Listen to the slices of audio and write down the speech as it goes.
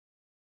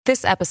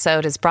This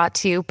episode is brought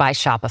to you by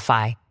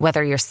Shopify.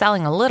 Whether you're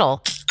selling a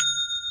little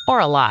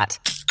or a lot,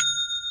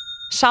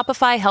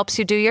 Shopify helps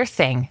you do your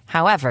thing,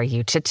 however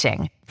you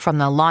cha-ching. From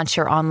the launch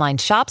your online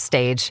shop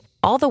stage,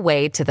 all the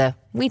way to the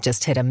we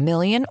just hit 1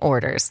 million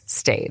orders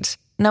stage.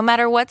 No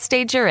matter what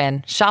stage you're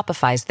in,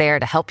 Shopify's there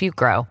to help you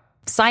grow.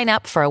 Sign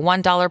up for a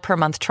 $1 per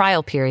month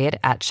trial period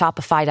at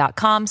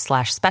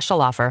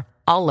shopify.com/special offer,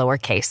 all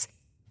lowercase.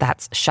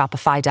 That's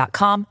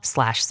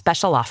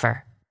shopify.com/special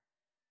offer.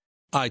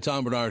 Hi,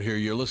 Tom Bernard here.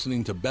 You're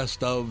listening to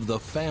Best of the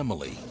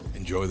Family.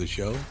 Enjoy the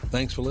show.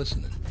 Thanks for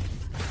listening.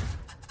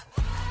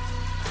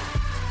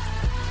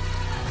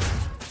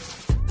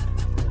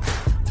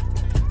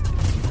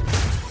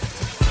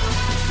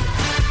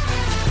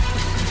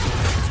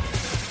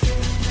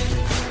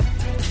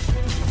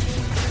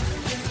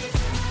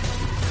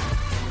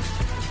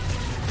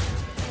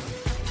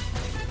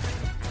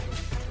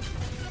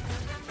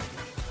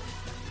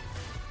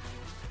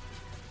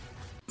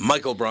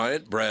 Michael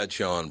Bryant, Brad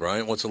Sean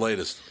Bryant, what's the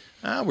latest?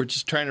 We're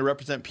just trying to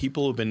represent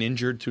people who've been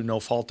injured through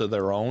no fault of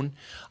their own.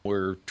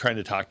 We're trying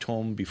to talk to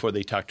them before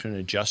they talk to an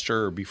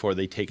adjuster or before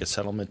they take a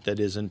settlement that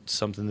isn't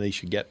something they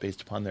should get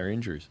based upon their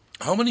injuries.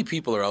 How many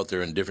people are out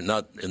there in different,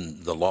 not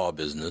in the law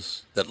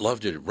business, that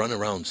love to run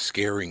around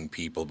scaring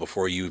people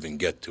before you even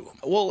get to them?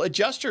 Well,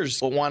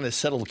 adjusters will want to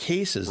settle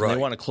cases and they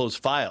want to close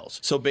files.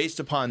 So based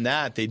upon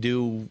that, they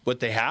do what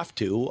they have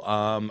to.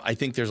 I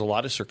think there's a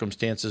lot of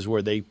circumstances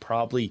where they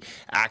probably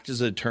act as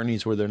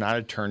attorneys where they're not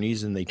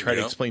attorneys and they try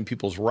to explain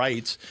people's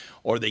rights,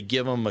 or they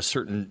give them a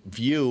certain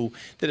view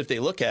that if they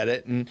look at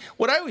it, and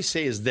what I always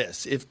say is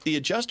this, if the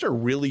adjuster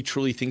really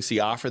truly thinks the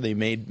offer they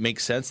made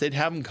makes sense, they'd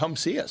have them come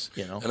see us.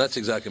 And that's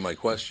exactly my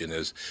question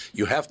is,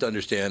 you have to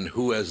understand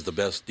who has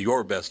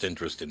your best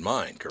interest in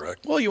mind,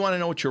 correct? Well, you want to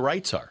know what your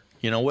rights are.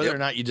 Whether or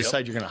not you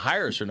decide you're going to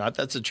hire us or not,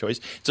 that's a choice.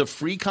 It's a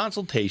free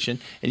consultation,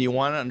 and you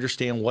want to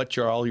understand what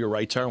all your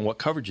rights are and what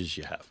coverages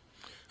you have.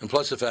 And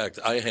plus the fact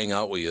I hang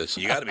out with you,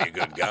 so you got to be a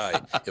good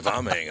guy if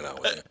I'm hanging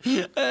out with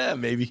you.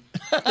 Maybe.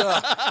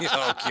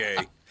 Okay.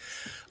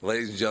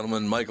 Ladies and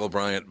gentlemen, Michael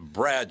Bryant,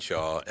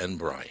 Bradshaw, and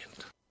Bryant.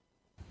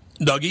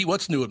 Dougie,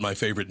 what's new at my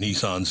favorite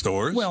Nissan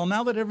stores? Well,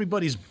 now that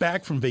everybody's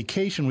back from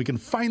vacation, we can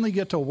finally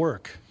get to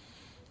work.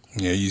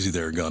 Yeah, easy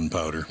there,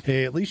 gunpowder.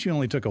 Hey, at least you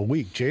only took a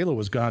week. J-Lo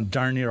was gone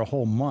darn near a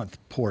whole month.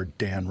 Poor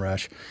Dan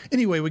Rush.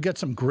 Anyway, we got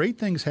some great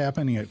things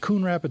happening at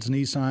Coon Rapids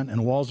Nissan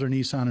and Walser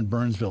Nissan in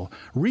Burnsville.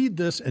 Read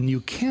this, and you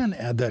can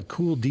add that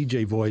cool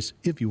DJ voice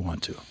if you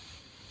want to.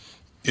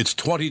 It's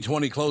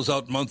 2020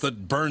 closeout month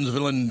at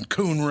Burnsville and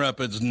Coon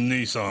Rapids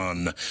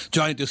Nissan.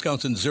 Giant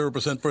discounts and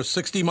 0% for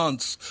 60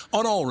 months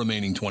on all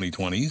remaining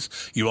 2020s.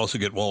 You also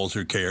get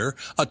Walser Care,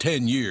 a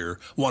 10-year,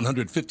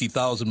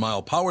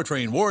 150,000-mile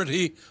powertrain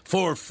warranty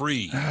for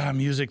free.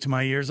 Music to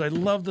my ears. I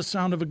love the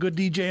sound of a good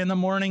DJ in the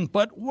morning,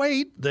 but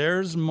wait,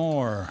 there's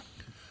more.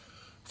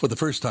 For the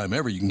first time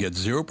ever, you can get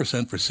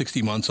 0% for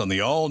 60 months on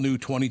the all-new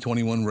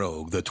 2021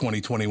 Rogue. The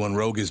 2021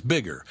 Rogue is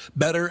bigger,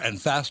 better,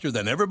 and faster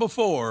than ever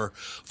before.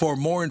 For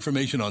more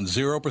information on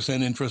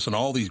 0% interest on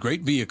all these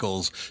great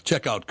vehicles,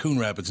 check out Coon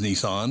Rapids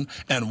Nissan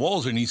and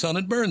Walser Nissan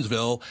in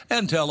Burnsville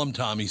and tell them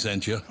Tommy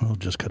sent you. I'll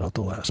just cut out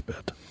the last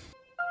bit.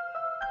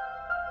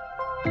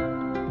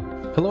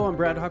 Hello, I'm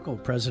Brad Huckle,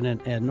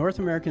 President at North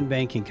American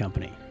Banking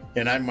Company.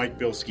 And I'm Mike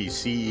Bilski,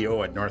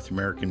 CEO at North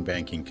American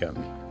Banking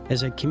Company.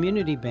 As a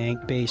community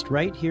bank based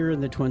right here in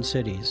the Twin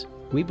Cities,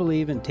 we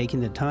believe in taking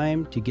the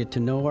time to get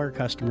to know our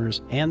customers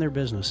and their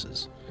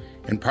businesses.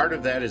 And part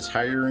of that is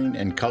hiring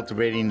and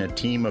cultivating a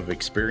team of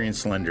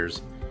experienced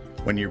lenders.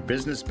 When your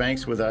business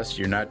banks with us,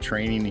 you're not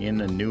training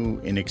in a new,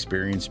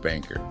 inexperienced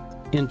banker.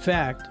 In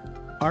fact,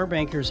 our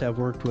bankers have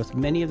worked with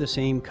many of the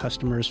same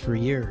customers for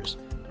years,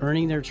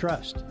 earning their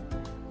trust.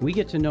 We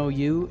get to know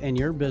you and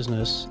your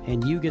business,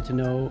 and you get to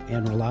know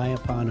and rely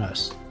upon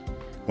us.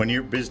 When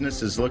your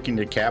business is looking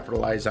to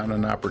capitalize on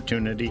an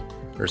opportunity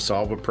or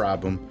solve a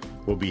problem,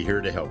 we'll be here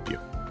to help you.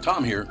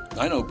 Tom here.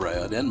 I know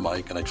Brad and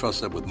Mike, and I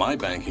trust that with my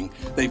banking,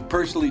 they've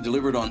personally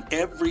delivered on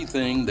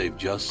everything they've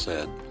just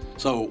said.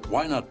 So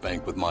why not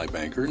bank with my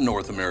banker,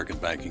 North American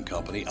Banking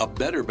Company, a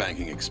better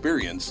banking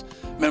experience,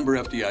 member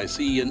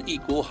FDIC, an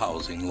equal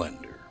housing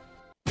lender.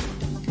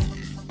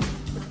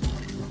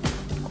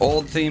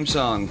 Old theme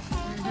song.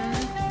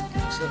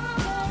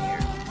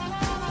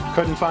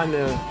 Couldn't find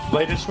the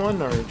latest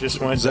one, or just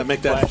wanted Does that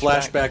make that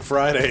Flashback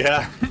Friday?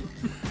 Yeah.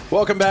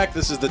 Welcome back.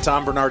 This is the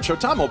Tom Bernard Show.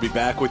 Tom will be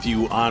back with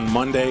you on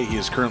Monday. He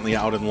is currently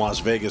out in Las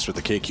Vegas with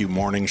the KQ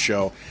Morning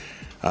Show.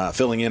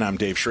 Filling in, I'm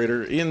Dave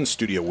Schrader. In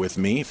studio with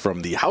me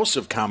from the House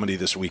of Comedy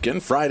this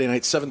weekend. Friday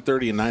night,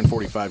 7:30 and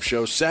 9:45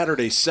 shows.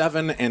 Saturday,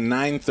 7 and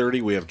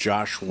 9:30, we have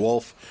Josh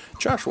Wolf.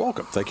 Josh,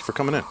 welcome. Thank you for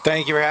coming in.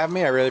 Thank you for having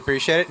me. I really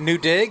appreciate it. New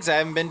digs. I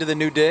haven't been to the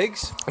new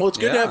digs. Well, it's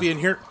good to have you in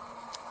here.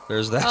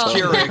 There's that.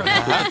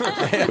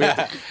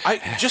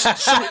 Just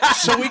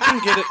so we can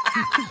get it.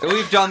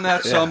 We've done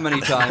that so many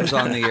times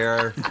on the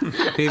air.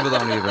 People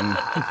don't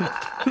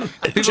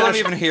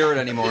even hear it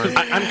anymore.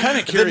 I'm kind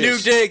of curious. The new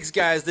digs,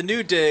 guys. The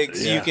new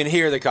digs. Yeah. You can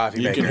hear the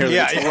coffee maker. You can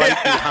hear it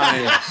right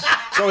behind.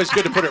 It's always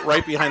good to put it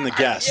right behind the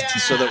guest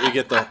so that we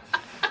get the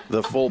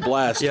the full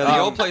blast. Yeah, the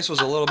old place was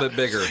a little bit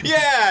bigger.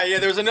 Yeah,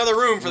 there was another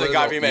room for the Little,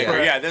 coffee maker.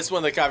 yeah. Yeah, this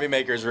one, the coffee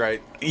maker's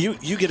right.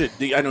 You get it.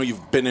 I know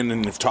you've been in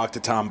and have talked to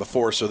Tom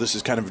before, so this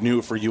is kind of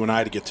new for you and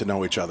I to get to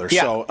know each other.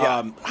 Yeah, So,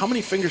 yeah. How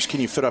many fingers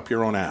can you fit up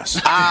your own ass?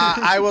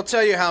 I will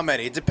tell you how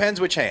many. It depends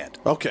which hand.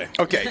 Okay.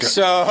 Okay,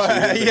 so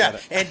yeah,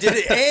 and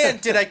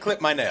did I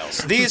clip my nails?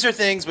 These are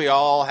things we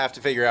all have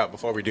to figure out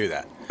before we do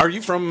that. Are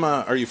you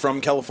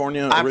from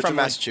California? I'm originally? from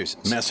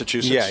Massachusetts.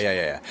 Massachusetts.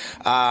 Yeah.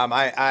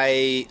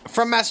 I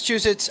from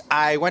Massachusetts.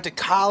 I went to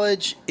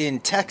college in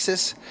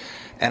Texas,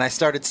 and I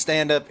started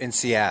stand up in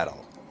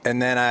Seattle,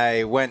 and then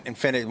I went and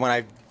finished when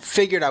I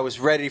figured I was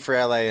ready for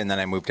LA, and then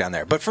I moved down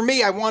there. But for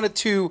me, I wanted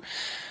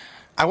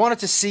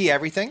to see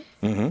everything,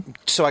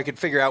 so I could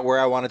figure out where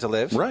I wanted to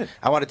live. Right.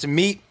 I wanted to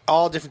meet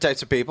all different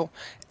types of people,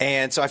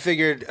 and so I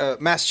figured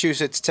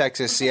Massachusetts,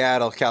 Texas,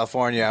 Seattle,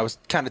 California. I was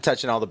kind of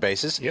touching all the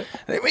bases. Yep.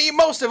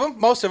 Most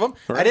of them.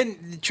 Right. I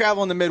didn't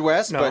travel in the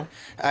Midwest, No.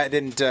 but I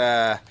didn't.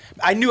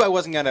 I knew I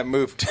wasn't going to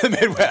move to the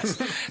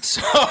Midwest,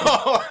 so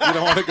You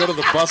don't want to go to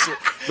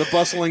the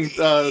bustling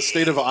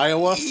state of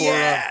Iowa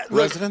for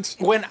residents?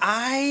 When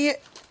I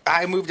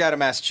moved out of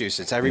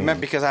Massachusetts, I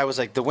remember because I was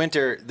like, the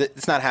winter,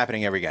 it's not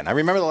happening ever again. I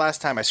remember the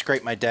last time I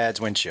scraped my dad's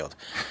windshield.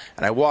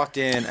 And I walked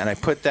in and I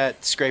put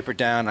that scraper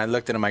down. And I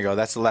looked at him. I go,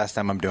 that's the last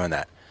time I'm doing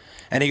that.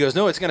 And he goes,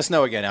 no, it's going to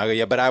snow again. I go,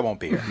 yeah, but I won't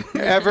be here.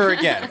 Ever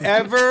again.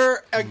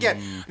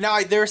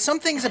 Now, there are some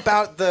things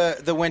about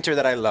the winter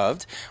that I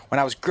loved. When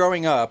I was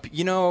growing up,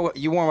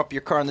 you warm up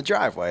your car in the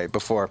driveway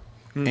before.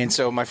 And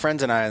so my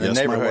friends and I in the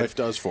neighborhood. My wife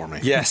does for me.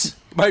 Yes.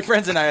 My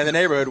friends and I in the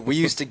neighborhood, we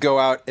used to go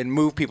out and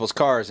move people's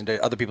cars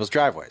into other people's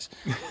driveways.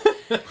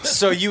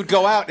 So you'd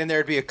go out and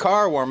there'd be a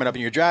car warming up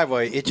in your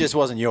driveway. It just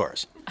wasn't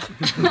yours.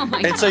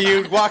 And so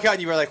you'd walk out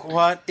and you were like,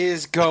 what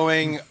is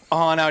going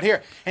on out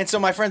here? And so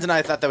my friends and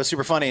I thought that was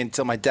super funny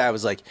until my dad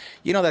was like,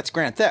 that's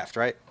grand theft,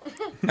 right?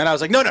 And I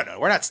was like, no,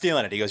 we're not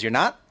stealing it. He goes, you're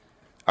not?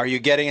 Are you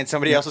getting in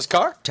somebody else's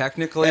car?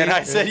 Technically. And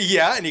I said,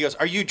 yeah. And he goes,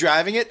 are you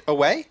driving it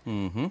away?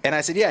 Mm-hmm. And I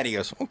said, yeah. And he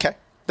goes, okay,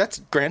 that's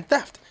grand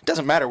theft. It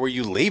doesn't matter where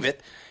you leave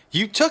it.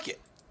 You took it.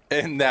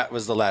 And that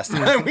was the last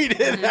time we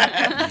did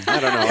that. I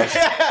don't know.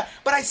 Yeah.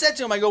 But I said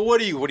to him, I go,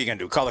 what are you going to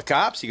do, call the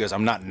cops? He goes,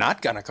 I'm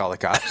not going to call the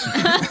cops.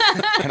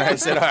 And I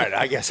said, all right,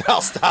 I guess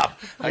I'll stop.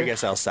 That's a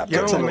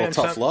Your old little man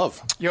tough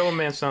love. Your old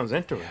man sounds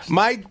interesting.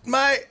 I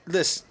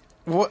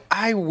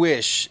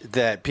wish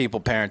that people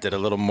parented a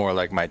little more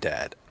like my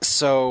dad.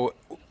 So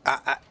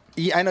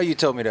I know you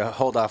told me to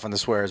hold off on the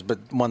swears, but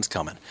one's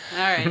coming. All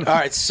right. All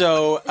right.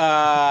 So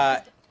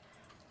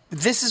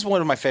this is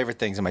one of my favorite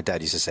things that my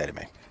dad used to say to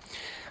me.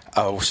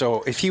 Oh,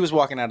 so if he was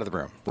walking out of the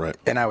room, right,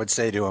 and I would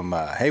say to him,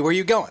 hey, where are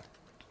you going?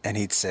 And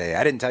he'd say,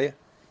 I didn't tell you.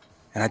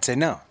 And I'd say,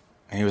 no.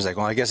 And he was like,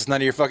 well, I guess it's none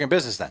of your fucking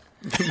business then.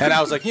 And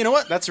I was like, you know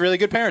what? That's really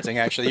good parenting,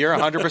 actually. You're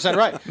 100%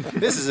 right.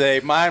 This is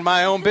a mind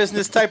my own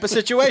business type of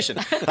situation.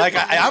 Like,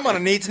 I'm on a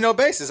need-to-know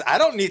basis. I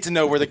don't need to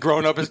know where the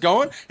grown-up is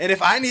going. And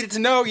if I needed to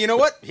know, you know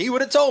what? He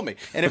would have told me.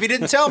 And if he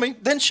didn't tell me,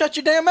 then shut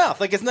your damn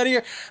mouth. Like, it's none of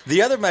your...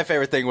 My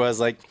favorite thing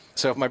was, like,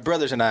 so if my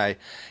brothers and I,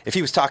 if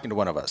he was talking to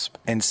one of us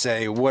and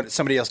say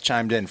somebody else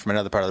chimed in from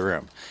another part of the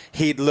room,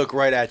 he'd look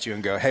right at you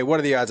and go, hey,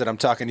 what are the odds that I'm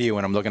talking to you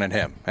when I'm looking at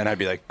him? And I'd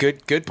be like,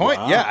 good point.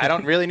 Wow. Yeah, I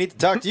don't really need to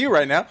talk to you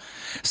right now.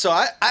 So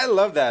I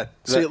love that.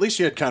 See, at least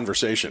you had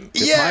conversation.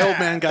 If my old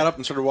man got up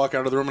and started walking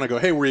out of the room and I go,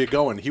 hey, where are you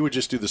going? He would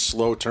just do the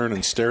slow turn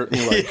and stare at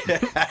me like...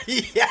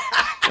 yeah.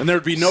 And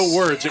there'd be no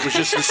words. It was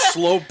just this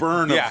slow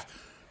burn of...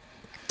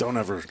 Don't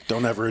ever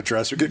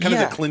address it. Kind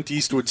of the Clint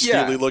Eastwood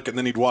steely look, and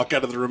then he'd walk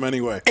out of the room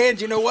anay.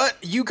 And you know what?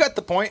 You got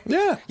the point.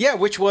 Yeah,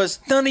 which was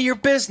none of your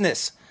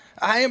business.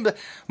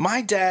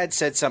 My dad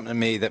said something to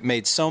me that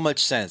made so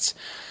much sense.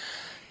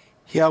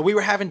 Yeah, we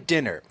were having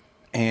dinner,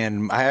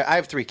 and I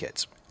have 3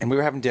 kids, and we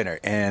were having dinner,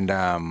 and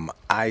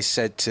I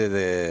said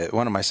to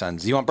one of my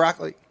sons, "Do you want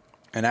broccoli?"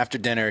 And after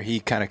dinner,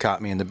 he kind of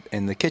caught me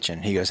in the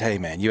kitchen. He goes, "Hey,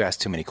 man, you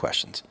asked too many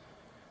questions."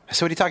 I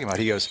said, "What are you talking about?"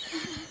 He goes,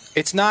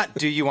 "It's not,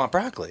 do you want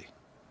broccoli?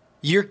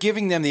 You're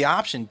giving them the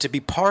option to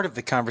be part of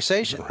the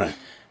conversation. Right.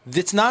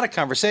 It's not a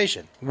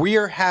conversation.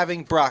 We're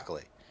having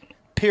broccoli,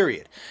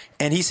 period."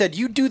 And he said,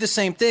 you do the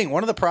same thing.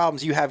 One of the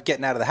problems you have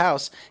getting out of the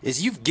house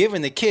is you've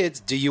given the kids,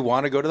 do you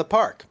want to go to the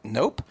park?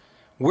 Nope.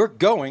 We're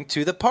going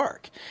to the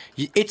park.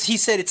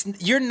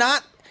 You're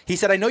not. He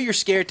said, I know you're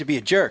scared to be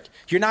a jerk.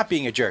 You're not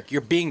being a jerk.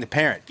 You're being the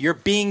parent. You're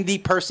being the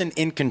person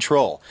in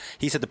control.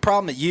 He said, the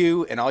problem that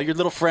you and all your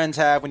little friends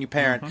have when you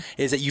parent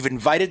is that you've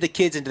invited the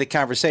kids into the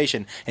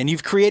conversation and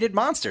you've created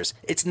monsters.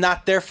 It's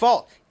not their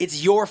fault.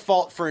 It's your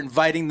fault for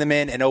inviting them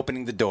in and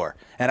opening the door.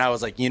 And I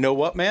was like, you know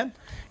what, man?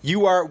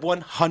 You are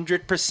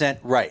 100%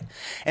 right.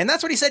 And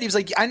that's what he said. He was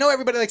like, I know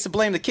everybody likes to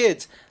blame the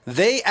kids.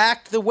 They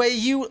act the way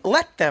you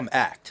let them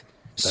act.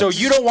 So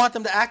you don't want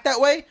them to act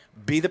that way?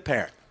 Be the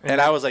parent. And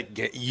I was like,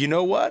 you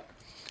know what?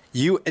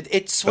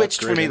 It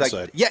switched for me.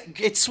 Insight.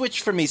 It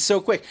switched for me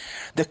so quick.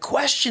 The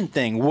question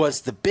thing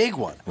was the big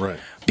one. Right.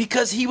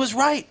 Because he was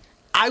right.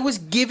 I was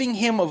giving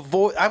him a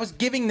voice. I was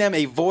giving them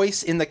a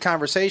voice in the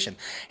conversation.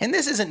 And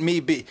this isn't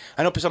me.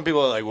 I know some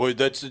people are like, well,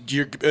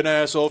 you're an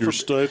asshole. You're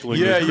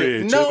stifling their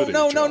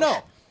creativity.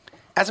 No.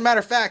 As a matter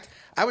of fact,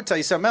 I would tell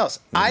you something else.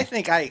 I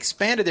think I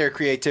expanded their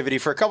creativity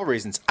for a couple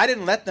reasons. I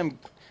didn't let them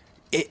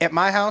at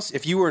my house.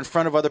 If you were in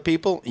front of other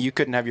people, you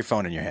couldn't have your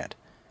phone in your hand.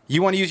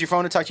 You want to use your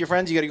phone to talk to your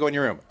friends, you got to go in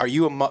your room. Are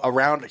you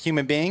around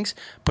human beings?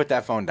 Put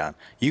that phone down.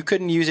 You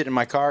couldn't use it in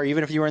my car,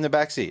 even if you were in the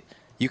back seat.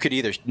 You could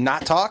either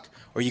not talk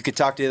or you could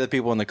talk to the other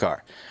people in the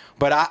car.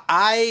 But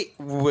I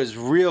was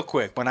real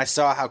quick. When I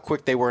saw how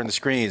quick they were in the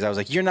screens, I was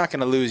like, you're not going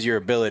to lose your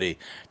ability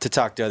to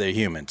talk to other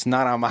humans.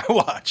 Not on my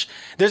watch.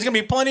 There's going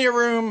to be plenty of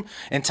room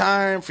and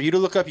time for you to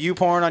look up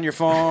YouPorn on your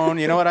phone.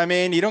 You know what I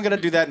mean? You don't got to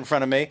do that in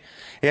front of me.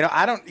 You know,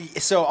 I don't.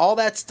 So all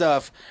that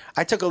stuff,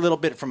 I took a little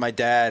bit from my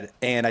dad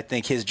and I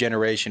think his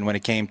generation when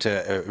it came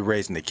to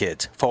raising the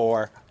kids,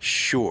 for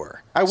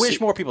sure. I wish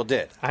more people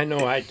did. I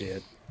know I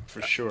did.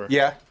 For sure.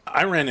 Yeah.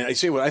 I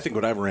think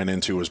what I ran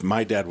into was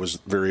my dad was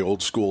very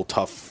old school,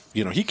 tough.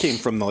 You know, he came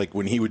from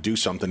when he would do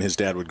something, his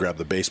dad would grab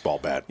the baseball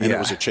bat, and it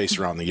was a chase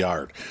around the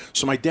yard.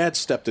 So my dad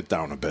stepped it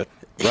down a bit,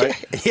 right?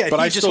 Yeah, but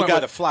he I just still went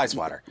got with a fly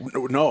swatter.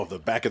 No, the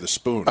back of the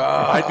spoon.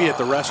 I'd be at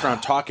the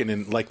restaurant talking,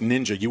 and like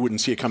ninja, you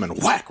wouldn't see it coming.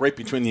 Whack right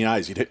between the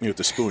eyes. He'd hit me with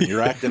the spoon.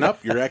 You're acting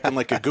up. You're acting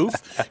like a goof.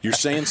 You're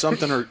saying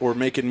something or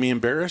making me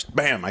embarrassed.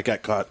 Bam! I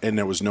got caught, and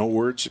there was no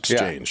words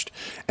exchanged,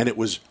 and it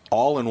was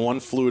all in one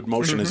fluid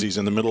motion as he's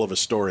in the middle of a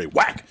story.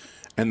 Whack!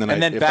 And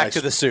then back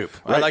to the soup.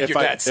 Right? I like your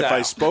dad's style. If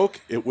I spoke,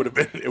 it would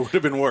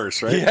have been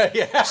worse, right?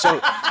 Yeah. So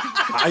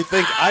I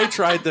think I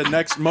tried the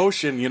next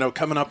motion, you know,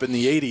 coming up in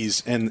the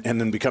 80s and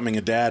then becoming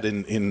a dad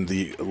in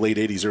the late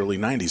 80s, early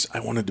 90s. I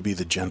wanted to be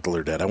the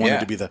gentler dad. I wanted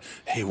to be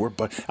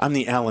I'm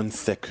the Alan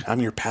Thicke. I'm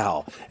your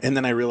pal. And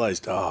then I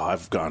realized,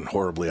 I've gone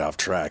horribly off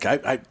track.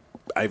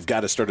 I've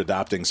got to start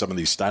adopting some of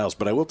these styles.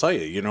 But I will tell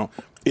you, you know,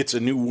 it's a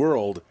new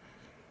world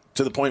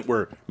to the point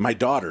where my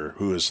daughter,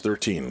 who is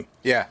 13,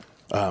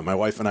 my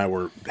wife and I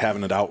were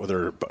having it out with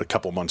her a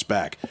couple months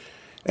back.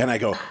 And I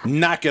go,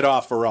 knock it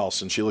off or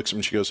else. And she looks at me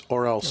and she goes,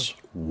 or else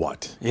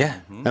what?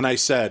 Yeah. And I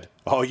said,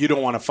 oh, you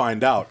don't want to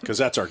find out because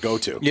that's our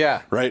go-to.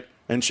 Yeah. Right?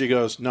 And she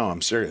goes, no,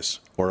 I'm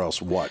serious. Or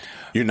else what?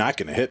 You're not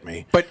going to hit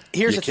me. But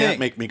here's the thing. You can't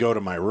make me go to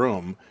my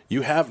room.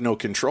 You have no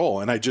control.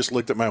 And I just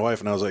looked at my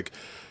wife and I was like,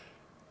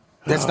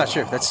 that's not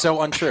true. That's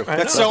so untrue.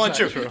 That's so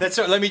untrue.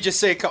 Let me just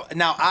say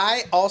now,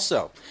 I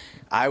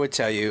would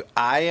tell you,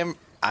 I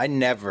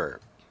never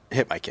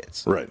hit my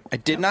kids. Right. I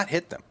did not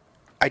hit them.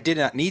 I did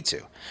not need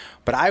to.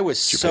 But I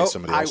was Did you pay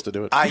somebody else to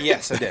do it?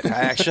 Yes, I did.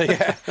 I actually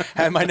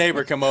had my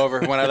neighbor come over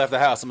when I left the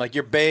house. I'm like,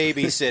 you're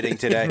babysitting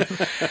today.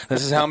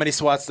 This is how many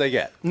swats they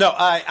get. No,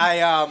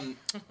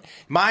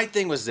 my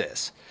thing was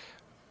this.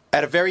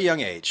 At a very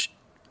young age,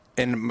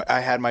 and I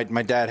had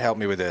my dad help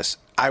me with this,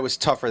 I was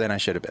tougher than I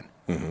should have been.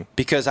 Mm-hmm.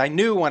 Because I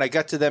knew when I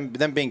got to them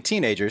being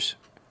teenagers,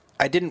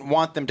 I didn't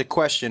want them to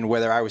question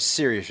whether I was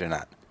serious or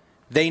not.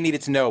 They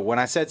needed to know when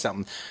I said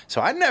something.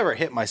 So I never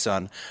hit my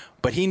son,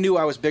 but he knew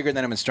I was bigger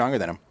than him and stronger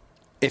than him.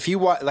 If he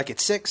was like at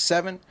 6,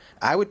 7,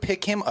 I would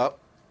pick him up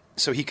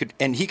so he could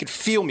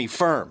feel me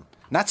firm,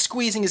 not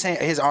squeezing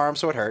his arm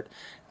so it hurt,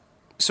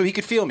 so he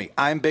could feel me.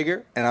 I'm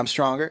bigger and I'm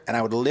stronger, and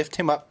I would lift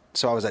him up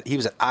so he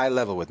was at eye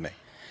level with me,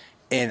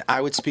 and I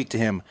would speak to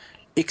him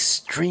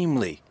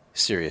extremely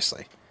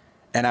seriously,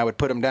 and I would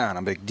put him down.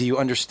 I'm like, do you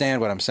understand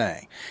what I'm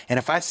saying? And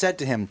if I said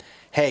to him,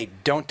 hey,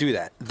 don't do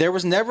that, there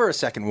was never a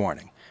second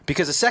warning.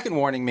 Because a second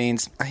warning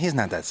means he's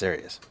not that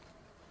serious.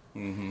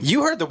 Mm-hmm.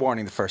 You heard the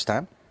warning the first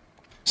time.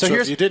 So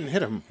if you didn't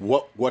hit him,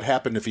 what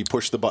happened if he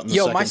pushed the button the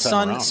second time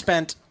around? My son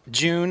spent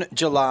June,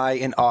 July,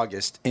 and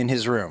August in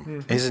his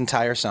room his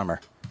entire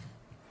summer.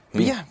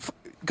 But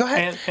go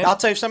ahead. And I'll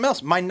tell you something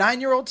else. My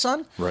 9-year-old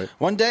son,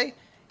 one day,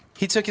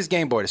 he took his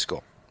Game Boy to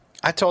school.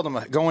 I told him,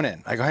 going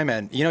in, I go, hey,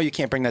 man, you know you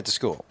can't bring that to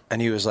school.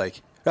 And he was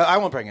like, I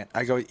won't bring it.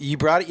 I go, you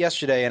brought it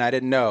yesterday, and I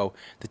didn't know.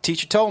 The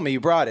teacher told me you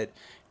brought it.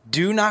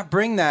 Do not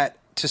bring that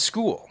to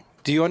school.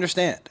 Do you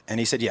understand? And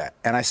he said, yeah.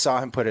 And I saw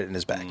him put it in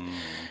his bag.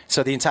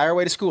 So the entire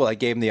way to school, I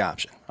gave him the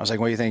option. I was like,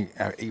 what do you think?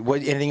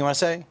 Anything you want to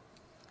say?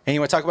 Anything you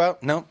want to talk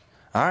about? No?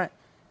 All right.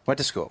 Went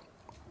to school.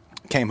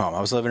 Came home.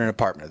 I was living in an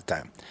apartment at the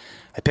time.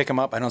 I pick him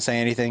up. I don't say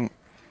anything.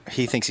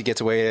 He thinks he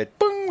gets away.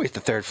 Boom. We hit the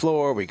third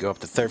floor. We go up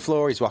the third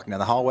floor. He's walking down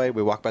the hallway.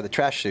 We walk by the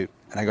trash chute.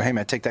 And I go, hey,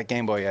 man, take that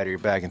Game Boy out of your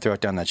bag and throw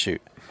it down that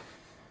chute.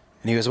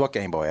 And he goes, what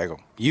Game Boy? I go,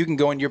 you can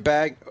go in your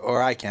bag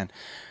or I can.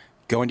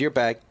 Go into your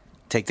bag.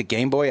 Take the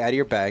Game Boy out of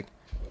your bag,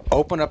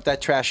 open up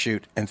that trash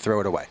chute, and throw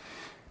it away.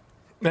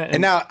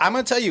 And now, I'm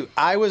going to tell you,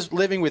 I was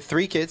living with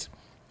 3 kids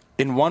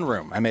in one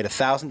room. I made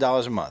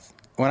 $1,000 a month.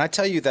 When I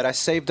tell you that I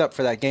saved up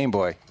for that Game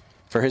Boy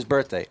for his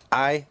birthday,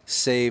 I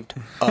saved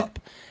up.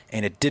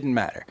 And it didn't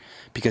matter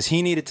because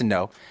he needed to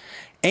know.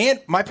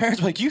 And my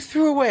parents were like, you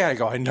threw away. I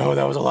go, I know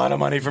that was a lot of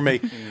money for me.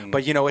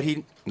 But you know what?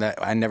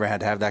 I never had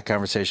to have that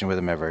conversation with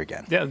him ever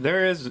again. Yeah,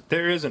 there is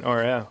an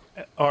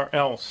or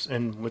else.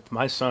 And with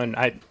my son,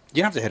 you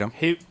didn't have to hit him.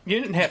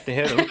 You didn't have to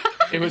hit him.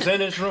 It was in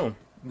his room.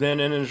 Then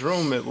in his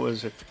room,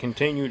 if it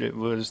continued,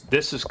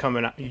 this is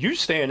coming out. You're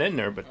staying in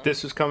there, but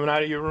this is coming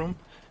out of your room.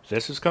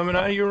 This is coming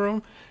out of your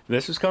room.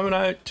 This is coming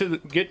out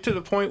get to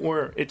the point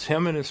where it's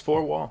him and his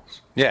four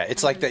walls. Yeah,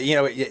 it's like that. You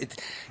know,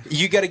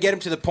 you got to get him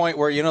to the point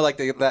where, you know, like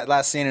that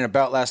last scene in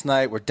About Last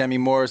Night where Demi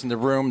Moore's in the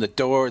room,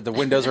 the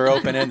windows are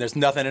open, and there's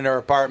nothing in her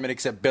apartment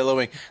except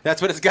billowing.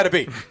 That's what it's got to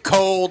be.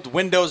 Cold,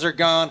 windows are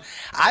gone.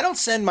 I don't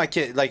send my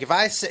kid like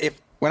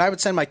when I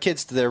would send my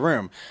kids to their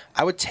room,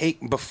 I would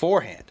take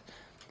beforehand.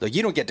 Like,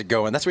 you don't get to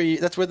go in. That's where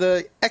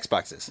the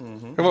Xbox is.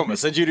 Mm-hmm. I'm going to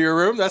send you to your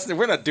room.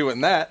 We're not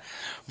doing that.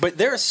 But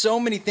there are so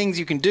many things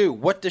you can do.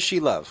 What does she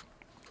love?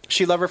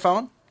 She love her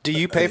phone? Do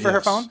you pay for her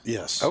phone?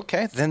 Yes.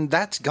 Okay, then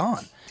that's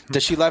gone.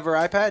 Does she love her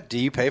iPad? Do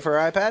you pay for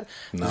her iPad?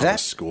 No, the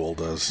school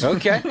does.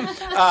 Okay.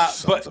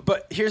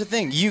 But here's the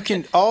thing. You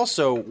can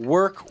also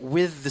work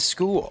with the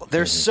school.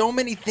 There's so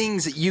many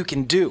things that you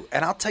can do.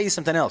 And I'll tell you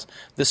something else.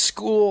 The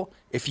school,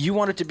 if you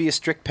wanted to be a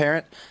strict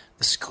parent,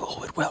 the school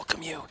would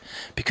welcome you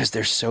because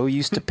they're so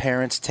used to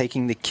parents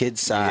taking the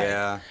kid's side.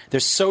 Yeah. They're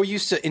so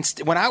used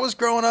to when I was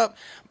growing up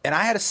and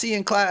I had a C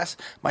in class,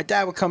 my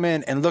dad would come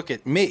in and look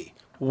at me.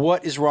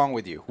 What is wrong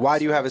with you? Why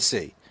do you have a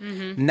C?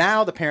 Mm-hmm.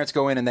 Now the parents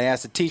go in and they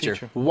ask the teacher,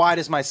 why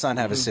does my son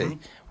have a C?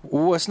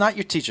 Well, it's not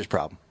your teacher's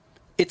problem.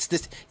 It's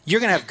this.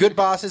 You're going to have good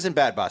bosses and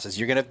bad bosses.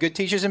 You're going to have good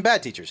teachers and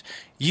bad teachers.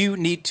 You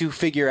need to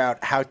figure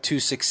out how to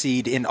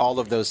succeed in all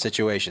of those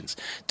situations.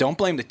 Don't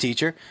blame the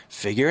teacher.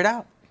 Figure it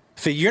out.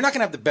 You're not going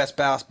to have the best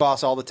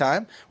boss all the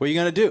time. What are you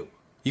going to do?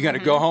 You got to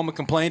go home and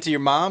complain to your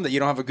mom that you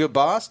don't have a good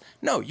boss?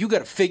 No, you got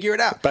to figure it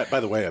out. By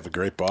the way, I have a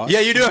great boss. Yeah,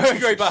 you do have a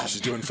great boss.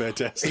 She's doing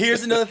fantastic.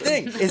 Here's another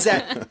thing, is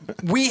that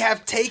we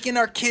have taken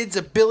our kids'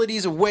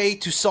 abilities away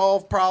to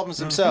solve problems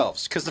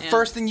themselves. Because the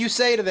first thing you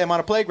say to them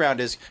on a playground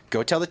is,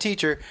 go tell the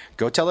teacher,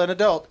 go tell an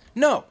adult.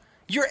 No,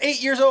 you're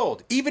 8 years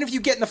old. Even if you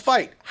get in a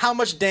fight, how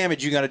much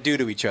damage you going to do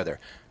to each other?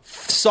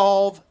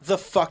 Solve the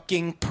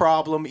fucking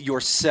problem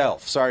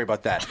yourself. Sorry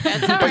about that.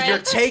 But you're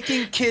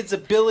taking kids'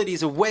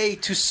 abilities away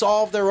to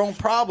solve their own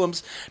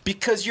problems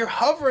because you're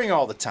hovering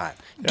all the time.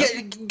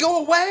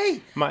 Go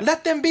away.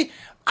 Let them be.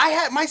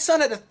 My son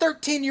had a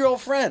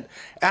 13-year-old friend,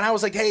 and I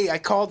was like, hey, I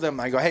called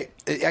them. I go, hey,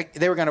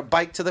 they were going to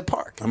bike to the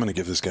park. I'm going to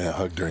give this guy a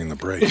hug during the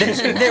break.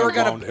 They were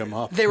going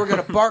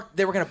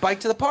to bike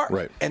to the park.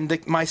 Right.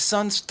 And my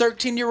son's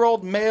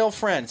 13-year-old male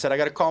friend said, I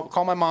got to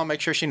call my mom, make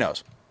sure she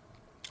knows.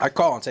 I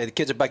call and say, the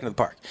kids are biking to the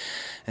park.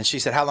 And she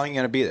said, how long are you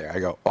going to be there? I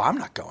go, I'm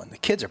not going. The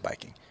kids are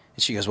biking.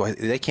 And she goes, well,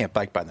 they can't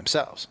bike by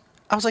themselves.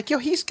 I was like, yo,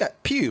 he's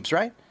got pubes,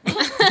 right?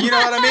 You know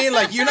what I mean?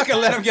 Like, you're not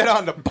going to let him get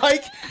on the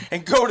bike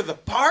and go to the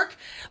park?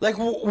 Like,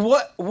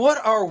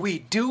 what are we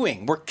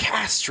doing? We're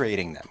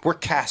castrating them.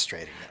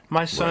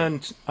 My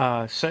son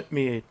sent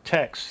me a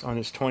text on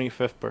his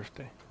 25th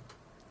birthday.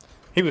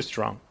 He was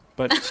drunk,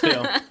 but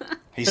still.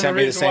 He sent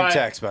me the same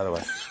text, by the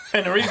way.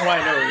 And the reason why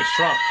I know he was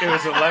drunk,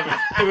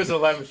 it was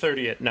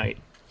 11:30 at night.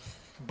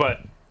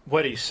 But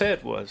what he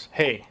said was,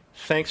 hey,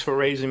 thanks for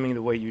raising me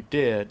the way you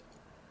did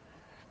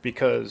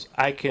because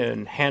I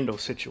can handle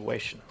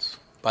situations.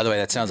 By the way,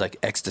 that sounds like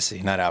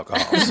ecstasy, not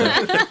alcohol. So,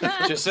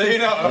 just so you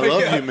know. I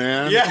love you,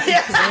 man. Yeah.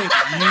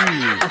 Thank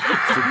you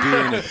for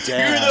being a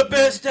dad. You're the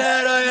best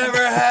dad I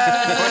ever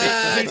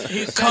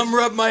had. Come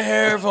rub my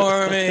hair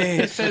for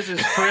me. He says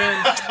his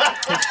friends,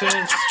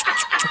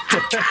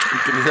 You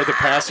can hear the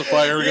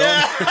pacifier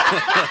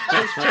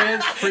going. His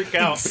friends freak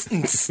out.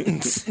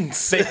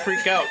 They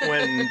freak out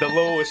when the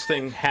lowest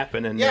thing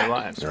happened in their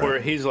lives,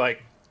 where he's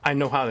like, I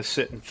know how to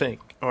sit and think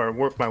or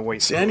work my way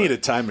through I need a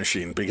time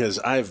machine because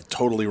I've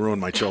totally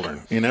ruined my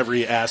children in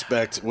every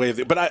aspect.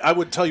 But I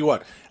would tell you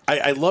what,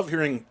 I love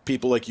hearing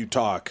people like you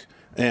talk.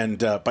 And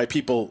by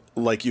people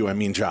like you, I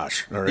mean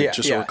Josh. All right,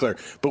 so we're clear.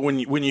 But when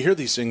you hear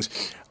these things,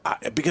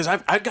 because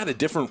I've got a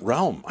different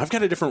realm. I've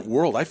got a different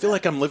world. I feel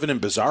like I'm living in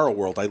Bizarro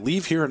world. I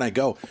leave here and I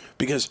go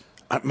because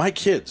my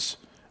kids,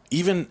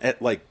 even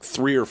at like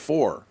 3 or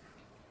 4,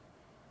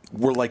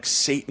 were like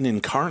Satan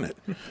incarnate.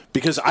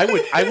 Because I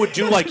would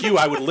do like you.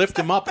 I would lift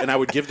him up and I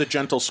would give the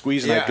gentle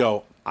squeeze and I'd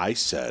go, I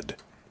said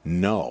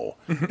no.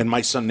 And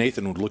my son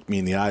Nathan would look me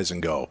in the eyes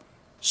and go,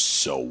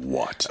 so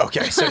what?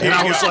 Okay, so and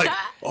I was like,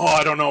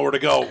 I don't know where to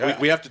go.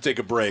 We have to take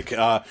a break.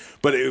 But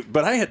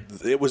I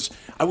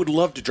would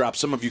love to drop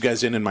some of you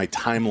guys in my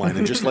timeline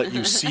and just let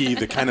you see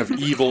the kind of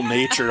evil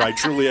nature I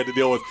truly had to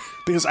deal with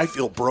because I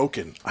feel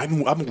broken.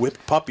 I'm a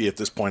whipped puppy at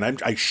this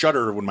point. I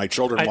shudder when my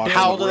children walk in the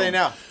room. How old are they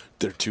now?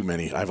 They're too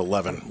many. I have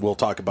 11. We'll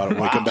talk about it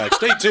when we come back.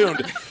 Stay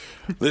tuned.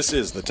 This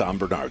is the Tom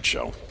Bernard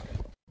Show.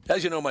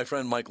 As you know, my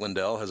friend Mike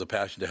Lindell has a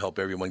passion to help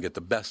everyone get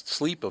the best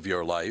sleep of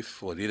your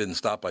life. Well, he didn't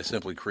stop by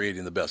simply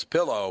creating the best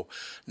pillow.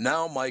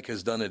 Now Mike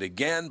has done it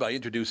again by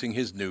introducing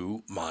his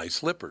new My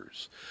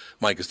Slippers.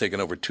 Mike has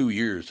taken over 2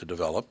 years to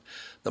develop.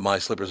 The My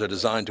Slippers are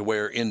designed to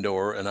wear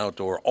indoor and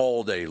outdoor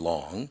all day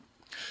long.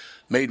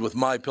 Made with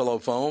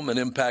MyPillow foam and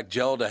impact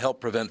gel to help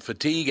prevent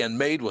fatigue, and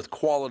made with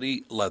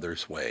quality leather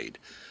suede.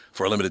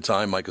 For a limited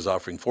time, Mike is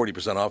offering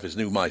 40% off his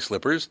new My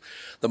Slippers.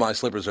 The My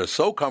Slippers are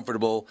so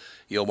comfortable,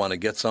 you'll want to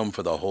get some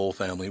for the whole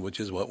family,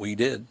 which is what we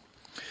did.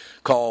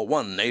 Call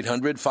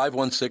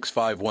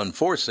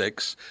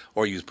 1-800-516-5146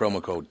 or use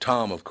promo code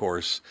TOM, of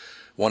course.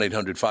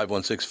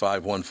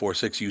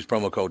 1-800-516-5146. Use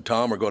promo code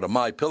TOM or go to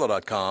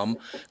MyPillow.com.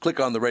 Click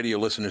on the radio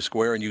listener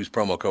square and use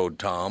promo code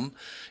TOM.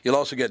 You'll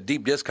also get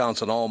deep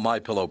discounts on all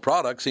MyPillow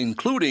products,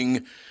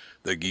 including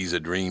the Giza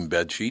Dream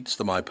bed sheets,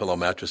 the MyPillow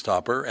mattress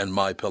topper, and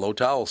MyPillow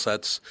towel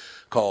sets.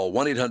 Call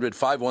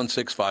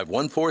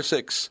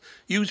 1-800-516-5146.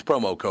 Use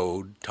promo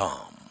code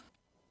TOM.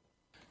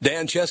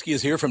 Dan Chesky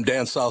is here from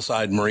Dan's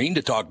Southside Marine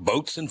to talk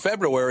boats in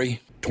February.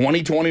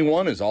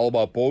 2021 is all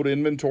about boat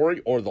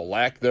inventory or the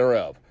lack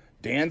thereof.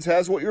 Dan's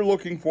has what you're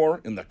looking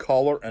for in the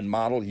color and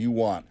model you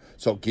want.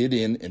 So get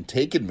in and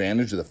take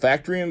advantage of the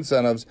factory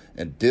incentives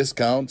and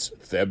discounts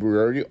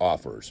February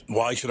offers.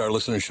 Why should our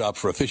listeners shop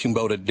for a fishing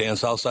boat at Dan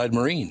Southside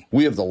Marine?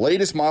 We have the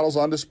latest models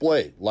on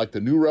display, like the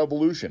new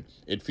Revolution.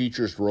 It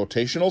features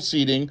rotational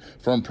seating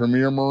from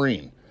Premier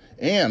Marine.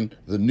 And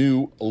the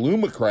new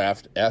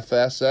Alumacraft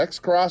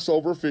FSX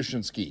crossover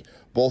fishing ski.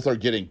 Both are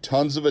getting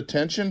tons of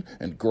attention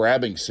and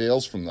grabbing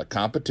sales from the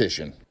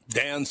competition.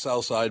 Dan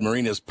Southside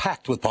Marine is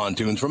packed with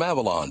pontoons from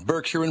Avalon,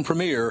 Berkshire, and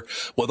Premier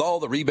with all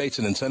the rebates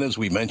and incentives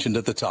we mentioned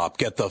at the top.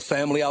 Get the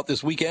family out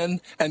this weekend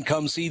and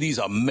come see these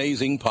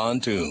amazing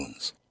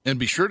pontoons. And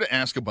be sure to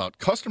ask about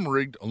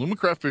custom-rigged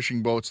Alumacraft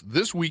fishing boats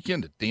this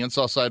weekend at Dan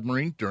Southside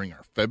Marine during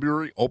our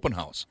February open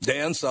house.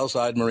 Dan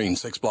Southside Marine,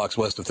 6 blocks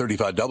west of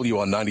 35W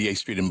on 98th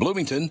Street in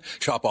Bloomington.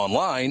 Shop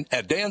online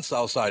at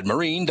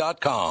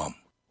dansouthsidemarine.com.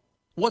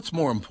 What's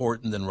more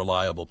important than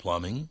reliable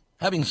plumbing?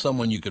 Having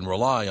someone you can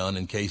rely on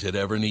in case it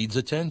ever needs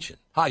attention.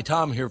 Hi,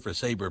 Tom here for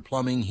Sabre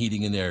Plumbing,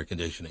 Heating, and Air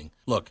Conditioning.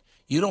 Look,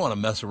 you don't want to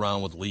mess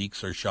around with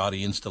leaks or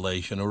shoddy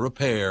installation or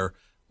repair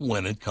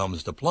when it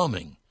comes to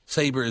plumbing.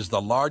 Sabre is the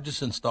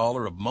largest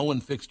installer of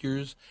Moen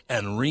fixtures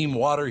and Rheem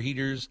water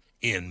heaters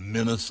in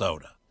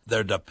Minnesota.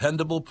 They're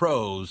dependable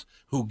pros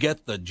who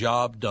get the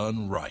job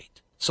done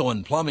right. So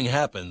when plumbing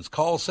happens,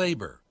 call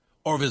Sabre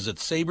or visit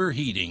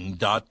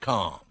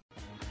saberheating.com.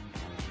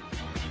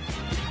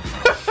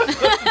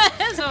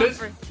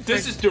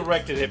 This is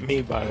directed at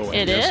me, by the way.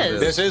 It is.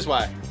 This is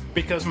why.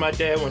 Because my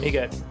dad, when he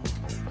got,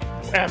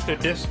 after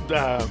this,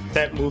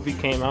 that movie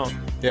came out,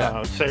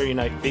 Saturday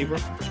Night Fever,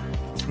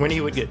 when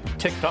he would get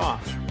ticked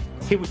off,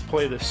 he would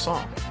play this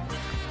song.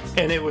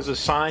 And it was a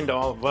sign to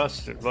all of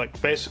us to,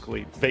 like,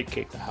 basically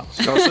vacate the house.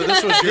 Oh,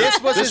 so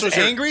this was his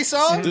angry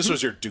song? This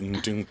was your doom,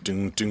 doom,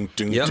 doom, doom,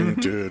 doom, doom,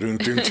 doom,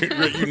 doom,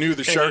 doom. You knew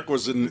the shark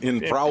was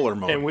in prowler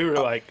mode. And we were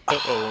like,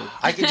 uh-oh.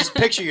 I can just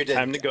picture your dad.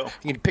 Time to go.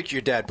 You can picture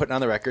your dad putting on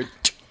the record.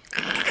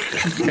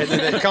 And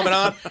then coming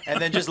on,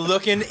 and then just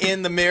looking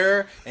in the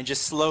mirror and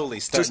just slowly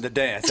starting to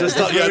dance. Just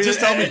tell me,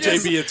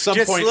 JB, at some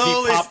point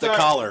he popped the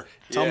collar.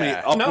 Tell me,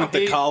 went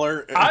the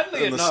collar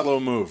and the slow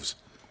moves.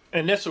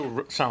 And this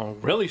will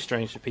sound really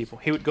strange to people.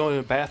 He would go in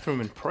the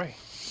bathroom and pray.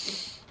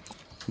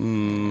 Give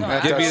me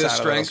the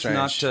strength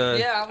not to...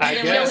 Yeah, I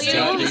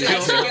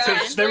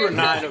guess. There were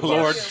 9 of us.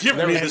 Lord, give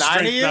me the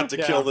strength not to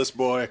kill this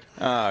boy.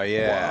 Oh,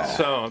 yeah. Wow.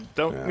 So,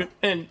 don't...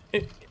 And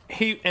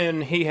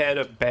he had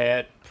a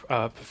bad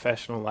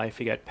professional life.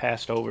 He got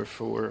passed over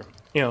for...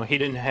 he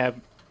didn't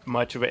have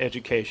much of an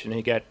education.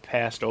 He got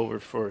passed over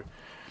for,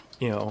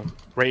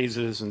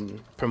 raises and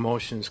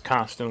promotions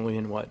constantly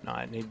and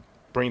whatnot. And he'd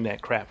bring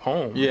that crap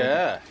home.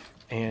 Yeah.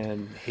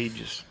 And he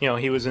just,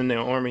 he was in the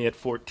Army at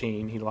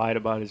 14. He lied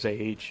about his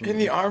age. In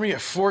the Army at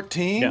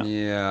 14?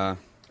 Yeah.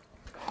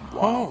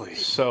 Holy.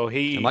 So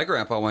And my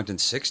grandpa went in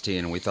 16,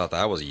 and we thought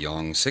that was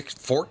young.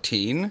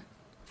 14?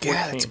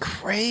 Yeah, that's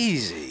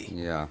crazy.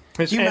 Yeah.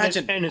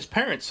 And his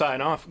parents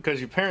signed off, because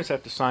your parents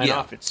have to sign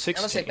off at 16.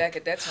 I would say back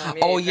at that time.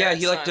 Oh, yeah,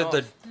 he did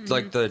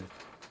the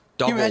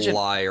double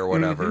lie or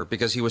whatever,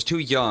 because he was too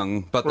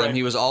young, but then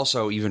he was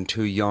also even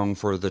too young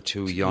for the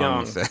too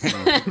young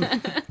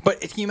thing.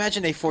 But can you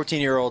imagine a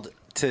 14-year-old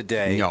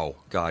today? No,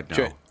 God,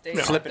 no.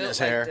 Flipping his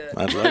hair.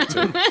 I'd like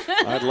to.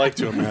 I'd like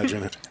to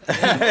imagine it.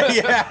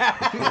 Yeah.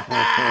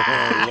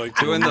 I'd like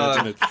to doing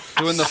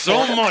the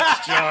so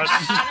much, Josh.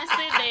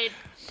 Honestly,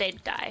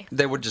 they'd die.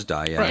 They would just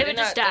die, yeah. They would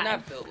just die. They're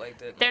not built like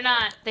that. They're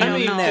not. They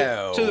don't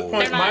know. To the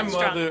point, They're my not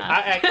strong mother, enough. I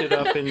acted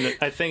up in,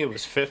 I think it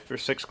was 5th or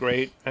 6th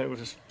grade. I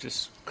was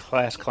just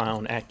class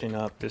clown, acting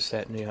up, this,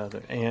 that, and the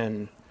other.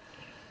 And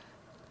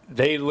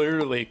they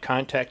literally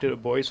contacted a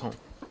boys' home.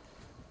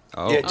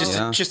 Oh,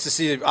 just to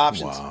see the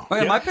options. Wow. Oh,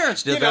 yeah, my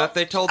parents did that.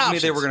 They told me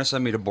they were going to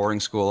send me to boarding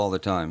school all the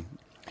time.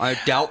 I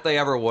doubt they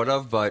ever would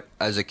have, but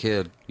as a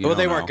kid, they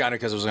weren't going to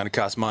because it was going to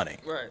cost money.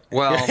 Right.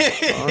 Well,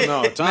 oh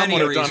no, Tom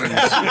would have done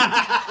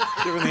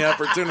it given the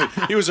opportunity.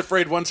 He was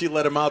afraid once he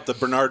let him out, the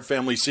Bernard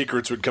family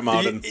secrets would come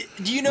out. And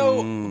do you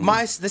know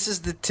this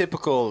is the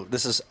typical.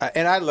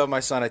 And I love my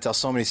son. I tell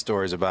so many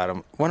stories about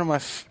him. One of my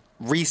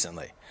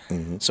recently.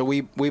 Mm-hmm. So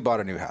we bought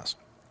a new house,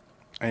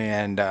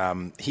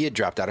 and he had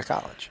dropped out of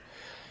college.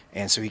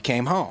 And so he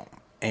came home,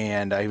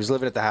 and he was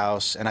living at the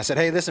house. And I said,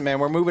 "Hey, listen, man,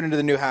 we're moving into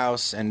the new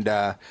house, and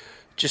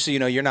just so you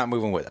know, you're not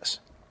moving with us."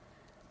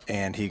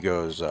 And he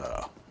goes,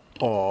 I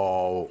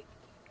don't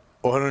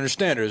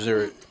understand.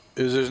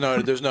 There's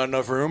not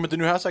enough room at the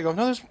new house?" I go,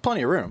 "No, there's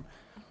plenty of room,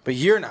 but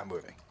you're not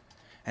moving."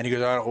 And he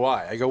goes, I don't know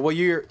why. I go, well,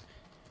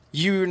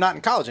 you're not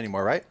in college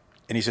anymore, right?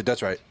 And he said,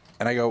 that's right.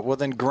 And I go, well,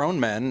 then grown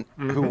men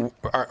who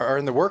are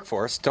in the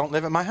workforce don't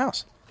live at my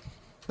house.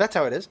 That's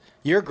how it is.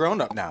 You're a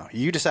grown up now.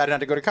 You decided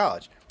not to go to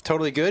college.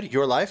 Totally good,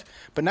 your life.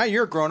 But now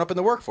you're grown up in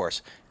the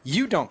workforce.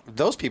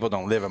 Those people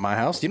don't live at my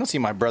house. You don't see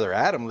my brother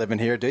Adam living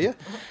here, do you?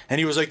 And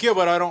he was like, yeah,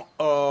 but I don't,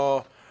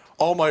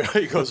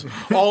 he goes,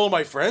 all of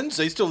my friends,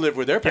 they still live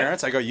with their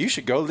parents. I go, you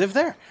should go live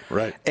there.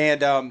 Right.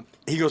 And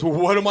he goes, well,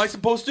 what am I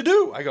supposed to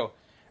do? I go,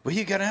 well,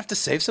 you're going to have to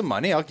save some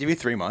money. I'll give you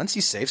 3 months.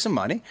 You save some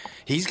money.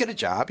 He's got a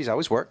job. He's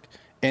always worked.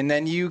 And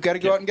then you got to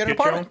go out and get an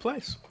apartment. Your own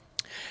place.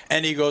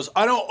 And he goes,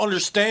 I don't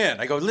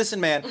understand. I go, listen,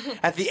 man,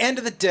 at the end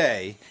of the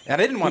day,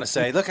 and I didn't want to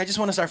say, look, I just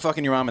want to start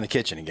fucking your mom in the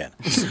kitchen again.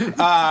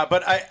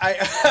 But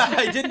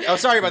I didn't. Oh,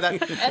 sorry about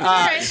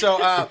that. So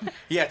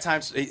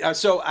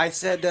I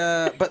said,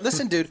 but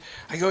listen, dude,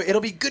 I go, it'll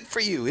be good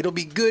for you. It'll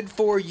be good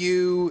for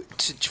you,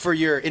 for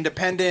your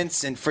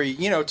independence and for,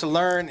 to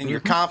learn and your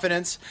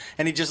confidence.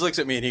 And he just looks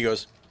at me and he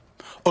goes,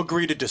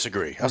 agree to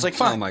disagree. I was like,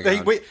 fine. Oh my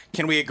God. Wait,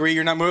 can we agree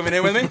you're not moving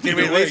in with me? Can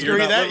we at least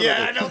agree that?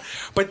 Yeah, I know.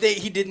 But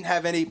he didn't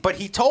have any. But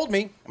he told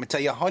me, I'm going to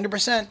tell you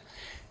 100%.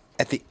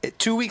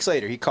 2 weeks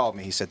later, he called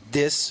me. He said,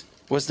 this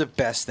was the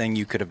best thing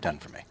you could have done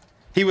for me.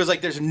 He was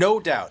like, there's no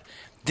doubt.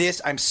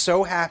 I'm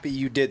so happy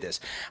you did this.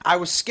 I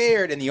was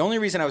scared, and the only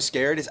reason I was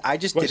scared is I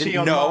just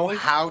didn't know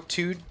how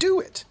to do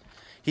it.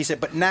 He said,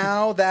 but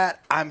now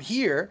that I'm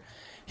here,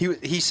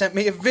 he sent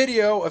me a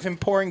video of him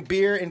pouring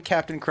beer in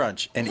Captain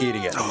Crunch and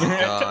eating it. Oh,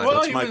 God.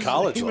 That's my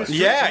college life.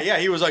 Yeah.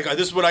 He was like,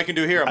 this is what I can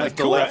do here. I'm like,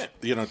 cool.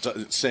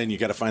 Saying you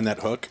got to find that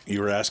hook.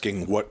 You were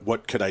asking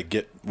what could I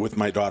get with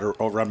my daughter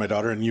over on my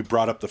daughter, and you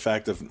brought up the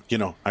fact of,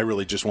 I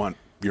really just want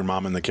your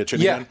mom in the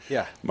kitchen again.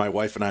 Yeah. My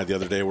wife and I the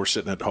other day were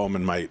sitting at home,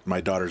 and my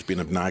daughter's being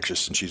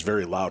obnoxious, and she's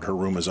very loud. Her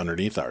room is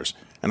underneath ours.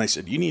 And I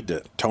said, you need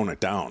to tone it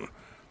down.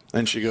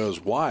 And she goes,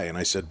 why? And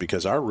I said,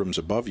 because our room's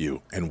above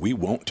you, and we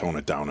won't tone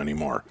it down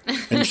anymore.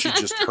 And she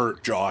just her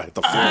jaw hit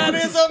the floor. That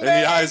is amazing.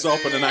 And the eyes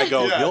open, and I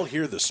go, you'll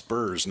hear the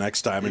Spurs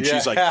next time. And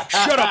she's like,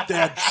 shut up,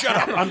 Dad, shut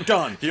up, I'm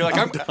done. You're like,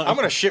 I'm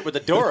going to shit with the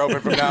door open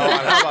from now on.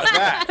 How about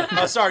that?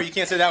 Oh, sorry, you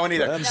can't say that one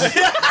either.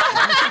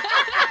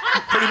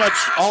 Pretty much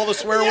all the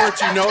swear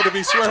words you know to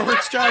be swear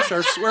words, Josh,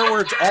 are swear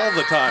words all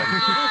the time.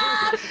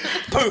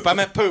 Poop, I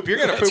meant poop. You're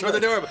going to poop with the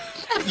door open.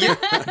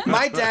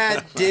 My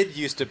dad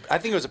used to, I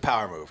think it was a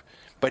power move.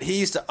 But he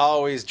used to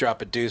always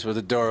drop a deuce with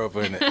the door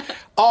open.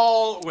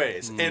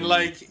 Always. And,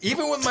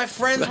 even when my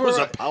friends were... That was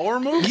a power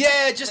move?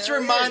 Yeah, just to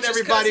remind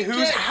everybody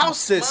whose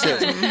house this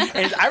is.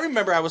 And I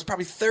remember I was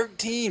probably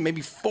 13,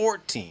 maybe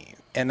 14.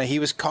 And he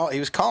was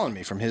calling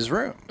me from his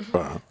room.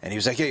 Uh-huh. And he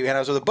was like, hey, and I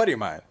was with a buddy of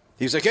mine.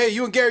 He was like, hey,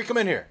 you and Gary, come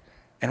in here.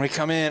 And we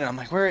come in, and I'm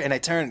like, where? And I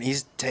turn, and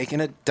he's taking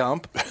a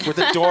dump with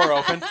the door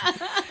open.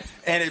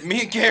 And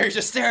me and Gary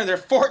just staring. They're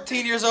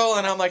 14 years old,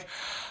 and I'm like...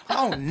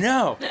 Oh,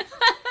 no.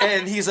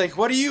 And he's like,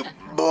 what are you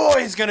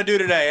boys going to do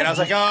today? And I was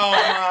like, oh,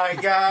 my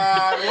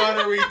God, what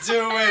are we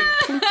doing?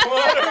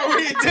 What are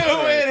we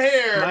doing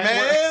here,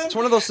 man? It's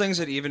one of those things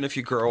that even if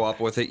you grow up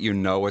with it,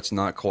 it's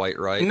not quite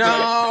right.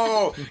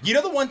 No. You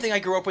know the one thing I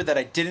grew up with that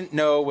I didn't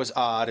know was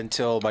odd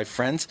until my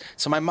friends?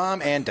 So my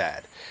mom and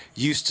dad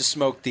used to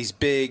smoke these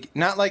big,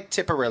 not like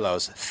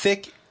Tipperillos,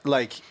 thick,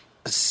 like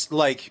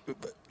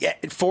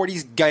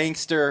 40s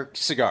gangster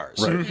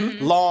cigars, right.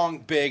 Mm-hmm. Long,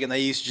 big, and they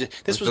used to.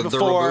 This was before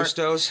the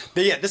Robustos.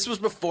 This was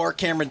before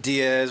Cameron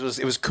Diaz.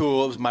 It was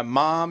cool. It was my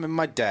mom and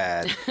my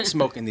dad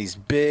smoking these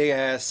big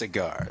ass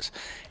cigars,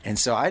 and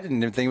so I didn't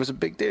even think it was a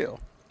big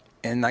deal.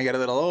 And I got a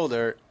little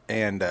older,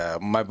 and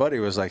my buddy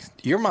was like,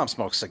 "Your mom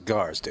smokes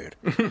cigars, dude."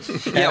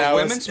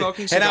 Women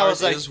smoking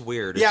cigars is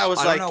weird. Yeah, I was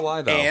like, don't know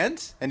why though.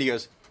 And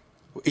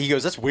he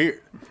goes, that's weird.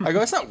 I go,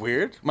 that's not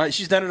weird.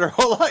 She's done it her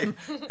whole life.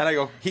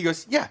 And he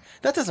goes, yeah,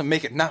 that doesn't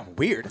make it not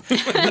weird.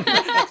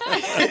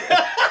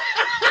 I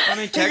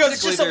mean, he goes,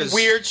 it's just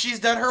weird. She's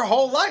done her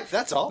whole life.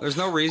 That's all. There's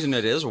no reason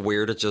it is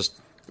weird. It's just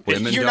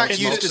women You're don't not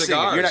smoke used to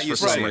cigars You're not used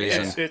for to some seeing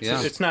it.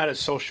 reason. It's not a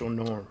social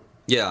norm.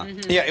 Yeah.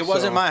 Mm-hmm. Yeah, it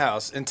wasn't my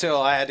house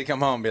until I had to come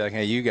home and be like,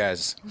 hey, you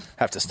guys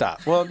have to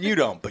stop. Well, you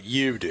don't, but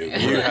you do.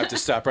 You have to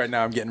stop right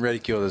now. I'm getting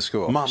ridiculed at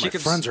school. Mom, my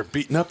friends are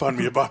beating up on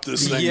me about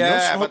this thing.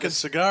 Yeah, no smoking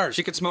cigars.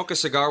 She could smoke a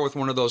cigar with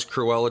one of those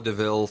Cruella de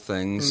Vil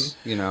things.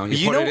 You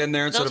put it in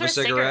there instead of a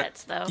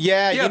cigarette. Though.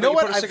 Yeah, you know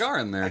what? Put a cigar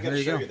in there. I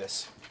gotta show you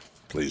this.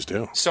 Please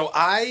do. So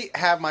I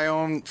have my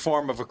own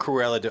form of a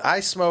Cruella. I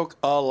smoke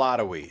a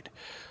lot of weed.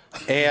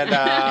 And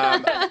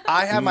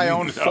I have my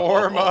own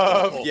form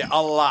of,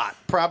 a lot.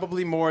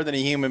 Probably more than a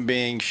human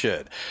being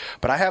should.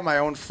 But I have my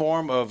own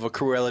form of a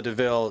Cruella de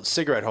Vil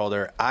cigarette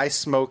holder. I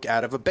smoke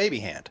out of a baby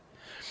hand.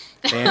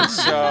 And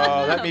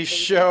so let me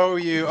show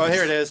you. Oh,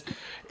 here it is.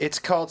 It's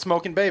called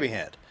Smoking Baby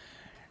Hand.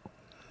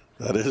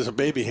 That is a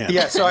baby hand.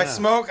 Yeah, so I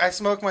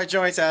smoke my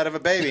joints out of a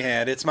baby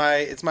hand. It's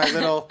my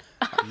little.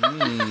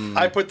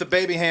 I put the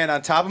baby hand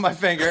on top of my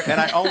finger,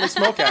 and I only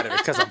smoke out of it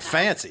because I'm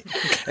fancy.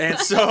 And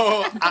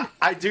so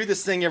I do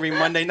this thing every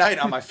Monday night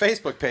on my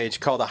Facebook page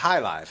called a High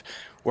Live,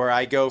 where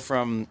I go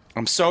from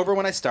I'm sober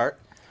when I start.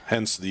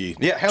 Hence the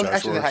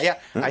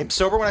I'm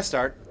sober when I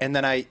start, and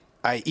then I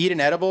I eat an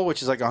edible,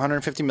 which is like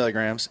 150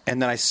 milligrams,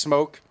 and then I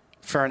smoke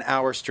for an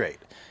hour straight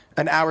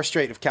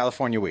of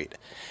California weed.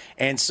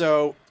 And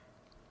so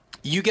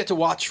you get to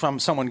watch from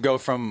someone go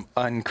from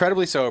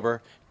incredibly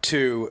sober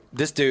to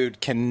this dude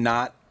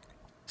cannot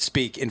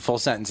speak in full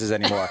sentences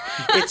anymore.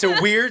 It's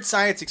a weird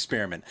science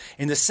experiment.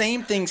 And the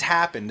same things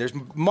happen. There's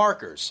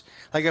markers.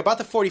 Like about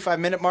the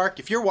 45-minute mark,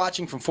 if you're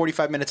watching from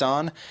 45 minutes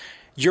on,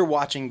 you're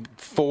watching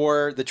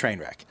for the train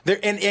wreck.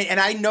 And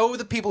I know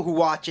the people who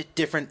watch it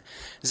different.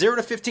 0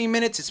 to 15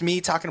 minutes, it's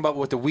me talking about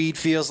what the weed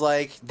feels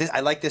like. I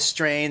like this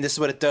strain. This is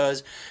what it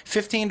does.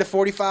 15 to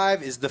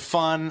 45 is the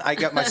fun. I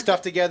got my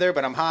stuff together,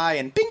 but I'm high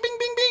and bing, bing,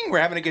 bing, bing. We're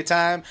having a good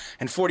time.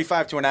 And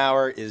 45 to an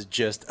hour is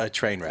just a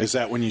train wreck. Is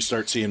that when you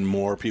start seeing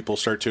more people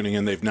start tuning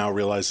in? They've now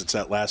realized it's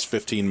that last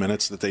 15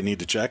 minutes that they need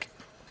to check?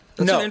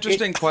 That's an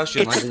interesting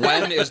question. Like,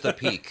 when is the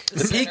peak?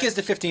 The peak is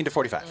the 15 to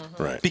 45.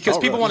 Right. Because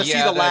people want to see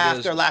the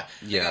laughter.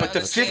 Yeah, but the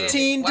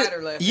 15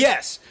 to...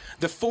 Yes.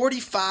 The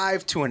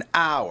 45 to an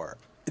hour,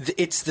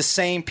 it's the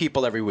same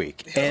people every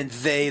week. And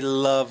they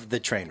love the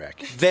train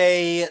wreck.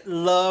 They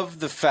love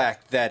the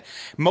fact that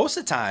most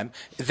of the time,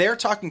 they're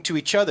talking to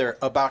each other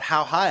about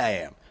how high I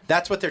am.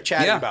 That's what they're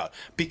chatting about.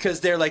 Because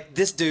they're like,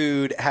 this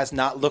dude has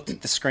not looked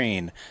at the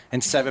screen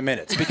in 7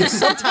 minutes. Because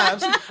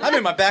sometimes I'm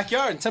in my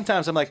backyard and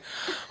sometimes I'm like,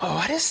 oh,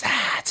 what is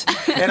that?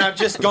 And I'm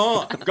just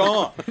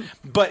gone.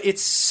 But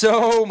it's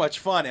so much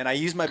fun. And I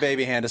use my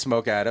baby hand to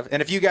smoke out of.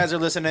 And if you guys are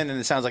listening and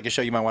it sounds like a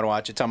show you might want to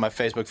watch, it's on my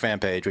Facebook fan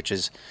page, which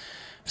is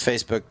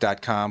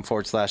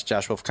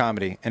facebook.com/Josh Wolf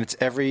Comedy. And it's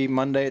every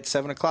Monday at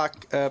 7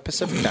 o'clock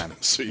Pacific time.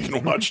 So you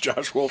can watch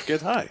Josh Wolf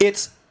get high.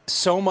 It's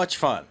so much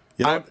fun.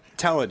 You know, I'm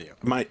telling you.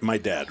 My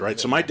dad, right?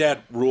 So my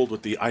dad ruled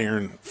with the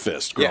iron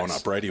fist growing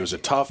up, right? He was a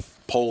tough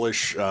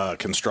Polish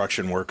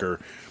construction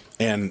worker,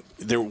 and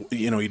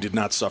he did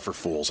not suffer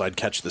fools. I'd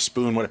catch the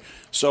spoon. Whatever.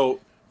 So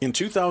in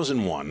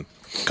 2001,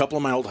 a couple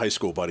of my old high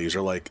school buddies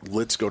are like,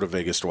 let's go to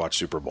Vegas to watch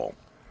Super Bowl.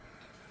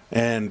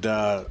 And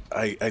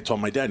I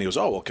told my dad, and he goes,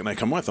 oh, well, can I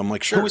come with? I'm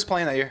like, sure. Who was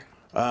playing that year?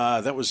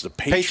 That was the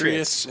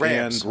Patriots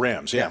and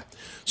Rams. Yeah.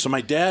 So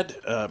my dad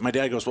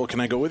goes, well, can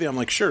I go with you? I'm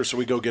like, sure. So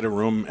we go get a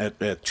room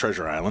at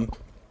Treasure Island,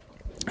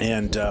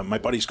 and my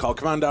buddies call,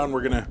 come on down.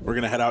 We're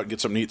gonna head out and get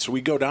something to eat. So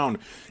we go down,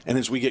 and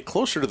as we get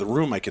closer to the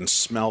room, I can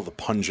smell the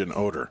pungent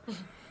odor,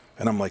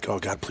 and I'm like, oh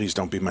God, please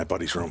don't be my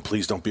buddy's room.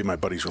 Please don't be my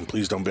buddy's room.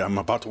 Please don't be. I'm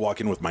about to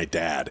walk in with my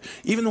dad,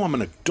 even though I'm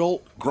an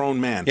adult, grown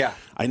man. Yeah.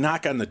 I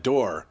knock on the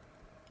door,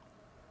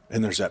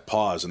 and there's that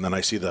pause, and then I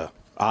see the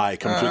eye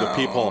come through the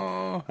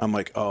peephole. I'm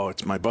like, oh,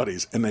 it's my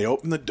buddies. And they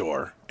open the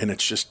door, and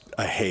it's just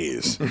a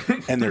haze.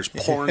 And there's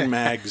porn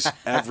mags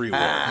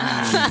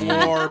everywhere.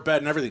 Floor, bed,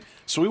 and everything.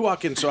 So we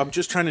walk in. So I'm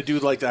just trying to do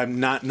like I'm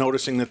not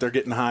noticing that they're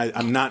getting high.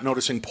 I'm not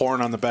noticing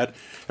porn on the bed.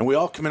 And we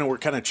all come in, and we're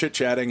kind of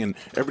chit-chatting, and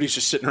everybody's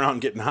just sitting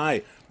around getting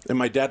high. And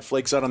my dad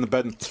flakes out on the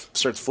bed and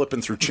starts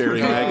flipping through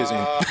Cherry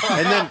magazine.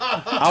 And then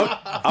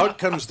out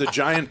comes the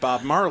giant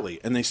Bob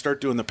Marley, and they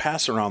start doing the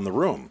pass around the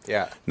room.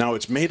 Yeah. Now,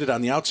 it's mated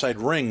on the outside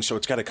ring, so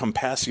it's got to come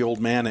past the old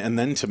man and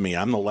then to me.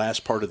 I'm the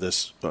last part of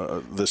this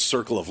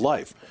circle of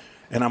life.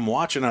 And I'm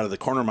watching out of the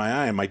corner of my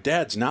eye, and my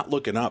dad's not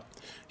looking up.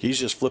 He's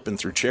just flipping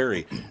through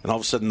Cherry, and all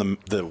of a sudden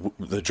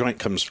the joint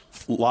comes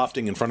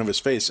lofting in front of his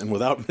face, and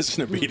without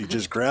missing a beat, he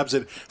just grabs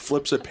it,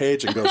 flips a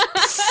page, and goes...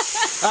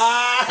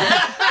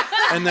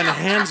 and then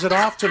hands it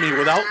off to me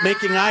without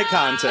making eye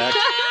contact.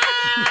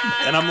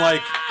 And I'm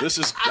like, this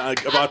is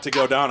about to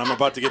go down. I'm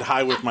about to get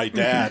high with my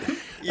dad.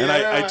 Yeah. And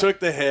I took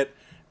the hit,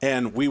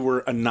 and we were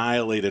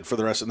annihilated for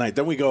the rest of the night.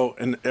 Then we go,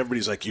 and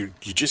everybody's like, you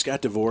just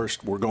got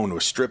divorced. We're going to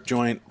a strip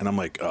joint. And I'm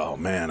like, oh,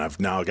 man, I've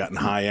now gotten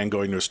high and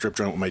going to a strip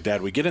joint with my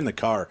dad. We get in the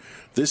car.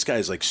 This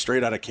guy's like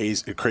straight out of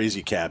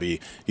Crazy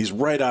Cabbie. He's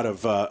right out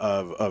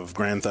of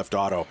Grand Theft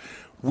Auto.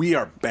 We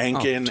are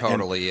banking. Oh,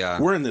 totally, yeah.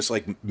 We're in this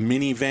like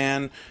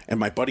minivan, and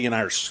my buddy and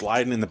I are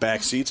sliding in the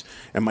back seats.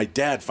 And my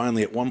dad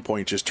finally, at one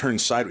point, just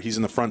turns sideways. He's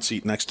in the front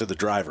seat next to the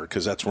driver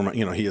because that's where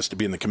he has to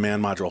be in the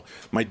command module.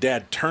 My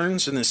dad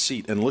turns in his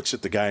seat and looks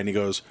at the guy, and he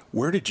goes,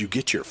 "Where did you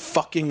get your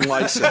fucking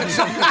license?"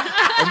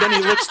 And then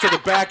he looks to the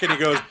back and he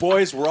goes,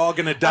 "Boys, we're all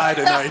gonna die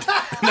tonight."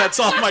 And that's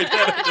all my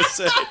dad had to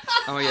say.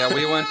 Oh yeah,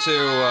 we went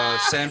to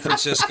San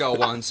Francisco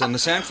once, and the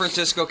San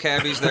Francisco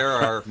cabbies there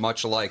are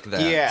much like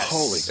that. Yes.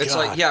 Holy God. It's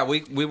like, yeah,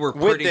 we were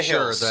pretty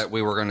sure that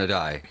we were going to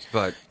die,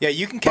 but yeah,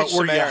 you can catch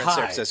some air in San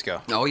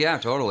Francisco. Oh yeah,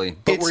 totally.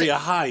 But were you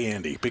high,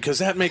 Andy? Because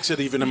that makes it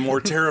even a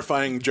more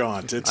terrifying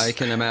jaunt. I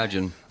can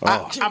imagine.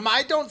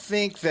 I don't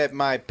think that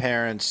my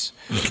parents.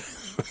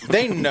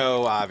 They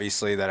know,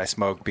 obviously, that I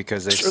smoke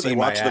because they've seen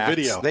my acts. They watch the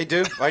video. They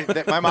do.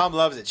 My mom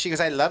loves it. She goes,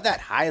 "I love that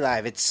high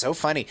live. It's so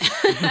funny."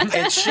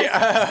 And she,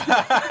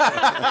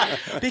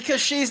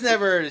 because she's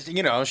never,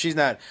 she's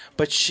not.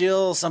 But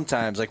she'll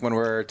sometimes, like when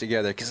we're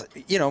together, because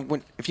if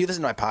you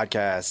listen to my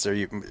podcasts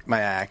or my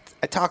act,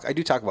 I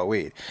do talk about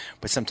weed.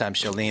 But sometimes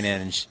she'll lean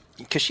in and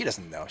because she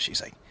doesn't know,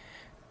 she's like,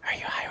 "Are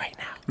you high right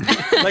now?"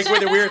 Like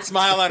with a weird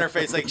smile on her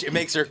face, like it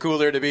makes her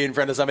cooler to be in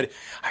front of somebody.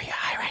 "Are you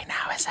high right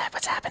now? Is that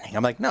what's happening?"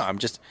 I'm like, "No, I'm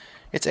just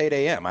It's 8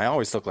 a.m. I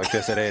always look like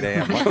this at 8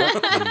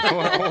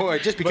 a.m.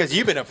 Just because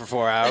you've been up for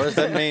 4 hours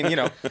doesn't mean,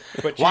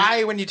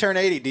 why when you turn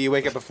 80 do you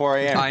wake up at 4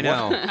 a.m.? I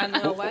know. I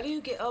know. Why do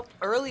you get up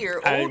earlier,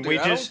 older? And we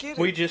I don't get it.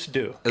 we just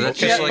do. That's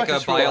just like a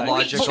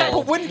biological.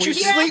 But wouldn't you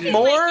sleep Like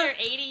more? you're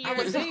 80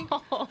 years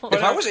old.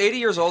 If I was 80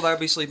 years old, I'd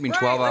be sleeping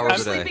 12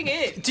 hours a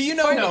day. Do you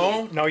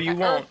know? No, you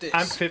won't. this.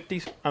 I'm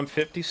 50. I'm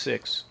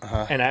 56,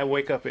 and I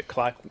wake up at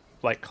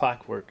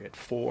clockwork at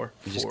 4.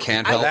 You just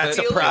can't help That's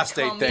it. a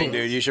prostate thing,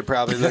 dude. You should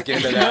probably look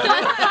into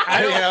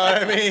that. You know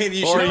what I mean?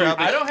 You should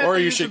probably. I don't have Or to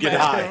you use should the get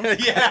high.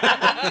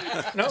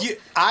 Yeah. No.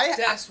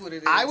 That's what it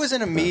is. I was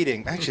in a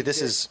meeting. Actually,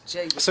 this is.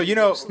 Jay was So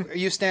are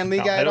you Stan Lee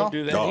No, guy I at all? don't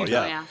do that. Oh, either.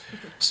 yeah.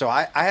 So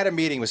I had a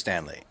meeting with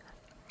Stan Lee,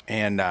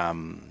 and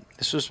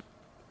this was,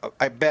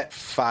 I bet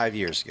 5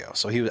 years ago.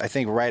 So he was, I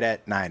think, right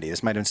at 90.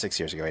 This might have been 6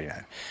 years ago,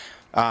 89.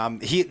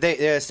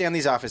 Stan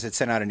Lee's office had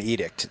sent out an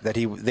edict that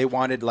they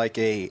wanted like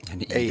An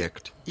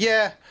edict.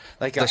 Yeah,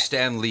 like The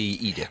Stan Lee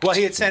edict. Well,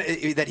 he had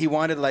sent that he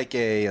wanted like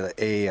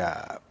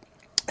a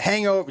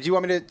hangover. Do you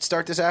want me to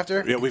start this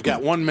after? Yeah, we've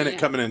got 1 minute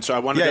coming in, so I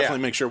want to Yeah,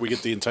 definitely make sure we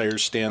get the entire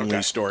Stan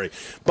Lee story.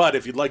 But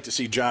if you'd like to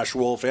see Josh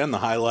Wolf and the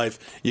High Life,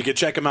 you can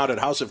check him out at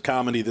House of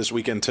Comedy this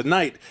weekend.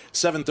 Tonight,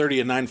 7:30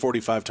 and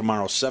 9:45.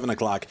 Tomorrow, 7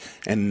 o'clock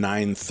and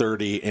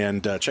 9:30.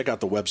 And check out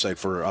the website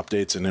for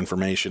updates and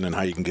information and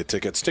how you can get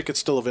tickets. Tickets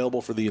still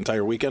available for the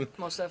entire weekend?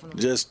 Most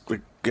definitely.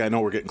 I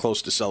know we're getting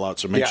close to sellout,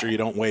 so make Yeah. sure you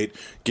don't wait.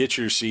 Get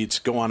your seats.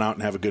 Go on out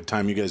and have a good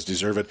time. You guys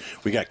deserve it.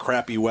 We got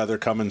crappy weather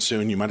coming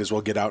soon. You might as well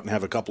get out and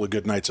have a couple of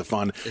good nights of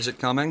fun. Is it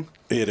coming?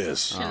 It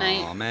is.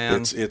 Tonight. Oh,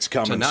 man. It's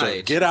coming. Tonight.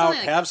 So get out,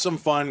 Tonight. have some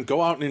fun,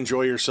 go out and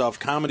enjoy yourself.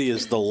 Comedy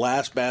is the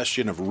last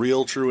bastion of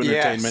real, true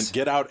entertainment. Yes.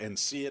 Get out and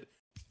see it.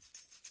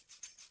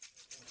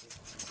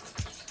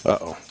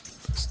 Uh-oh.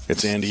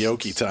 It's Andy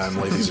Oki time,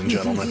 ladies and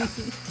gentlemen.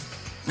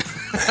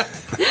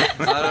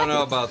 I don't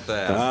know about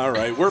that. All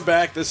right, we're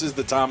back. This is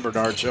the Tom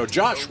Bernard Show.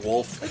 Josh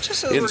Wolf It just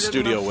says in we're getting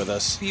studio a with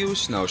us. Few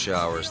snow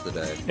showers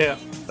today. Yeah.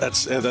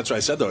 That's what I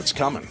said, though. It's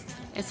coming.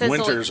 It says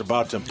Winter's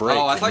about to break.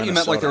 Oh, I in thought you meant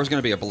like Minnesota. there was going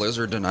to be a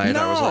blizzard tonight.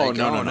 I was No, like,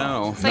 no.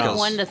 no. It's like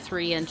 1 to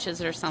 3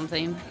 inches or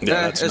something.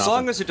 Yeah, that's as nothing.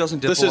 long as it doesn't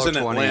dip This below is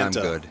in 20, Atlanta.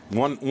 I'm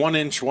good. 1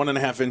 inch,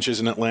 1.5 inches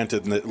in Atlanta,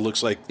 and it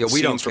looks like Yeah, we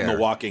scenes don't from care.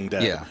 The Walking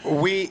Dead. Yeah.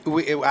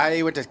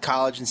 I went to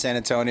college in San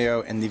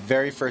Antonio, and the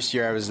very first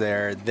year I was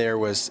there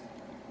was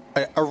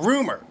a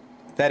rumor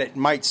that it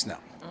might snow.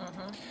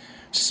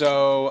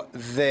 So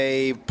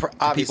they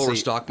obviously People were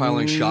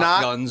stockpiling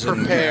not shotguns and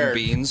prepared.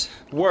 beans.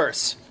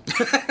 Worse.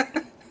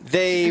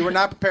 They were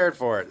not prepared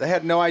for it. They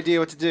had no idea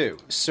what to do.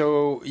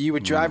 So you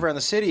would drive around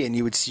the city and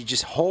you would see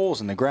just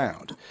holes in the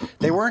ground.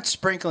 They weren't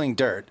sprinkling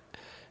dirt.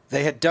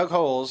 They had dug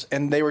holes,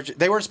 and they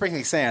weren't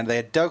sprinkling sand. They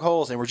had dug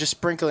holes and were just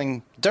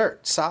sprinkling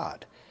dirt,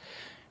 sod.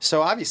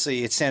 So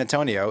obviously it's San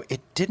Antonio. It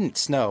didn't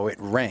snow. It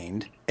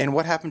rained. And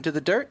what happened to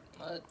the dirt?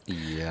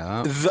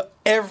 Yeah.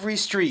 Every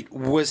street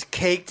was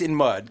caked in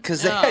mud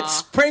because they had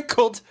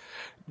sprinkled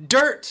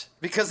dirt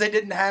because they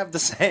didn't have the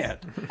sand.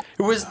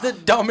 It was the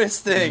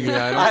dumbest thing.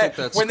 Yeah, I don't think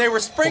that's when they were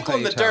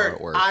sprinkling the quite how dirt,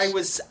 it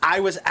works. I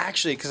was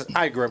actually, because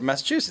I grew up in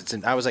Massachusetts,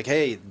 and I was like,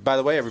 hey, by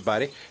the way,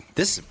 everybody,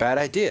 this is a bad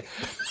idea.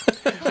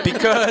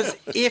 Because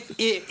if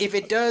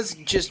it does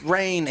just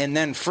rain and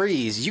then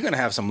freeze, you're going to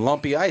have some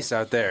lumpy ice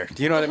out there.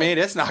 Do you know what I mean?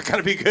 It's not going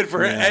to be good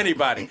for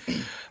anybody.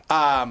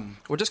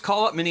 Well, just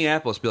call up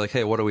Minneapolis. Be like,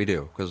 hey, what do we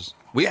do? Because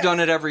we've done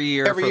it every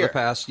year for the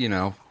past,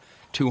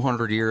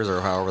 200 years or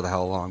however the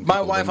hell long. My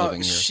people wife, been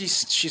living here.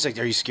 she's like,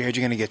 are you scared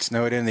you're going to get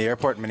snowed in the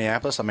airport in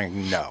Minneapolis? I'm like,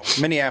 no.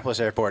 Minneapolis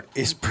airport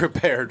is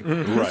prepared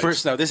for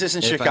snow. This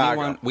isn't If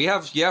Chicago. anyone-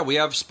 we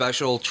have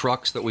special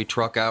trucks that we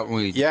truck out and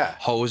we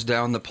hose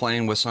down the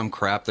plane with some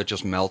crap that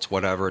just melts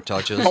whatever it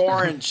touches.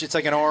 Orange. It's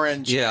like an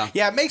orange. Yeah.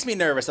 Yeah, it makes me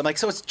nervous. I'm like,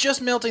 so it's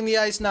just melting the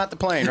ice, not the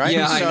plane, right?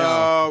 Yeah, I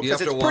know. You Because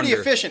have it's to pretty wonder.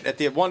 efficient at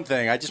the one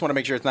thing. I just want to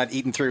make sure it's not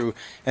eating through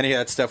any of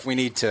that stuff we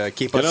need to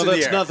keep us in the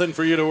that's air. nothing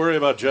for you to worry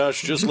about,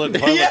 Josh. Just let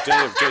Pilot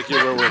Dave take you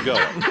where we're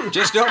going.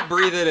 Just don't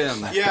breathe it in.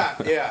 Yeah.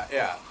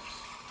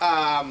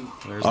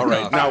 All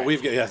right, now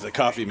we've got the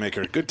coffee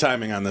maker. Good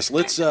timing on this.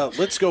 Let's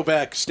go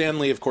back. Stan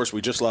Lee, of course,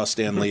 we just lost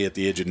Stan Lee at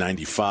the age of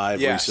 95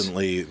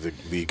 recently,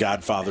 the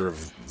godfather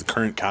of the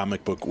current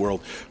comic book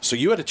world. So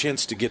you had a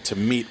chance to get to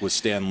meet with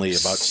Stan Lee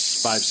about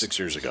 5-6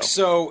 years ago.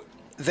 So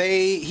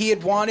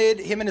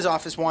him and his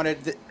office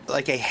wanted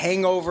like a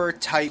Hangover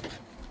type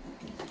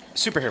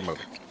superhero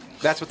movie.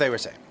 That's what they were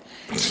saying.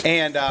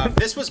 And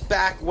this was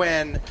back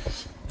when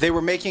they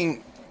were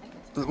making,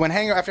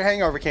 after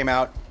Hangover came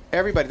out,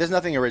 there's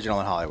nothing original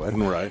in Hollywood.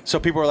 Right. So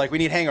people were like, we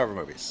need Hangover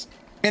movies.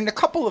 And a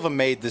couple of them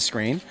made the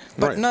screen,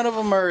 but none of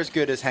them are as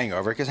good as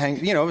Hangover because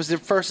it was the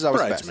first as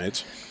always the best.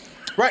 Bridesmaids.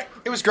 Right.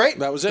 It was great.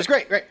 That was it. It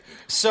was great.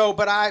 So,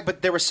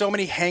 but there were so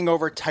many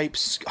hangover type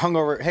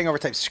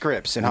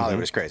scripts in Hollywood.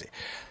 It was crazy.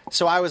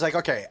 So I was like,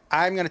 okay,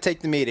 I'm going to take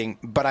the meeting,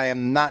 but I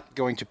am not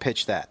going to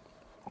pitch that.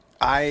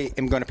 I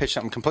am going to pitch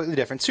something completely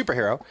different,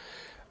 superhero,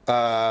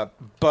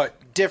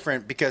 but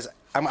different because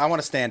I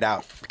want to stand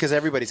out because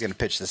everybody's going to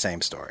pitch the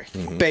same story,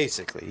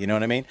 basically. You know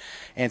what I mean?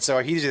 And so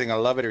he's either going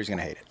to love it or he's going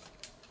to hate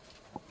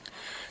it.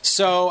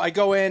 So I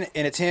go in,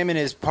 and it's him and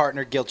his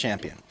partner, Gil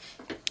Champion.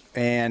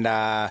 And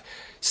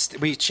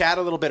we chat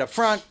a little bit up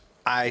front.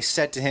 I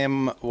said to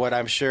him what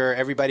I'm sure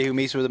everybody who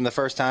meets with him the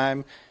first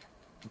time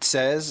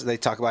says. They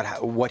talk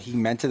about what he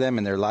meant to them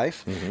in their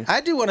life. Mm-hmm.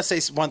 I do want to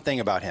say one thing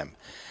about him.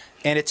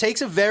 And it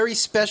takes a very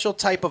special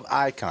type of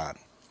icon.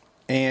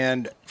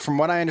 And from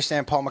what I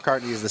understand, Paul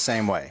McCartney is the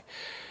same way.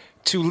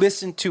 To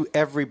listen to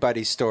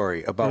everybody's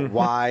story about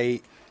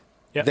why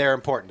they're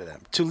important to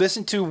them. To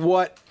listen to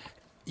what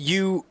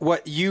you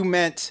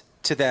meant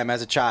to them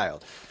as a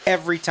child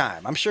every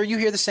time. I'm sure you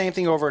hear the same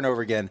thing over and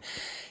over again.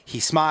 He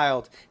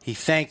smiled. He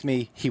thanked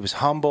me. He was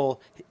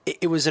humble.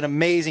 It was an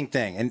amazing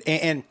thing.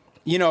 And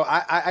you know,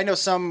 I know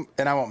some,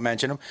 and I won't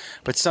mention them,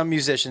 but some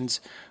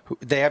musicians,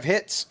 they have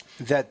hits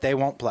that they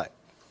won't play.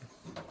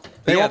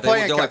 They won't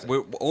play. They're like,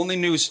 only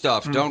new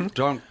stuff.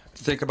 Don't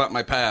think about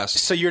my past.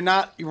 So you're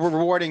not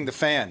rewarding the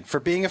fan for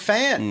being a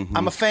fan. Mm-hmm.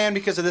 I'm a fan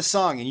because of this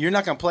song, and you're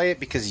not going to play it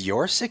because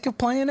you're sick of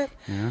playing it.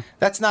 Yeah.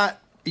 That's not.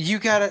 You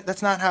gotta.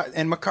 That's not how.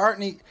 And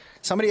McCartney.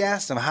 Somebody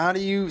asked him, "How do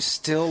you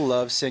still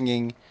love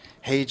singing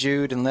Hey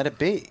Jude and Let It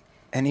Be?"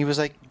 And he was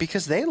like,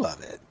 "Because they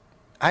love it.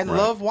 I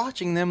love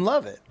watching them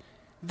love it.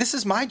 This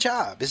is my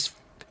job. Is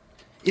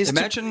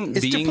Imagine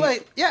being to play.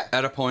 Yeah.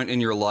 at a point in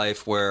your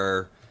life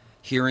where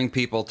hearing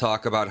people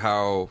talk about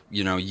how,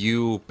 you know,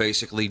 you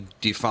basically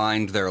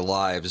defined their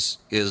lives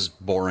is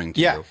boring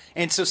to you.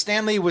 And so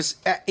Stanley was,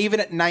 even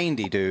at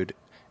 90, dude,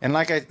 and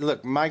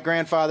look, my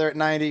grandfather at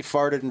 90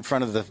 farted in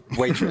front of the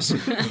waitress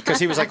because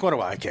he was like, what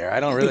do I care? I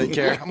don't really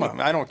care.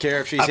 I don't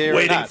care if she's here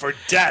or not. I'm waiting for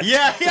death.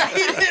 Yeah, he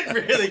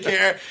didn't really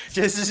care.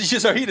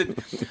 He didn't.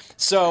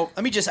 So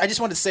I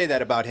just wanted to say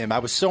that about him. I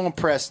was so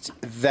impressed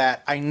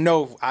that I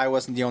know I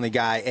wasn't the only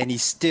guy, and he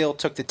still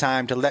took the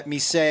time to let me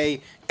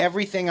say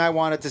everything I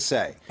wanted to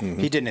say. Mm-hmm.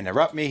 He didn't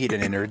interrupt me. He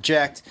didn't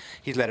interject.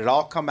 He let it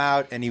all come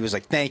out, and he was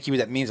like, "Thank you.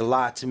 That means a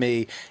lot to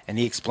me." And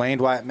he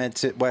explained what it meant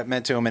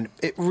to him, and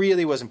it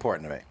really was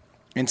important to me.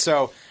 And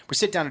so we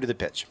sit down to do the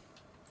pitch.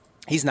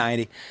 He's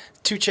 90.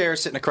 2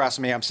 chairs sitting across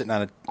from me. I'm sitting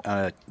on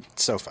a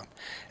sofa,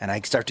 and I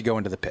start to go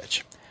into the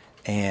pitch.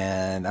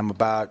 And I'm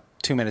about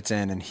 2 minutes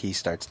in, and he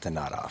starts to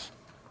nod off.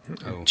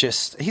 Oh.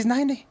 He's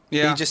 90.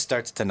 Yeah. He just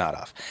starts to nod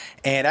off.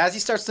 And as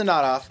he starts to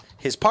nod off,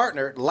 his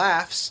partner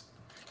laughs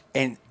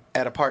and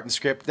at a part in the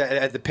script,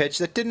 at the pitch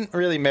that didn't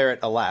really merit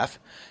a laugh.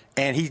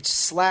 And he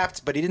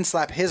slapped, but he didn't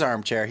slap his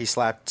armchair. He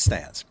slapped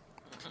Stan's.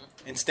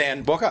 And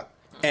Stan woke up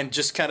and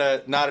just kind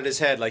of nodded his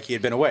head like he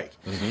had been awake.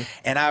 Mm-hmm.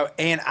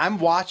 And I'm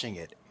watching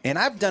it. And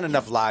I've done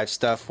enough live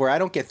stuff where I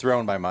don't get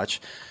thrown by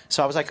much.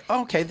 So I was like,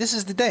 oh, okay, this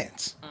is the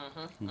dance.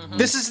 Mm-hmm. Mm-hmm.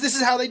 This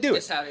is how they do it.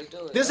 This is how they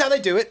do it. This is how they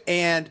do it.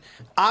 And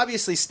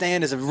obviously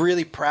Stan is a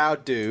really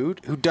proud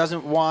dude who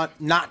doesn't want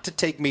not to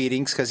take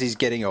meetings because he's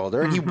getting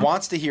older. And he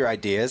wants to hear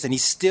ideas. And he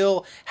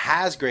still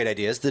has great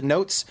ideas. The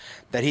notes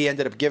that he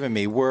ended up giving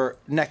me were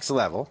next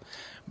level.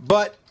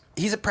 But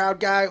he's a proud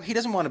guy. He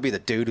doesn't want to be the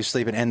dude who's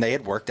sleeping. And they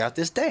had worked out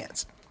this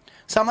dance.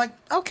 So I'm like,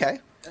 okay.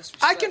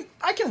 I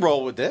can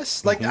roll with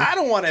this. Like, I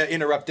don't want to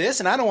interrupt this,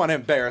 and I don't want to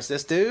embarrass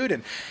this dude,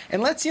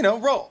 and let's,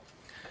 roll.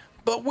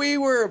 But we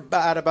were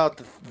at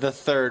about the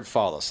third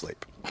fall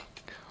asleep,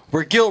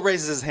 where Gil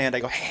raises his hand.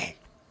 I go, hey,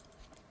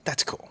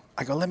 that's cool.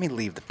 I go, let me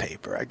leave the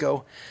paper. I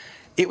go,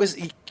 it was,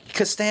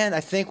 because Stan, I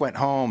think, went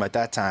home at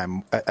that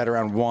time at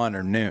around 1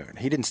 or noon.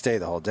 He didn't stay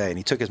the whole day, and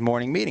he took his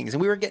morning meetings,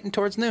 and we were getting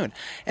towards noon.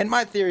 And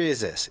my theory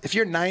is this. If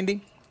you're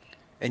 90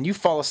 and you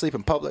fall asleep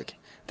in public,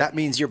 that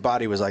means your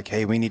body was like,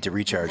 hey, we need to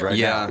recharge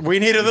now. We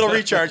need a little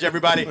recharge,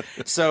 everybody.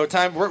 So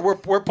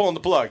we're pulling the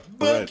plug.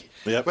 Right.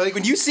 Yep. But like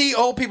when you see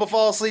old people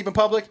fall asleep in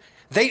public,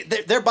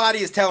 their body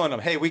is telling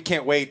them, hey, we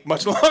can't wait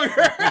much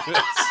longer.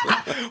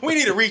 We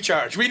need a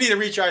recharge. We need a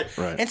recharge.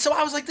 Right. And so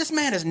I was like, this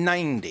man is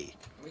 90.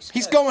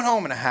 He's going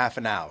home in a half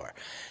an hour.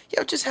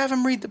 Just have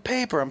him read the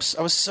paper.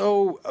 I was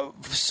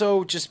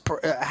so just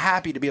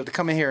happy to be able to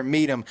come in here and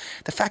meet him.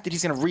 The fact that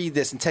he's going to read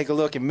this and take a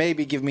look and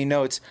maybe give me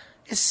notes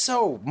is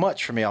so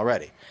much for me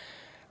already.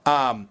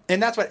 And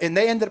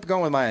they ended up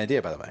going with my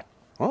idea, by the way.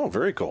 Oh,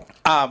 very cool.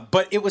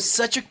 But it was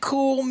such a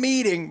cool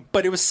meeting,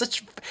 but it was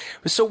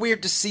so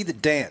weird to see the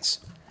dance.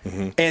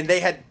 Mm-hmm. And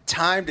they had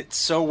timed it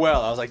so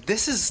well. I was like,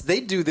 they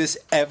do this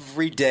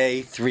every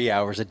day, 3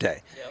 hours a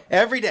day. Yep.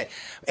 Every day.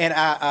 And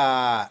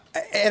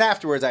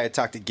afterwards I had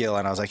talked to Gil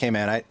and I was like, hey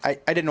man, I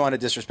didn't want to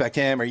disrespect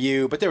him or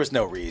you, but there was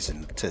no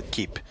reason to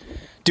keep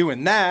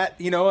doing that.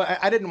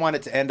 I didn't want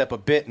it to end up a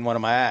bit in one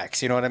of my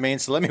acts. You know what I mean?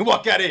 So let me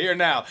walk out of here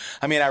now.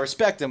 I mean, I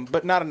respect him,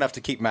 but not enough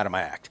to keep him out of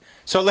my act.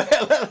 So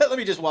let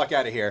me just walk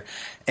out of here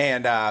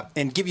and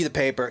give you the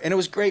paper. And it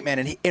was great,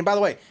 man. And by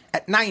the way,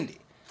 at 90,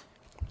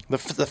 the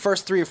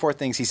first 3 or 4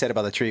 things he said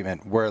about the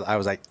treatment were, I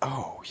was like,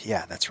 oh,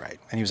 yeah, that's right.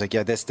 And he was like,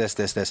 yeah,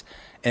 this.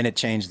 And it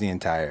changed the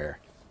entire...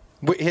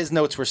 His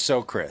notes were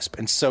so crisp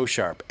and so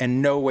sharp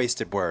and no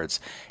wasted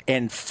words.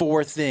 And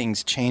 4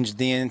 things changed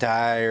the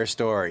entire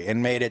story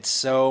and made it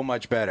so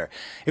much better.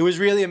 It was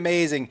really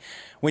amazing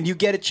when you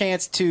get a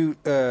chance to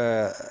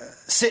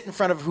sit in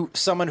front of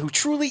someone who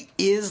truly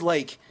is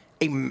like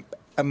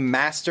a a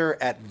master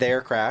at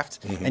their craft,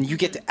 and you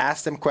get to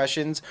ask them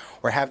questions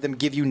or have them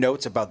give you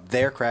notes about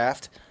their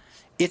craft.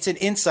 It's an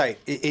insight.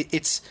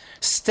 It's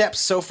steps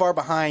so far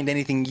behind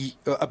anything,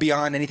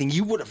 beyond anything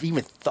you would have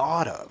even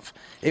thought of.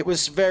 It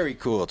was very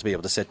cool to be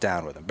able to sit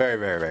down with him. Very,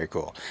 very, very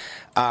cool.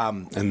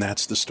 And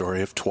that's the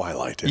story of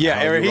Twilight. Yeah,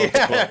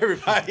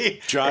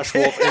 everybody. Josh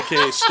Wolf,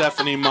 a.k.a.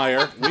 Stephanie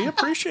Meyer. We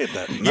appreciate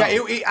that. No.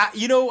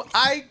 Yeah,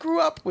 I grew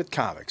up with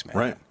comics, man.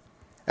 Right.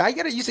 I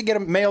used to get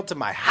them mailed to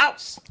my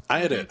house.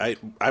 I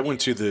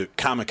went to the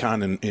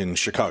Comic-Con in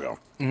Chicago.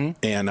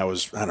 And I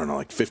was, I don't know,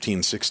 like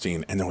 15,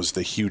 16, and there was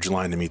the huge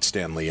line to meet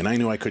Stan Lee. And I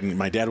knew I couldn't,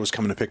 my dad was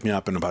coming to pick me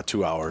up in about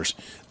 2 hours.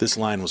 This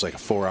line was like a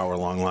 4-hour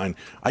long line.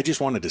 I just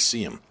wanted to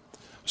see him.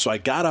 So I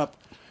got up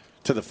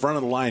to the front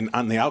of the line,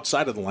 on the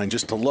outside of the line,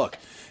 just to look.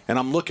 And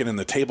I'm looking, and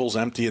the table's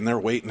empty, and they're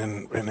waiting,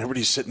 and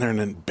everybody's sitting there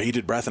in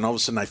bated breath. And all of a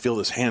sudden, I feel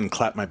this hand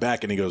clap my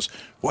back, and he goes,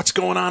 "What's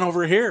going on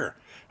over here?"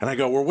 And I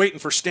go, "We're waiting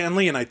for Stan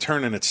Lee." And I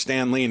turn, and it's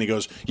Stan Lee, and he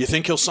goes, "You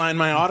think he'll sign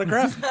my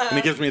autograph?" And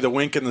he gives me the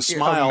wink and the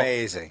smile.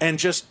 Amazing. And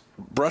just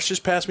brushes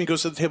past me,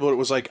 goes to the table. It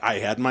was like I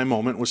had my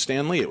moment with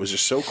Stan Lee. It was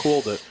just so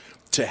cool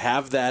to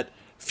have that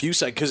few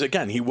seconds. Because,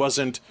 again, he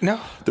wasn't...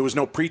 No. There was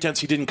no pretense.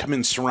 He didn't come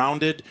in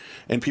surrounded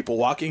and people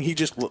walking. He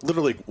just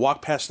literally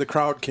walked past the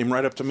crowd, came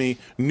right up to me,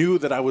 knew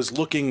that I was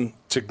looking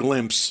to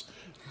glimpse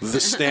the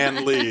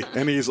Stan Lee.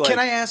 And he's like, Can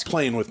I ask,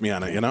 playing with me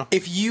on it, you know?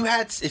 If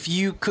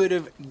you could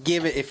have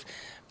given...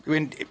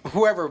 When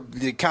whoever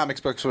the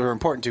comics books were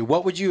important to,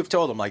 what would you have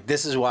told him? Like,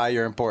 this is why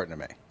you're important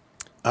to me.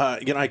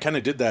 I kind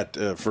of did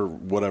that for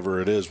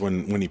whatever it is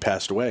when he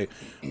passed away.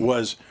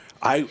 Was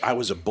I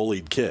was a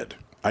bullied kid.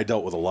 I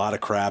dealt with a lot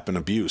of crap and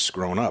abuse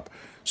growing up.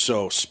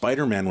 So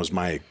Spider-Man was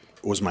my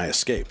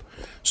escape.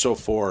 So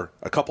for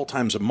a couple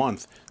times a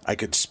month, I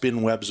could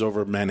spin webs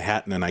over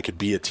Manhattan, and I could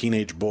be a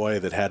teenage boy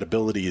that had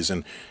abilities,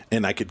 and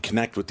I could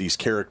connect with these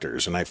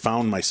characters. And I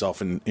found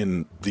myself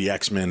in the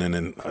X-Men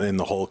and in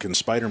the Hulk and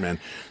Spider-Man.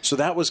 So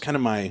that was kind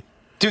of my...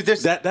 Dude,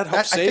 that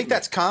helped save I think me.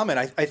 that's common.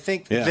 I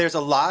think there's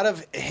a lot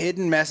of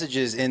hidden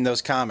messages in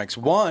those comics.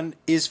 One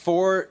is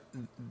for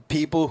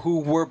people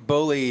who were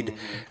bullied.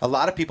 A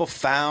lot of people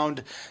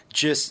found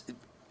just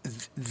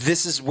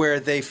this is where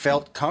they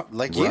felt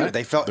like you. Right.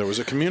 They felt there was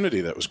a community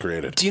that was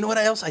created. Do you know what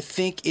else I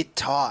think it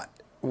taught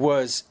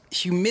was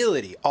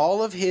humility.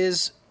 All of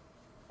his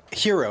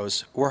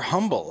heroes were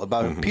humble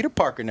about it. Peter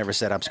Parker never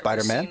said, "I'm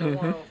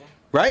Spider-Man."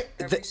 Right?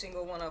 Every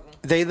single one of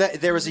them.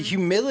 There was a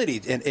humility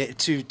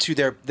to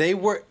their. They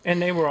were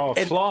all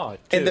flawed.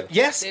 And too.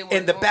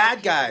 the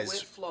bad guys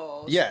with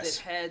flaws yes,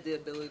 that had the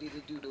ability to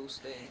do those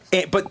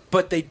things.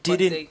 But they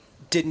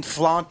didn't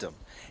flaunt them.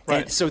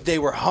 Right. And so they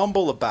were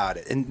humble about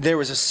it, and there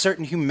was a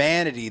certain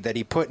humanity that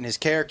he put in his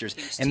characters.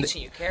 He was and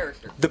teaching you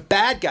character. The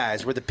bad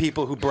guys were the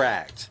people who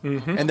bragged,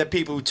 and the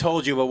people who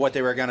told you about what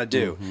they were going to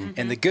do,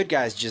 and the good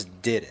guys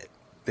just did it.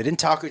 They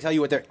didn't tell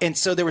you what they're... And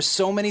so there were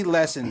so many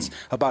lessons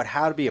about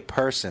how to be a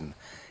person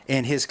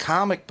in his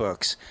comic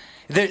books.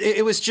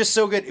 It was just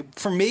so good.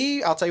 For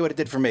me, I'll tell you what it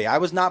did for me. I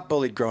was not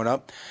bullied growing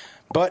up,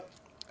 but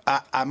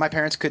my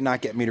parents could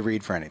not get me to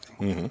read for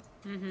anything.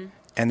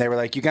 And they were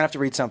like, you're going to have to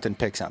read something,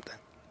 pick something.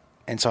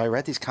 And so I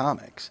read these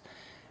comics.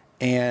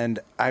 And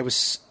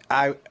as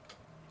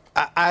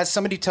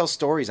somebody who tells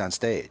stories on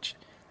stage,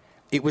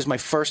 it was my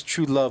first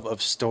true love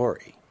of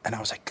story. And I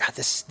was like, God,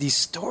 these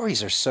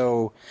stories are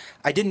so...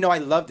 I didn't know I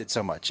loved it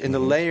so much. And the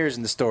layers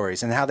in the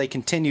stories and how they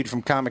continued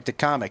from comic to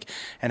comic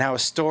and how a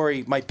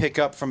story might pick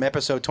up from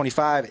episode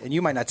 25 and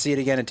you might not see it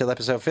again until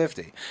episode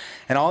 50.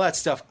 And all that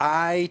stuff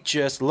I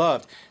just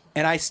loved.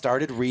 And I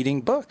started reading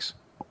books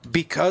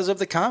because of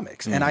the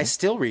comics. And I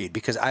still read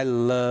because I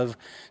love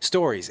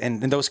stories.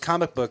 And those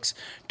comic books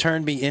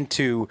turned me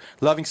into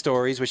loving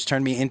stories, which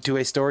turned me into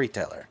a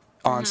storyteller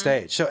on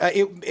stage. So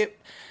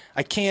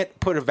I can't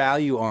put a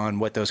value on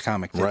what those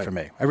comics did for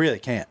me. I really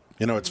can't.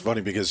 You know, it's funny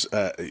because,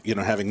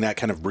 having that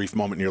kind of brief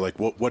moment, and you're like,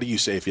 what do you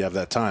say if you have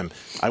that time?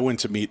 I went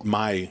to meet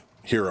my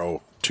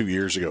hero 2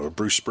 years ago,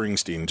 Bruce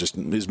Springsteen. Just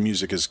his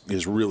music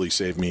has really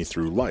saved me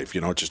through life.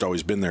 You know, it's just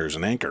always been there as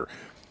an anchor.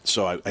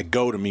 So I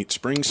go to meet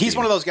Springsteen. He's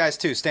one of those guys,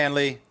 too. Stan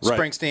Lee,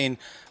 Springsteen,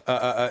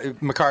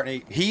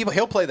 McCartney.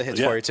 He'll play the hits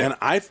for you, too. And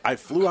I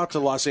flew out to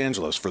Los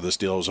Angeles for this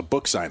deal. It was a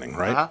book signing,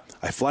 right?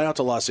 I fly out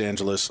to Los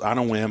Angeles on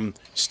a whim,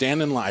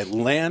 stand in line,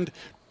 land,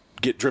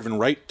 get driven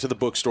right to the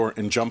bookstore,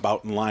 and jump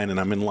out in line, and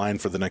I'm in line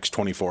for the next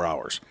 24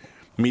 hours,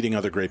 meeting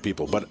other great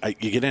people. But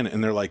you get in,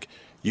 and they're like,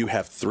 you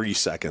have 3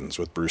 seconds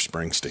with Bruce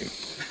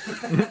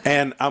Springsteen.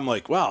 And I'm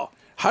like, wow.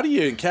 How do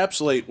you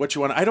encapsulate what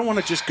you want? I don't want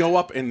to just go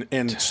up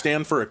and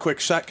stand for a quick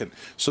second.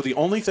 So the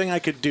only thing I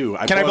could do...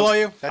 Can I blow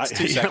you? That's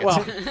 2 seconds.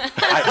 Well,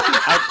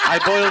 I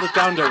boiled it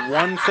down to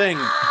one thing.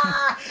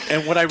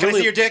 And what I Can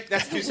really... I see your dick?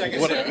 That's 2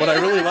 seconds. What I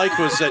really liked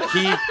was that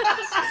he...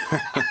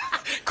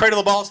 Cradle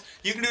the balls.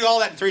 You can do all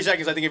that in 3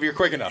 seconds, I think, if you're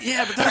quick enough.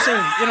 Yeah, but that's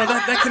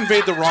that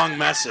conveyed the wrong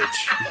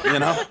message, you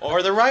know?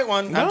 Or the right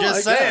one. No, I'm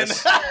just saying.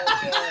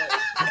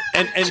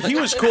 And he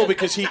was cool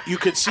because you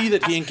could see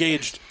that he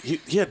engaged...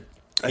 He had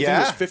I think it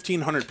was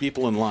 1,500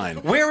 people in line.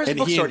 Where is the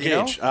bookstore? He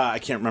engaged. I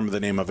can't remember the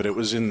name of it. It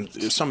was in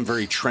some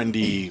very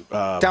trendy.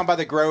 Down by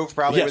the Grove,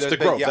 probably. Yes, the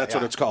Grove. That's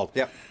what it's called.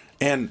 Yep.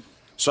 And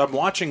so I'm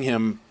watching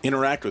him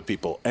interact with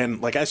people.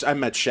 And like I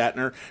met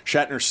Shatner.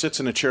 Shatner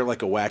sits in a chair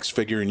like a wax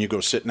figure, and you go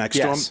sit next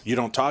to him. You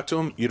don't talk to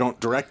him. You don't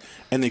direct.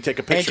 And they take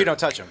a picture. And you don't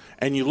touch him.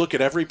 And you look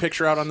at every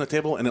picture out on the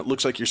table, and it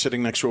looks like you're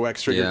sitting next to a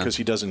wax figure because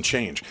he doesn't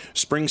change.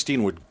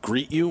 Springsteen would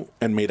greet you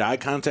and made eye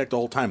contact the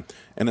whole time.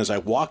 And as I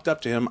walked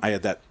up to him, I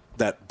had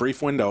that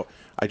brief window.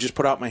 I just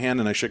put out my hand,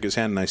 and I shook his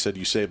hand, and I said,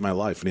 "You saved my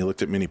life." And he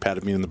looked at me, and he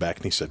patted me in the back,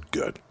 and he said,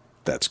 "Good.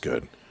 That's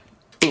good."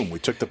 Boom, we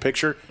took the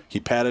picture, he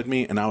patted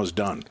me, and I was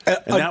done.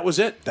 And that was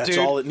it. That's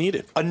all it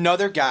needed.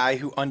 Another guy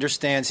who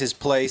understands his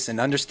place and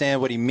understands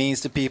what he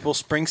means to people.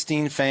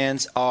 Springsteen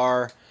fans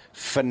are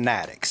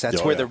fanatics.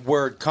 That's where the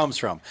word comes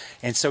from.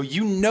 And so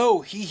you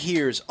know he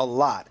hears a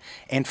lot.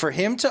 And for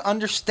him to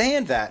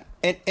understand that,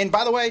 and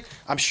by the way,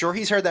 I'm sure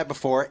he's heard that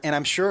before, and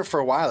I'm sure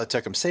for a while it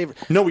took him savor.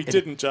 No, he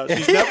didn't, Josh.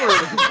 He's never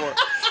heard it before.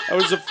 I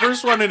was the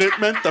first one, and it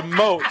meant the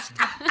most.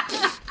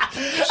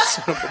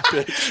 Son of a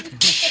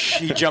bitch.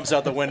 He jumps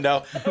out the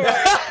window. This is the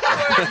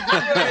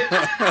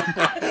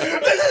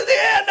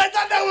end. I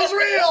thought that was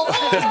real.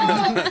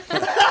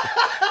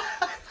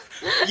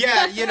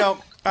 Yeah, you know.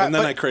 And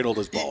then I cradled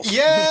his balls.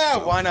 Yeah,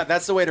 why not?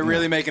 That's the way to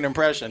really make an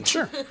impression.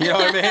 Sure. You know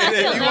what I mean?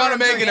 If you want to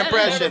make an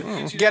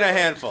impression, get a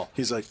handful.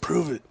 He's like,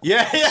 prove it.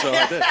 Yeah. So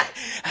I did.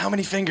 How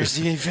many fingers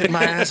do you fit in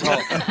my asshole?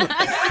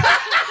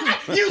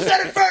 You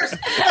said it first.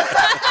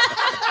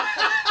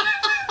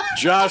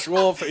 Josh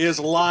Wolf is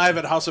live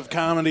at House of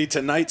Comedy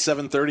tonight,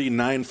 7:30,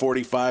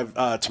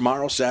 9:45.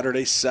 Tomorrow,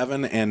 Saturday,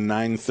 7 and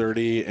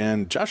 9:30.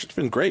 And Josh, it's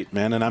been great,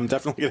 man. And I'm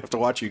definitely going to have to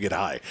watch you get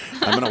high.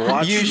 I'm going to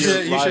watch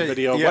your live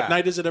video. Yeah. What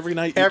night is it every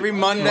night? Every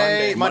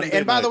Monday. And by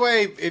night. the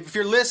way, if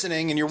you're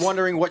listening and you're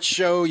wondering what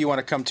show you want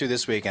to come to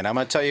this weekend, I'm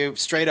going to tell you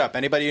straight up.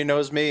 Anybody who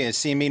knows me and has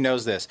seen me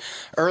knows this.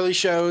 Early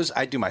shows,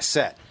 I do my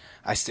set.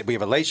 We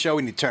have a late show.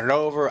 We need to turn it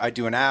over. I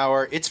do an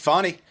hour. It's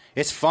funny.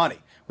 It's funny.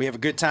 We have a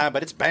good time,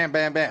 but it's bam,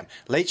 bam, bam.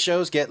 Late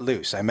shows get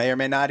loose. I may or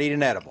may not eat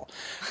an edible.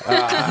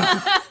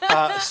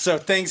 So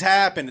things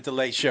happen at the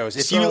late shows.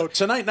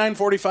 Tonight,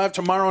 9:45,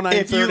 tomorrow, 9:30.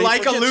 If you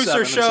like a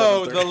looser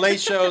show, 7:30. the late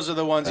shows are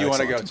the ones you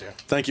want to go to.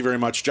 Thank you very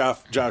much,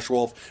 Josh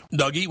Wolf.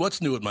 Dougie,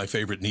 what's new at my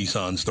favorite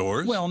Nissan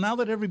stores? Well, now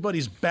that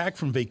everybody's back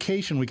from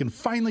vacation, we can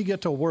finally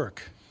get to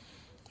work.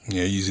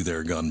 Yeah, easy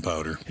there,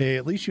 gunpowder. Hey,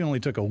 at least you only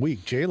took a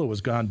week. J-Lo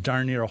was gone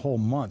darn near a whole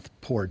month.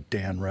 Poor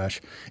Dan Rush.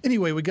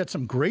 Anyway, we got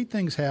some great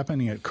things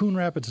happening at Coon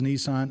Rapids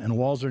Nissan and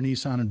Walser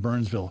Nissan in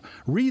Burnsville.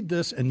 Read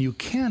this, and you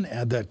can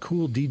add that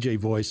cool DJ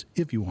voice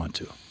if you want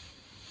to.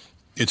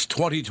 It's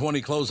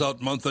 2020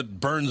 closeout month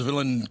at Burnsville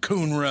and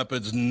Coon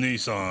Rapids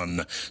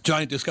Nissan.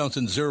 Giant discounts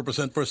and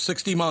 0% for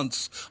 60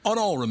 months on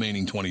all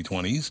remaining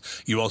 2020s.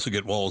 You also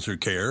get Walser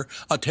Care,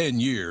 a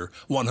 10-year,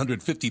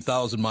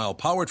 150,000-mile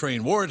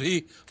powertrain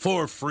warranty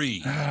for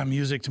free.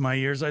 Music to my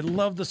ears. I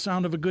love the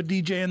sound of a good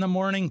DJ in the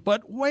morning,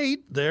 but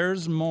wait,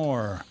 there's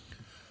more.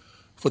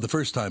 For the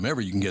first time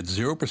ever, you can get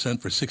 0%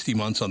 for 60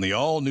 months on the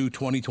all-new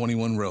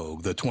 2021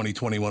 Rogue. The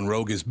 2021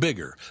 Rogue is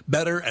bigger,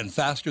 better, and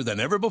faster than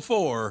ever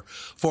before.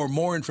 For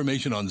more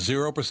information on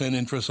 0%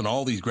 interest on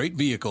all these great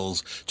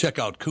vehicles, check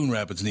out Coon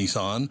Rapids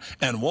Nissan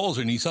and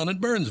Walser Nissan in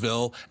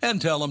Burnsville and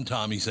tell them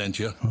Tommy sent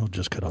you. I'll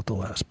just cut out the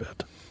last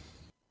bit.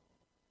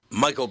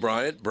 Michael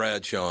Bryant,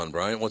 Bradshaw and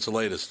Bryant, what's the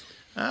latest?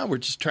 We're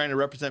just trying to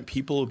represent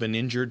people who've been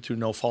injured through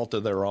no fault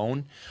of their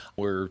own.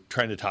 We're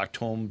trying to talk to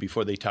them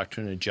before they talk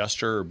to an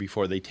adjuster or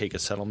before they take a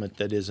settlement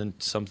that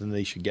isn't something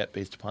they should get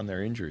based upon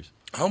their injuries.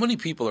 How many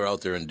people are out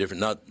there in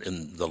different, not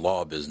in the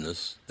law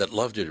business, that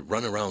love to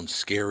run around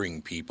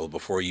scaring people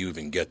before you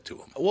even get to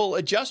them? Well,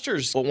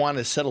 adjusters want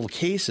to settle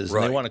cases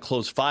and they want to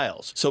close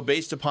files. So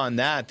based upon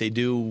that, they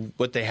do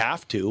what they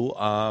have to.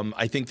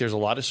 I think there's a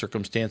lot of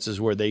circumstances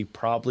where they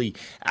probably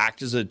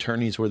act as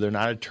attorneys where they're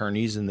not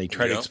attorneys and they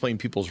try to explain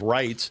people's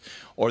rights,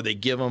 or they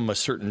give them a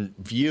certain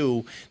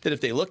view that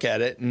if they look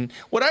at it. And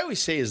what I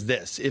always say is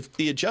this: if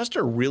the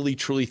adjuster really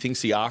truly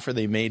thinks the offer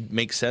they made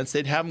makes sense,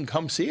 they'd have them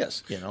come see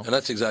us. You know, and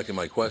that's exactly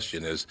my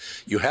question. Is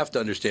you have to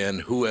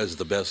understand who has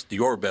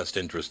your best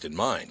interest in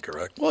mind,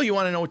 correct? Well, you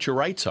want to know what your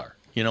rights are.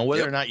 You know,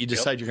 whether or not you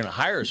decide you're going to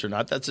hire us or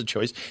not, that's a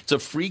choice. It's a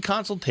free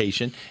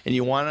consultation, and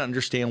you want to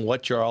understand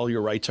what all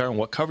your rights are and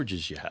what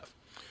coverages you have.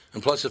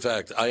 And plus the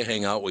fact I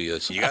hang out with you,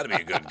 so you got to be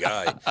a good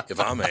guy if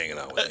I'm hanging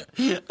out with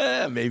you.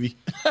 Maybe.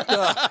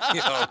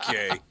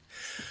 Okay.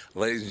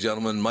 Ladies and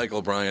gentlemen,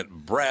 Michael Bryant,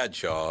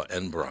 Bradshaw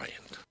and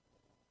Bryant.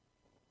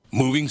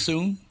 Moving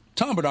soon?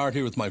 Tom Bernard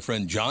here with my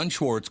friend John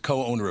Schwartz,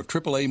 co-owner of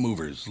AAA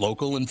Movers,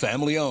 local and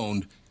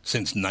family-owned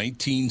since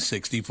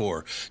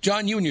 1964.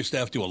 John, you and your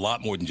staff do a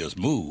lot more than just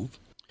move.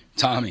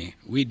 Tommy,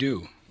 we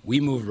do. We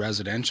move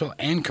residential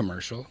and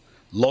commercial,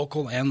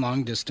 local and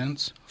long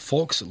distance.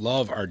 Folks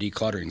love our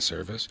decluttering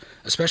service,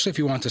 especially if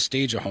you want to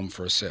stage a home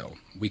for a sale.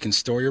 We can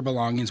store your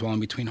belongings while in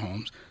between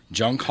homes,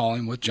 junk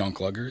hauling with junk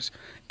luggers,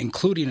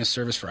 including a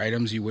service for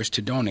items you wish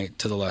to donate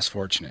to the less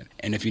fortunate.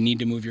 And if you need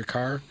to move your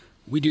car,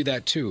 we do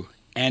that too,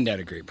 and at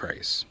a great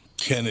price.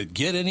 Can it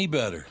get any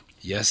better?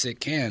 Yes, it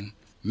can.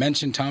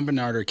 Mention Tom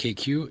Bernard or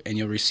KQ, and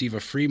you'll receive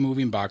a free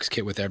moving box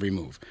kit with every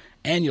move.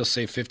 And you'll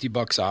save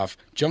 $50 off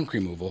junk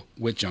removal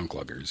with Junk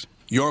Luggers.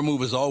 Your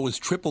move is always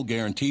triple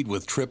guaranteed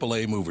with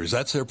AAA Movers.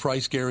 That's their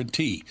price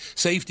guarantee,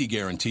 safety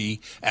guarantee,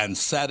 and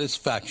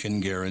satisfaction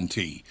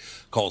guarantee.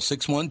 Call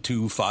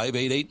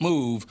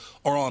 612-588-MOVE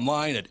or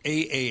online at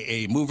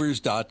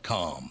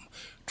aaamovers.com.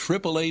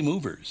 AAA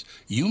Movers.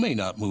 You may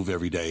not move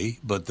every day,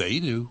 but they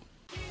do.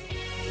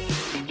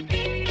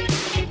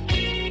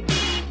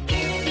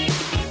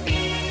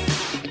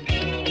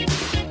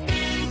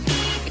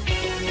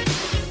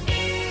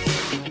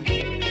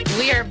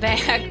 We are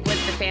back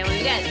with the family.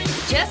 We got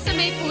Jessica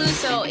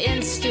Peluso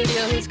in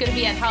studio, who's going to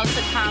be at House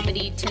of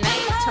Comedy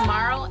tonight,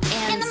 tomorrow,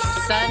 and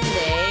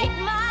Sunday.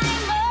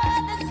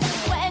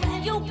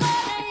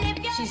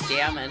 She's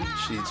jamming.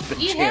 She's been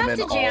you jamming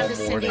have to jam all to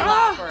Cyndi morning.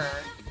 Lauper.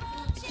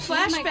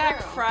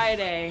 Flashback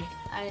Friday.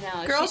 I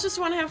know. Girls just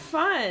want to have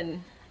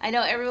fun. I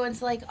know.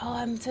 Everyone's like, "Oh,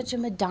 I'm such a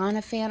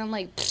Madonna fan." I'm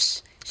like,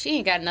 Psh, she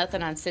ain't got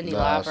nothing on Cyndi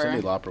Lauper.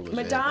 Cyndi Lauper was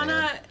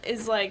Madonna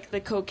is like the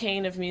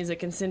cocaine of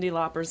music, and Cyndi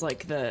Lauper's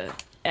like the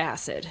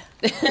acid.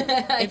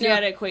 If you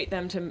had to equate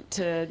them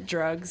to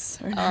drugs.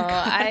 Or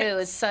I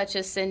was such a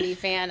Cyndi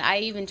fan. I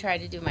even tried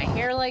to do my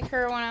hair like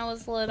her when I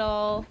was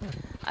little.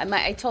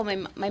 I told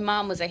my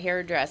mom was a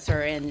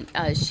hairdresser, and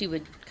she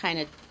would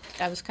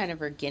I was kind of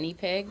her guinea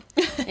pig,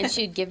 and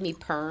she'd give me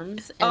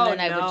perms, and then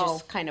I would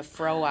just kind of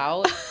fro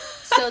out.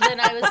 So then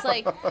I was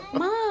like,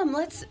 Mom,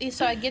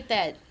 so I get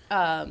that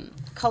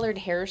colored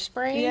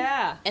hairspray.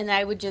 Yeah. And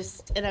I would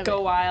just...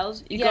 go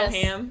wild. You go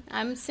ham.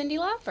 I'm Cyndi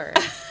Lauper.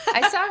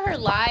 I saw her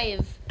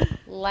live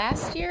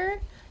last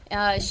year.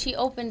 She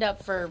opened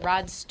up for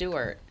Rod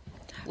Stewart.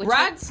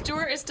 Rod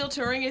Stewart is still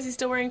touring. Is he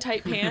still wearing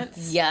tight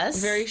pants? Yes.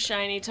 Very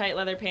shiny, tight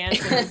leather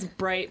pants and his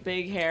bright,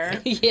 big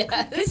hair.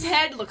 Yes. His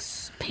head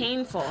looks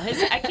painful.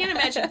 I can't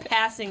imagine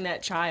passing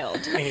that child.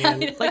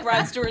 And like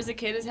Rod Stewart as a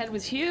kid, his head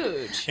was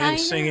huge. And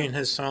singing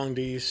his song,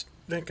 "Do You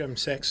Think I'm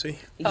Sexy?"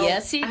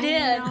 Yes, he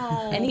did.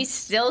 And he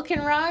still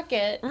can rock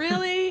it.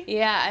 Really?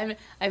 Yeah.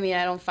 I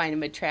don't find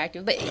him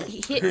attractive, but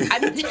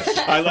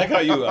I like how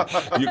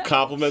you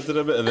complimented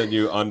him, and then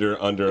you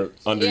under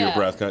your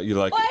breath, you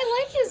like. Well, I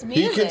like his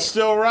music. He can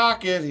still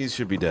rock it. He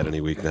should be dead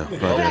any week now.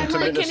 I'm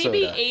like, can he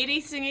be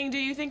 80 singing "Do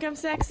You Think I'm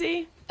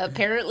Sexy"?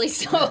 Apparently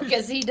so,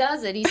 because he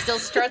does it. He still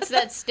struts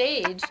that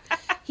stage.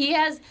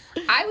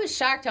 I was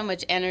shocked how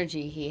much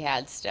energy he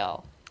had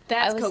still.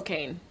 That's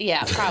cocaine.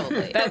 Yeah,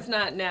 probably. That's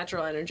not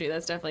natural energy.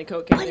 That's definitely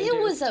cocaine. But it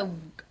was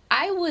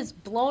I was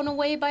blown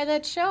away by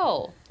that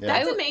show. Yeah.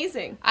 That's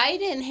amazing. I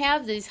didn't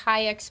have these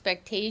high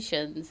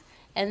expectations.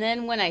 And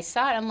then when I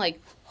saw it, I'm like,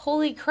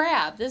 holy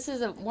crap, this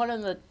is one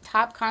of the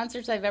top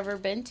concerts I've ever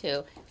been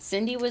to.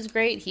 Cyndi was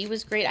great. He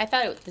was great. I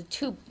thought the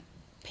two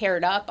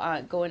paired up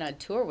on going on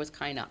tour was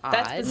kind of odd.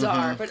 That's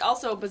bizarre, but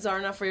also bizarre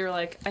enough where you're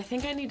like, I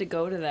think I need to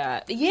go to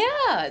that.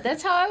 Yeah,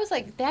 that's how I was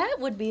like, that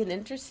would be an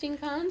interesting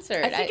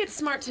concert. I think it's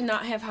smart to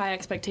not have high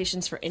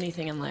expectations for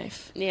anything in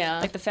life. Yeah.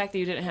 Like the fact that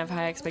you didn't have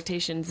high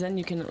expectations, then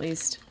you can at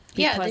least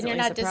be then you're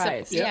not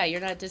surprised. you're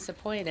not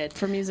disappointed.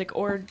 For music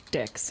or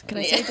dicks. Can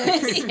I say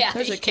dicks? Yeah,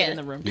 there's a kid in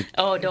the room.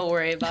 Oh, don't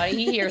worry about it.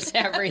 He hears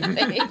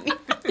everything.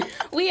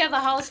 We have a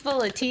house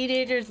full of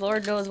teenagers.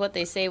 Lord knows what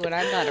they say when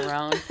I'm not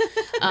around.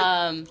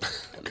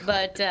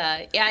 But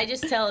I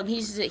just tell him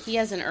he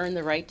hasn't earned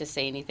the right to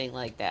say anything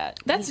like that.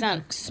 That's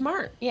not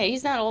smart. Yeah,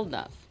 he's not old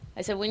enough.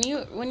 I said when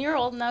you're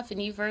old enough and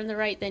you've earned the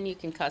right, then you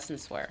can cuss and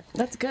swear.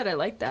 That's good. I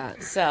like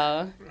that.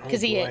 So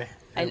because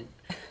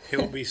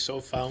he'll be so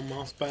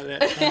foul-mouthed by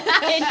that time.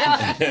 I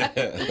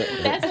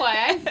know. That's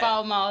why I'm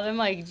foul-mouthed. I'm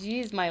like,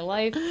 geez, my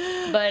life.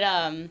 But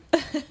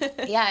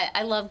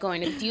I love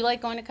going to. Do you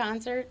like going to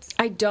concerts?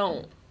 I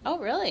don't. Oh,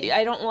 really?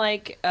 I don't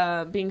like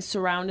being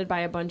surrounded by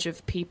a bunch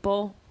of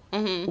people.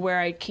 Mm-hmm. Where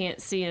I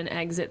can't see an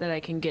exit that I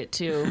can get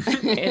to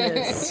in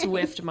a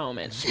swift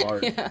moment.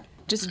 Smart. Yeah.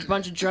 Just a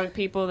bunch of drunk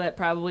people that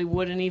probably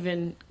wouldn't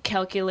even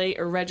calculate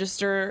or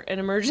register an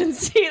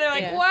emergency. They're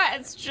like,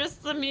 what? It's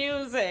just the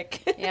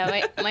music.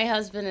 Yeah, my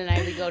husband and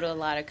I, we go to a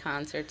lot of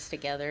concerts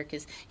together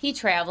because he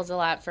travels a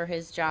lot for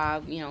his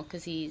job,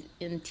 because he's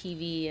in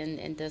TV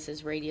and does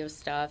his radio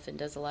stuff and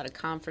does a lot of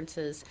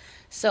conferences.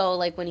 So,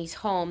 like, when he's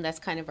home, that's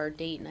kind of our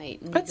date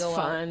night. And that's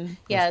fun. Out.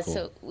 Yeah, that's cool.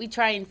 So we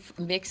try and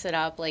mix it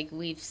up. Like,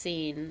 we've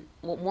seen,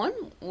 one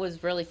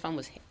was really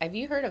fun have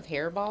you heard of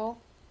Hairball?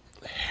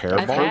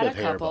 I've had a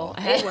couple.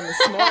 I had one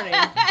this morning.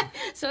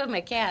 So have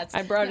my cats.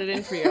 I brought it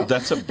in for you.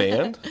 That's a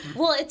band?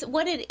 Well,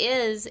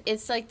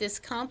 it's like this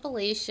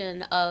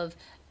compilation of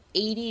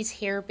 80s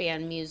hair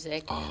band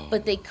music,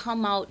 but they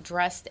come out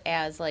dressed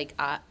as like,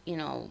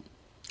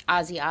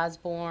 Ozzy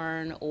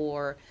Osbourne,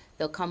 or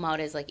they'll come out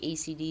as like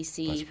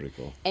AC/DC. That's pretty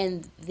cool.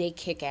 And they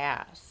kick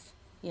ass.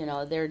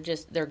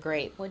 They're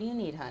great. What do you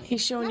need, honey?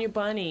 He's showing you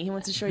Bunny. He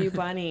wants to show you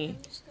Bunny.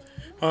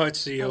 Oh,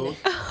 it's the old.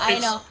 I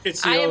know.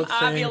 It's the I am old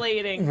thing.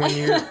 ovulating.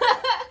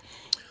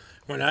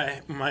 When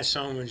my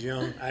son was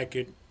young,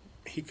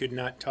 he could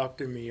not talk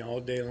to me all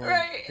day long.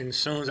 Right. And as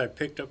soon as I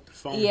picked up the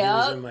phone, he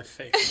was in my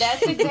face.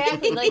 That's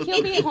exactly. Like,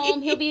 he'll be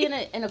home. He'll be in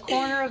a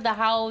corner of the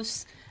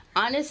house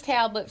on his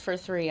tablet for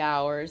 3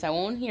 hours. I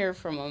won't hear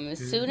from him. As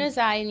soon as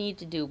I need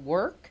to do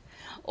work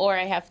or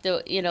I have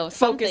to, focus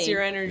something.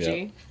 your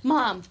energy.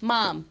 Mom.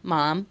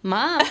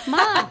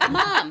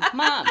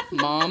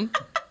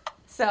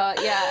 So,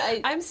 yeah.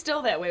 I'm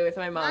still that way with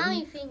my mom.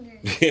 Mommy fingers.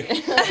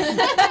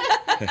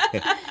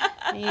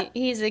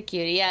 He's a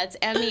cutie. Yeah, it's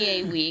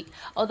MEA week.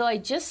 Although I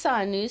just saw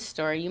a news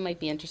story. You might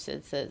be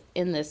interested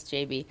in this,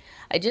 JB.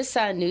 I just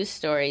saw a news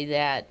story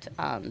that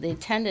the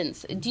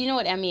attendance. Do you know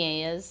what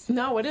MEA is?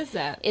 No, what is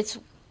that? It's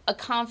a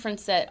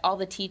conference that all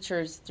the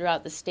teachers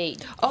throughout the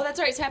state. Oh, that's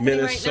right. It's happening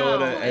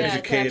Minnesota right now.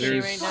 Educators Yeah,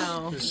 it's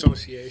happening right now.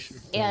 Association.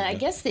 And I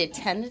guess the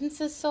attendance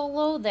is so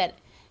low that,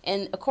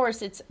 and of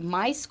course it's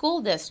my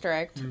school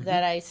district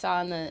that I saw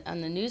on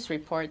the news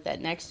report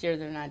that next year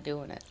they're not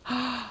doing it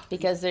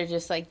because they're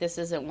just like, this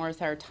isn't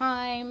worth our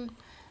time.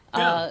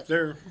 Yeah,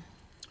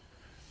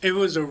 it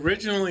was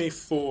originally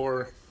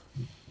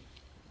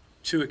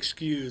to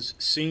excuse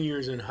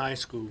seniors in high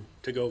school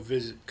to go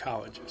visit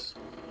colleges.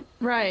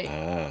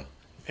 Right.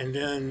 And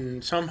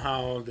then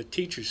somehow the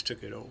teachers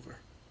took it over.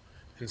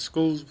 And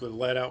schools were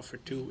let out for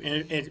 2.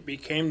 And it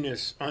became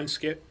this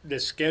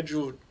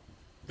scheduled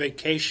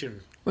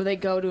vacation. Where they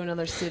go to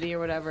another city or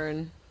whatever.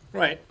 And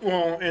Right.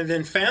 Well, and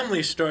then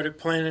families started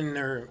planning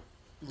their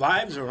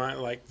lives around,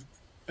 like,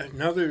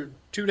 another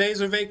 2 days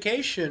of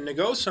vacation to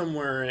go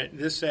somewhere, and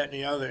this, that, and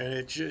the other. And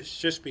it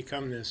just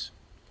become this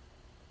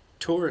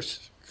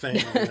tourist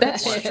thing.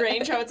 That's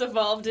strange how it's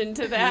evolved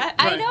into that.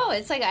 I know.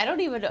 It's like, I don't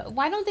even know.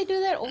 Why don't they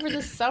do that over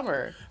the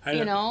summer?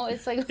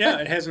 It's like. Yeah,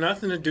 it has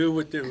nothing to do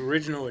with the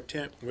original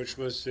attempt, which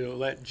was to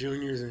let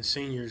juniors and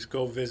seniors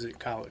go visit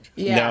colleges.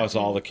 Yeah. Now it's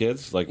all the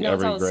kids, like No,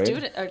 it's every all grade.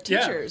 student or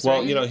teachers.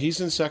 Well, right? he's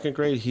in 2nd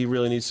grade. He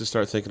really needs to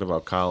start thinking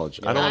about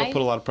college. I don't want to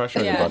put a lot of pressure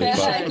on Yeah. anybody,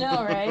 but I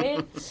know,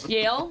 right?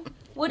 Yale?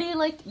 What do you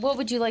like? What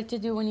would you like to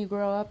do when you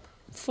grow up?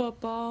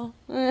 Football.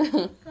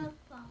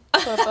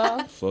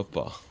 Football.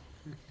 football.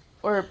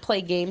 Or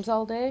play games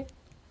all day?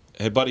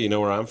 Hey, buddy, you know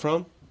where I'm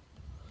from?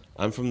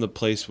 I'm from the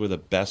place where the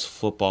best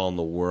football in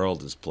the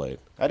world is played.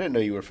 I didn't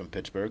know you were from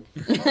Pittsburgh.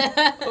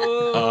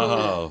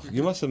 Oh,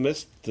 you must have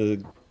missed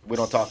the. We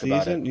don't talk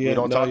about it. season? We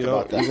don't talk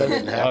about that. That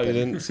didn't Oh, happen. you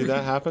didn't see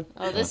that happen?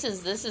 Oh, this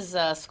is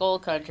Skull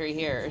Country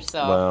here.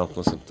 So. Well,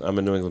 listen, I'm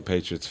a New England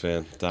Patriots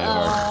fan. Die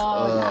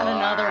hard. Oh, not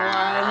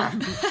another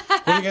one.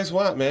 What do you guys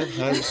want, man?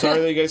 I'm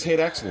sorry that you guys hate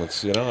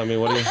excellence. I mean,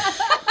 what do you?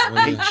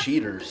 Hate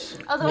cheaters.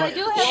 Although I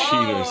do have.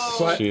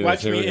 Cheaters.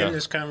 Watch Here we me go. end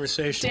this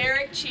conversation.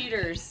 Derek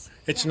Cheaters.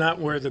 It's not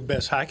where the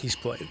best hockey's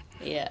played.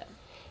 Yeah.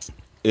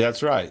 Yeah,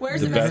 that's right.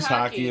 Where's the the best best hockey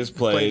hockey? is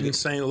played in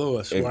St.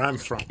 Louis, where I'm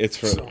from. It's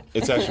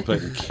It's actually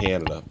played in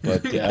Canada,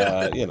 but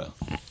Yeah.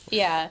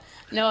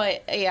 No.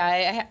 I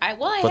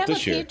But have a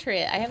this year-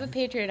 Patriot. I have a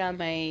Patriot on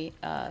my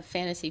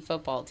fantasy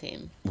football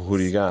team. Who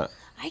do you got?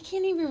 I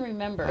can't even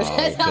remember. Oh,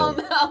 That's how,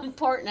 okay. how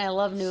important I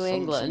love New Some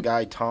England.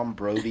 guy, Tom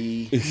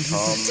Brody.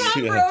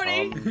 Tom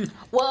Brody.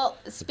 Well,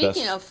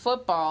 speaking best. of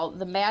football,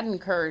 the Madden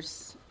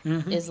curse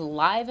is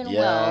alive and Yeah,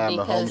 well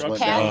because Mahomes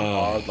went Pat, down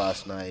hard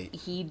last night.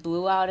 he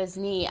blew out his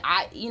knee.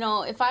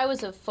 If I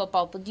was a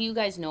football, do you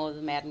guys know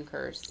the Madden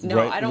curse? No,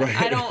 I don't.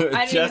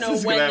 I didn't even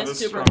know when the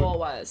Super Bowl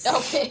was.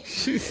 Okay.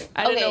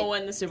 I didn't know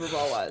when the Super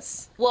Bowl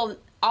was. Well,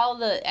 all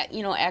the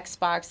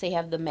Xbox, they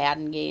have the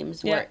Madden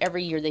games where Yeah.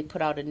 every year they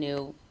put out a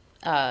new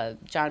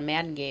John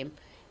Madden game,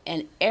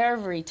 and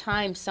every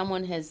time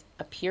someone has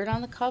appeared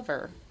on the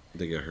cover,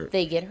 They get hurt.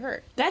 they get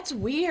hurt. That's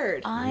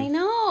weird. I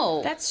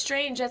know. That's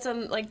strange. That's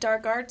on like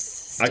dark arts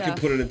stuff. I can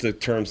put it into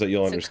terms that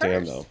you'll It's a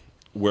understand, curse. though.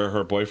 Where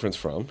her boyfriend's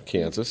from,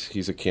 Kansas.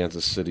 He's a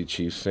Kansas City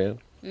Chiefs fan.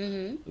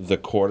 Mm-hmm. The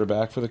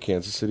quarterback for the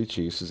Kansas City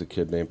Chiefs is a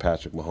kid named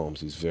Patrick Mahomes.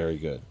 He's very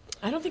good.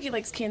 I don't think he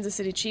likes Kansas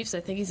City Chiefs.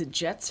 I think he's a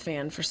Jets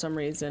fan for some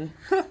reason.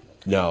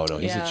 No,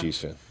 he's Yeah. a Chiefs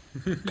fan.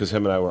 Because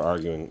him and I were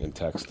arguing in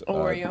text.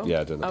 Oh, were you?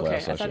 Yeah, during the Okay, playoff I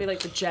session. thought he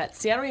liked the Jets.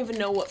 See, I don't even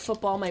know what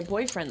football my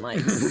boyfriend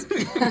likes.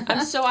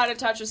 I'm so out of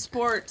touch with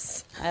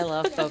sports. I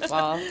love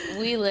football.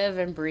 We live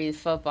and breathe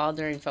football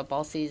during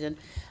football season.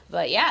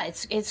 But yeah,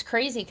 it's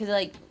crazy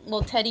because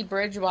Teddy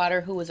Bridgewater,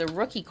 who was a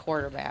rookie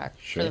quarterback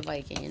Sure. for the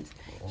Vikings,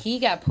 he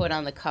got put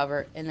on the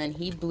cover and then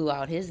he blew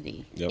out his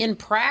knee Yep. in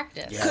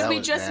practice. Could we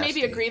just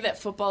maybe agree that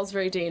football is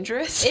very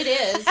dangerous? It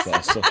is.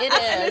 Also- It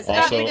is.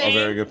 Also, a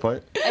very good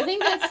point. I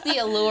think that's the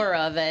allure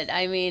of it.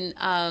 I mean,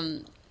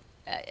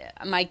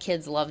 my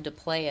kids love to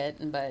play it,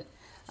 but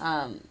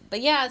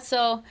yeah.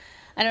 So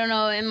I don't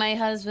know. And my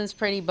husband's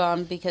pretty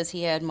bummed because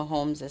he had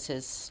Mahomes as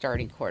his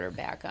starting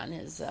quarterback on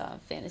his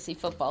fantasy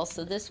football.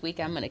 So this week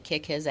I'm going to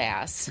kick his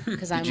ass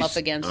because I'm up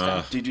against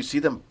him. Did you see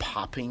them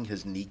popping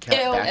his kneecap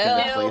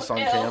back into place on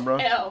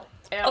camera?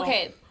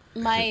 Okay,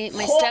 my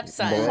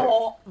stepson.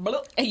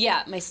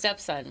 Yeah, my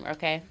stepson.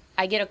 Okay,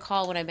 I get a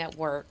call when I'm at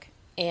work,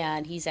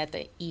 and he's at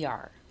the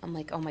ER. I'm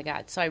like, oh my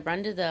god! So I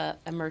run to the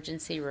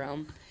emergency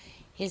room.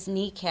 His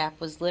kneecap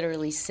was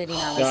literally sitting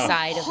on the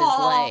side of his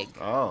leg.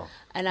 Oh.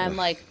 And I'm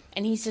like,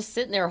 and he's just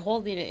sitting there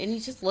holding it, and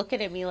he's just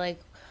looking at me like,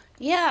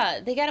 Yeah,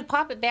 they got to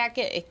pop it back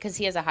because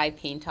he has a high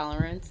pain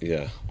tolerance.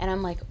 Yeah. And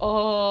I'm like,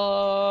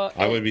 oh.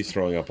 I would be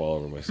throwing up all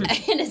over myself.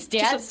 And his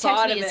dad texts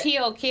me, is he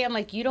okay? I'm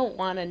like, you don't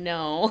want to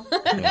know.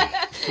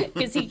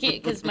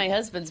 Because my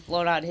husband's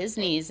blown out his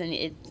knees.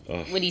 And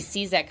when he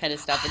sees that kind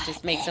of stuff, it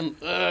just makes him,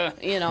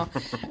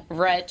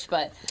 retch.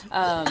 But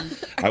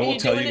I won't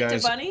tell you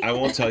guys. I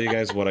won't tell you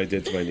guys what I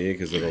did to my knee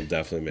because it'll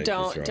definitely make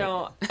me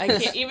throw up. I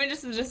can't. Even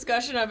just the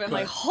discussion of it, I'm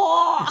like,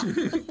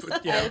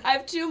 I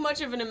have too much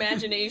of an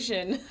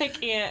imagination. I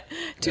can't.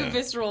 Too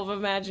visceral of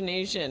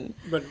imagination.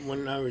 But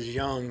when I was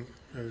young,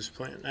 I was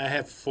playing. I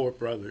have 4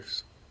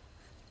 brothers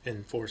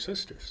and 4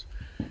 sisters.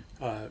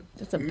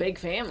 That's a big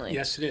family.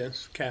 Yes, it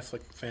is.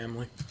 Catholic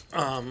family.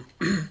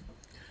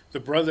 The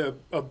brother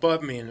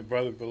above me and the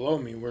brother below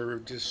me were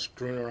just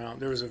screwing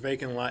around. There was a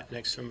vacant lot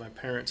next to my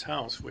parents'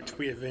 house, which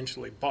we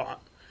eventually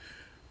bought.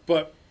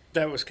 But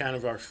that was kind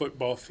of our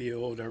football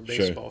field, our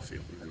baseball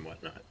field, and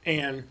whatnot.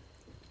 And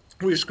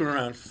we were screwing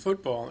around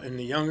football, and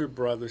the younger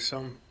brother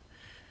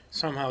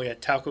somehow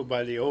got tackled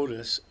by the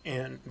older,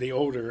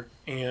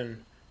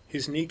 and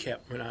his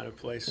kneecap went out of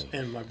place.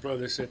 And my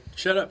brother said,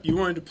 "Shut up! You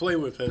wanted to play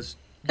with us.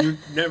 You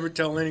never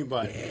tell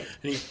anybody."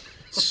 And he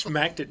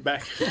smacked it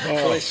back in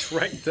place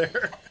right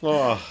there.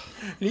 And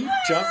he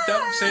jumped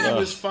up and said it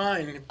was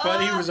fine,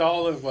 but he was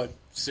all of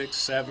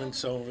 6'7",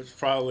 so it was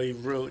probably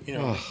really,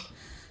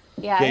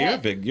 Yeah, you're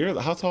big.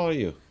 How tall are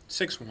you?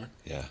 6'1".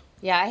 Yeah.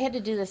 Yeah, I had to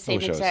do the same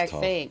wish I was exact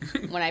tall. thing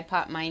when I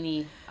popped my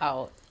knee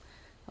out.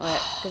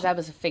 Because I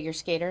was a figure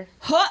skater.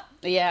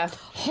 Yeah.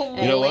 You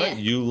know what?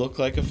 You look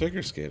like a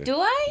figure skater. Do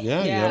I?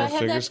 Yeah, you have a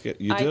figure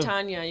skater. You do.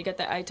 Tanya, you got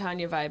that I,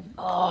 Tanya vibe.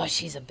 Oh,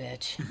 she's a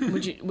bitch.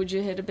 Would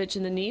you hit a bitch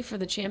in the knee for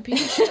the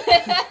championship?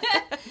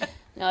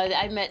 No,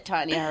 I met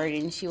Tanya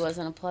Harding. She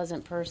wasn't a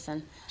pleasant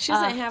person. She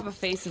doesn't have a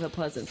face of a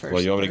pleasant person.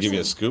 Well, you want me to give you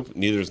a scoop?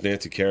 Neither is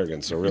Nancy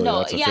Kerrigan, so really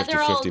that's a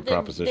 50-50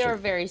 proposition. They're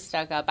very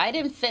stuck up. I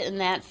didn't fit in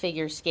that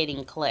figure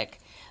skating clique.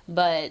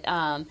 But,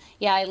 I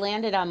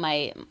landed on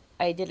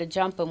I did a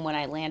jump, and when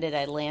I landed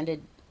at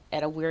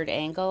a weird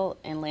angle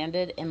and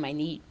landed, and my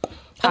knee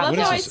I love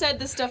how I said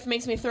this stuff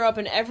makes me throw up,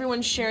 and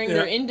everyone's sharing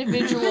their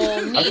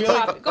individual knee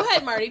pop. Go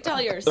ahead, Marty,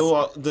 tell yours.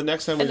 Well, the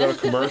next time we go to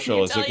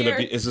commercial, is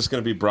this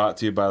going to be brought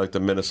to you by the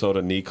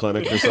Minnesota Knee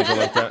Clinic or something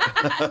like that?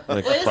 What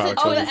is it?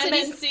 Oh, the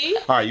MNC?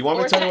 All right, you want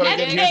me to tell you what I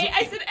did?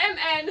 I said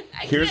MN.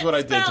 Here's what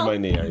I did to my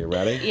knee. Are you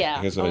ready? Yeah.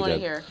 Here's what I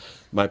did. Hear.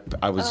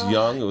 I was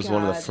young. It was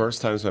one of the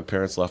first times my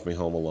parents left me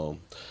home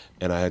alone,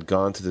 and I had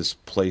gone to this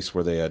place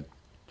where they had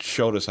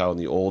showed us how in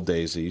the old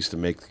days they used to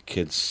make the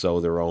kids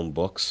sew their own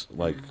books,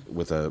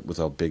 with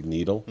a big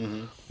needle.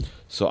 Mm-hmm.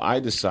 So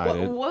I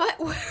decided. What?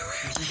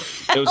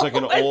 It was like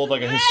an old, a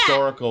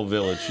historical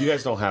village. You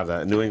guys don't have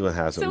that. New England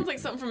has it. Sounds like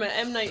something from an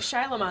M. Night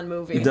Shyamalan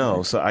movie.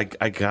 No, so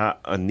I got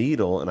a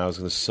needle and I was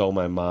going to sew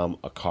my mom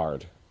a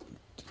card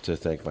to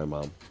thank my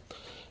mom,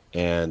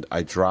 and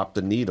I dropped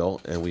the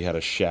needle and we had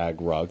a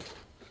shag rug.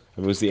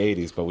 It was the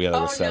 80s, but we had a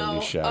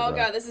 70s shag rug. Oh,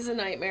 God, this is a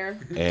nightmare.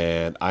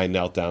 And I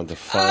knelt down to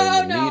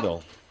find the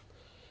needle,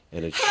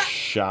 and it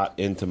shot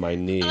into my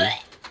knee,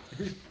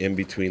 in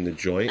between the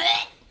joint,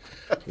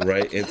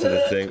 right into the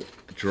thing,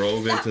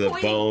 drove into the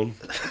bone,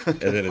 and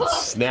then it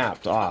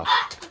snapped off.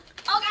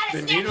 Oh,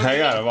 God,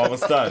 Hang on, I'm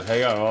almost done.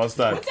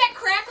 What's that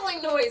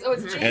crackling noise? Oh,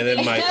 it's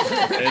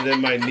and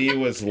then my knee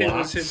was locked. It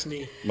was his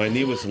knee. My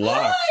knee was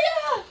locked. Oh, yeah.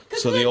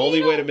 So the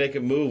only way to make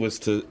it move was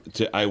to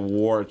I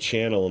wore a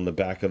channel in the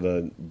back of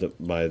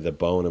the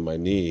bone in my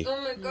knee.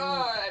 Oh my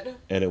God!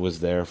 And it was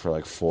there for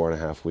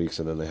 4.5 weeks,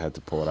 and then they had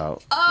to pull it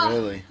out. Oh.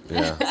 Really?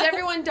 Yeah. Is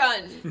everyone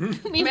done?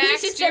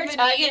 Max, do you have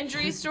a knee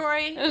injury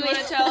story you want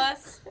to tell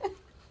us?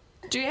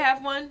 Do you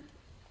have one?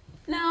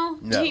 No.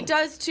 He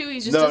does too. He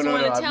just doesn't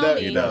want to tell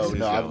me. No,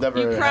 I've never.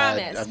 You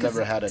promise. I've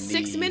never had a knee.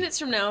 6 minutes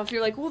from now, if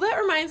you're like, well, that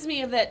reminds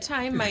me of that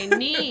time my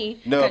knee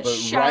No, got but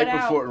shot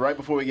out. right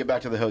before we get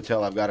back to the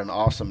hotel, I've got an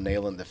awesome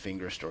nail in the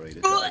finger story to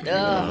tell you.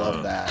 I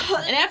love that.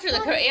 And after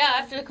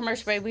the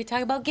commercial break, we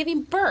talk about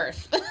giving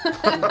birth. Oh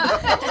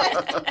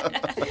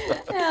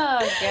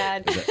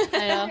God,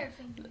 I know.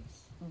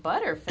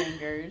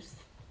 Butterfingers.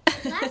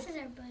 Glasses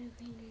are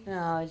butterfingers.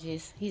 Oh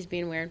jeez, he's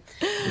being weird.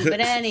 But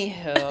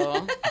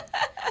anywho,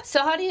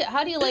 so how do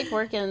you like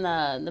working in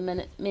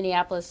the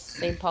Minneapolis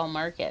St. Paul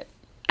market?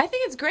 I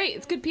think it's great.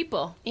 It's good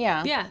people.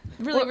 Yeah. Yeah.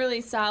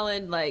 Really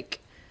solid,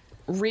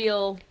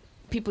 real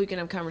people you can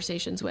have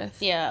conversations with.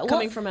 Yeah.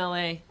 Coming from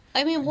LA.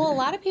 I mean, a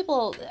lot of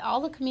people,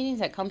 all the comedians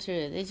that come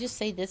through, they just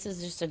say this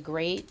is just a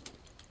great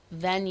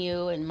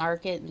venue and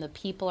market, and the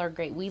people are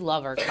great. We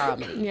love our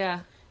comedy. Yeah.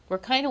 We're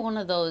kind of one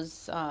of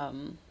those,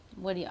 I'm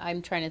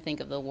trying to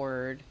think of the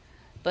word,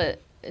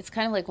 but it's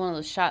kind of like one of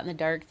those shot in the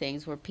dark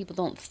things where people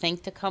don't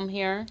think to come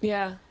here.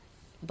 Yeah.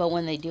 But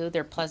when they do,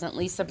 they're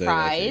pleasantly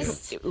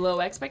surprised. Low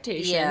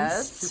expectations.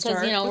 Yes,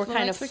 because we're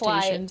kind of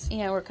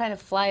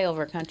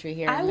flyover country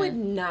here. I would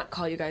not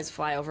call you guys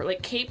flyover.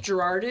 Like Cape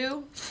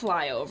Girardeau,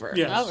 flyover.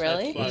 Yes, oh,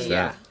 really? that's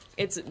Yeah.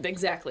 It's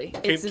exactly.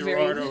 Cape It's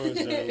Girardeau is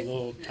a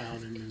little town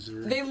in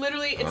Missouri. They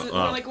literally, it's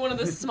one of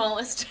the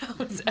smallest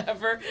towns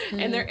ever.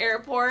 And their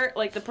airport,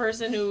 like the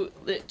person who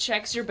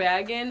checks your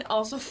bag in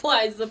also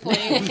flies the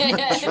plane.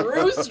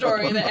 True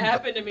story that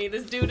happened to me.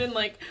 This dude in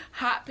like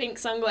hot pink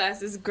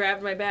sunglasses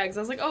grabbed my bags. I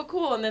was like, oh,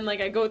 cool. And then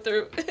like I go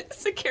through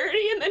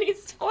security and then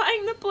he's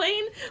flying the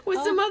plane with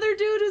some other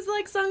dude who's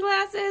like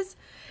sunglasses.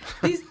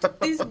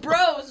 These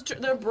bros,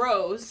 they're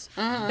bros.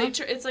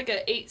 It's like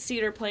a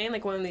 8-seater plane,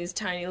 like one of these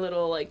tiny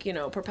little like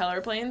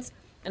propeller planes.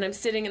 And I'm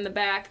sitting in the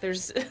back.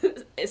 There's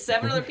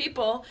 7 other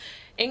people,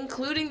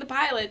 including the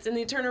pilots, and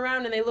they turn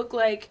around and they look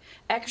like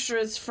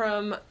extras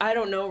from, I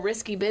don't know,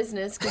 Risky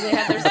Business, because they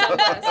have their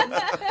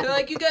sunglasses. They're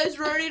like, you guys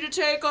ready to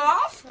take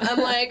off? I'm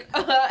like,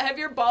 have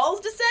your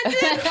balls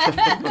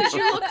descended? Because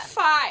you look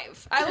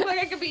 5. I look like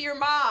I could be your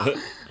mom.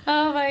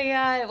 Oh, my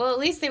God. Well, at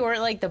least they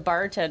weren't like the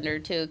bartender,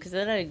 too, because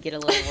then I'd get a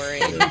little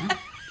worried.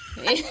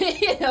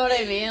 You know what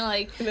I mean?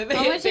 Like,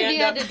 how much have you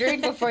had to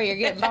drink before you're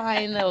getting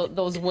behind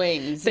those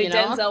wings? Say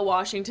Denzel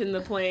Washington the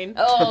plane.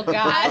 Oh God!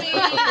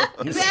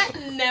 I mean, that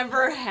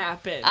never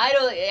happened.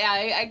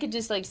 I could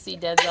just like see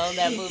Denzel in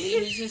that movie.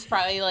 He's just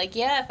probably like,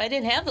 yeah, if I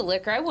didn't have the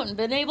liquor, I wouldn't have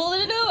been able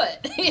to do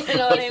it. You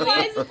know what I mean? He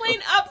flies the plane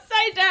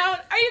upside down.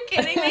 Are you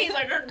kidding me? He's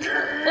like, wasn't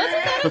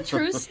that a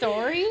true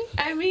story?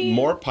 I mean,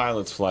 more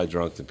pilots fly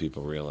drunk than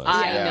people realize.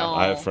 I know.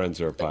 I have friends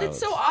who are pilots. It's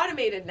so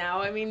automated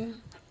now. I mean.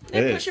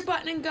 They push a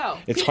button and go.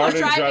 It's People harder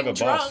to drive a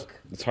drunk. bus.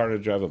 It's harder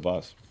to drive a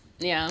bus.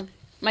 Yeah.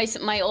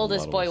 My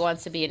oldest boy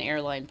wants to be an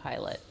airline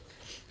pilot.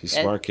 He's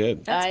a smart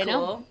kid. I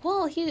know.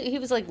 Well, he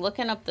was like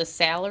looking up the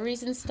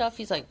salaries and stuff.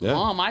 He's like,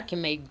 Mom, I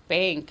can make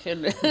bank.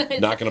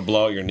 Not going to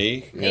blow out your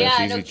knee?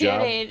 Yeah, it's easy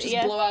job.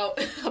 Just blow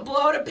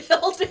out a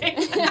building.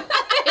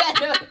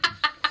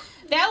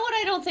 That one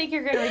I don't think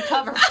you're going to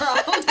recover from.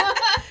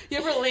 You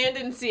ever land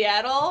in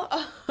Seattle?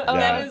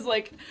 That is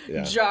like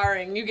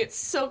jarring. You get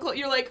so close.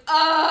 You're like,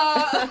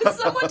 is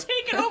someone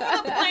taking over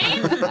the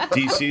plane?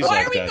 DC's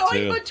Why like that, are we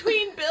too. going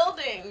between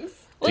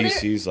buildings?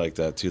 DC's like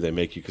that, too. They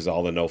make you, because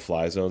all the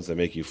no-fly zones, they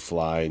make you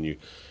fly and you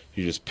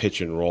just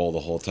pitch and roll the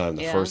whole time.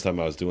 The first time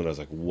I was doing it, I was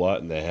like, what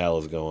in the hell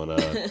is going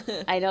on?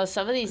 I know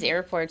some of these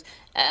airports,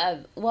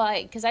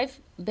 because I've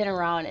been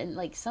around, and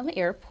like some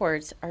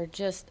airports are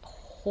just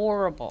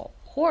horrible.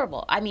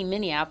 I mean,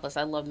 Minneapolis.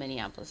 I love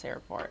Minneapolis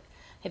Airport.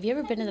 Have you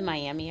ever been to the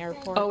Miami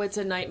airport? Oh, it's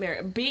a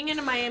nightmare. Being in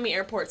a Miami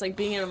airport, it's like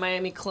being in a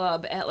Miami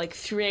club at like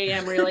 3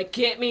 a.m. where you're like,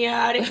 get me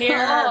out of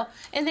here.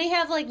 And they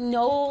have like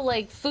no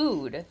like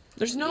food.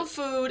 There's no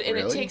food, and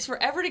it takes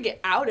forever to get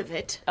out of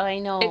it. I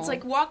know. It's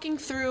like walking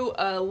through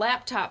a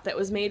laptop that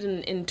was made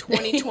in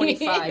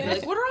 2025. You're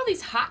like, what are all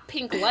these hot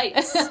pink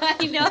lights?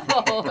 I know.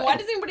 Why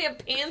does anybody have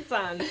pants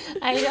on?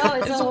 I know.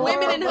 It's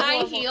women in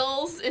high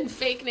heels and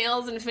fake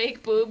nails and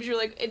fake boobs. You're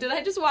like, did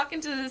I just walk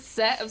into the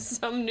set of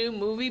some new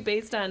movie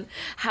based on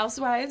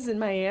housewives in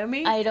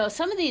Miami? I know.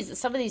 Some of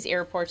these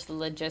airports, the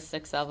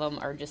logistics of them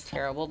are just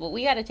terrible. But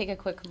we got to take a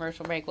quick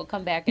commercial break. We'll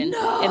come back and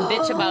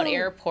bitch about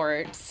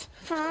airports.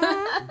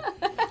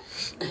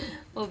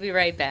 We'll be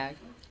right back.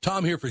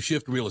 Tom here for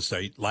Shift Real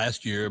Estate.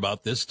 Last year,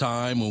 about this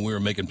time when we were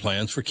making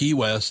plans for Key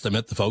West, I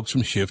met the folks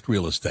from Shift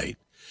Real Estate.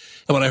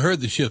 And when I heard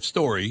the Shift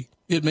story,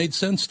 it made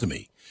sense to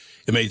me.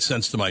 It made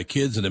sense to my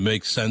kids, and it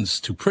makes sense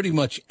to pretty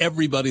much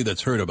everybody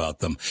that's heard about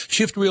them.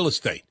 Shift Real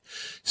Estate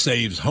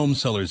saves home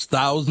sellers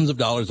thousands of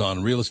dollars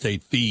on real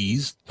estate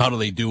fees. How do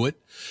they do it?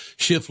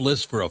 Shift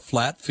lists for a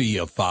flat fee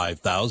of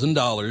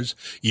 $5,000.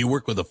 You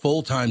work with a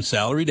full-time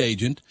salaried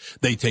agent.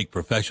 They take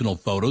professional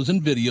photos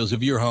and videos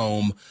of your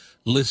home,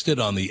 list it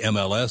on the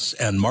MLS,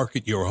 and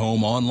market your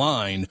home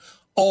online,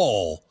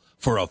 all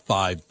for a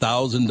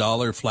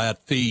 $5,000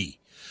 flat fee.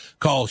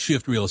 Call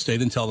Shift Real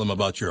Estate and tell them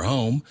about your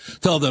home.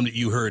 Tell them that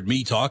you heard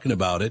me talking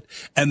about it,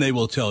 and they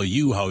will tell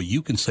you how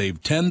you can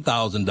save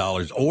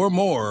 $10,000 or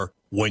more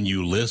when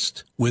you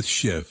list with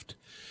Shift.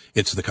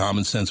 It's the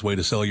common sense way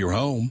to sell your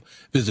home.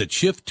 Visit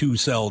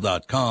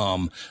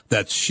shift2sell.com.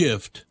 That's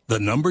shift,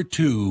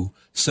 2,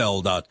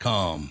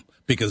 sell.com.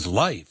 Because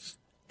life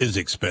is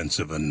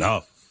expensive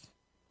enough.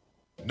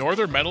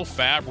 Northern Metal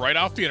Fab, right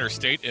off the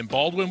interstate in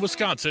Baldwin,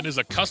 Wisconsin, is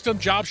a custom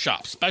job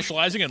shop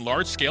specializing in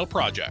large-scale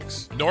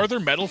projects.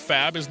 Northern Metal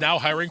Fab is now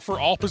hiring for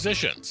all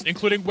positions,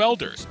 including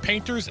welders,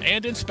 painters,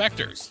 and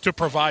inspectors, to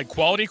provide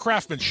quality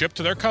craftsmanship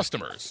to their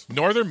customers.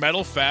 Northern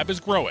Metal Fab is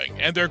growing,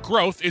 and their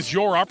growth is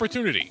your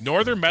opportunity.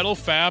 Northern Metal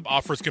Fab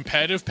offers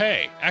competitive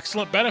pay,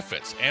 excellent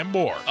benefits, and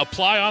more.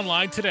 Apply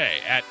online today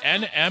at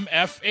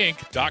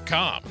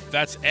nmfinc.com.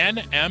 That's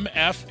nmfinc.com.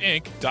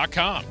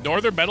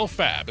 Northern Metal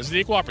Fab is an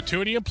equal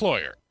opportunity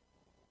employer.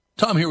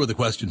 Tom here with a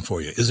question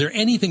for you. Is there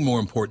anything more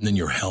important than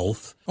your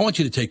health? I want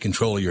you to take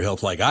control of your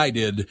health like I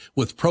did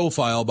with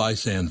Profile by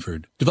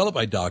Sanford. Developed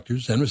by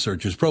doctors and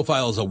researchers,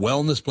 Profile is a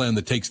wellness plan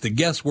that takes the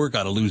guesswork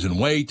out of losing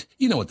weight.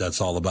 You know what that's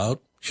all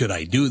about. Should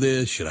I do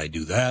this? Should I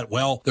do that?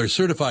 Well, their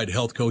certified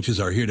health coaches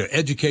are here to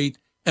educate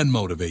and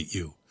motivate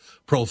you.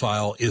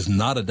 Profile is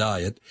not a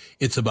diet.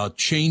 It's about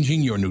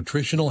changing your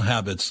nutritional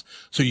habits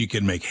so you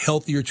can make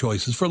healthier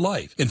choices for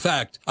life. In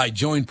fact, I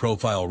joined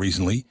Profile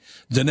recently.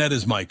 Danette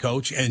is my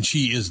coach, and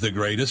she is the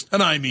greatest.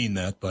 And I mean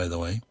that, by the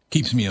way.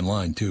 Keeps me in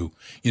line, too.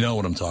 You know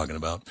what I'm talking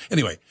about.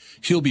 Anyway,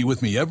 she'll be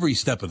with me every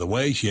step of the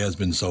way. She has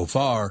been so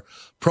far.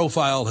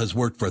 Profile has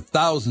worked for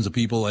thousands of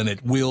people, and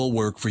it will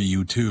work for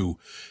you, too.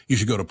 You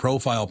should go to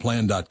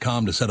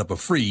profileplan.com to set up a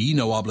free,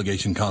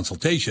 no-obligation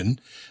consultation.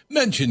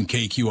 Mention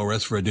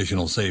KQRS for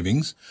additional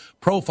savings.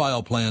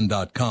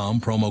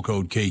 Profileplan.com, promo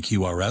code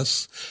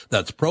KQRS.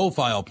 That's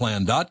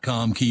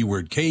profileplan.com,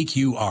 keyword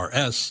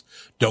KQRS.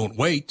 Don't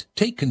wait.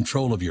 Take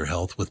control of your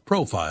health with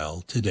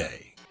Profile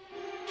today.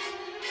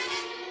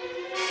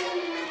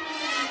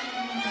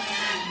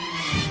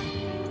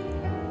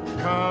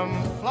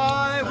 Come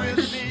fly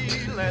with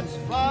me, let's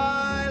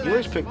fly. You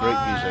always pick great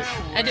music.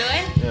 Do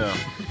I? Yeah.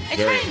 I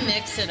try and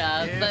mix it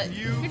up, but if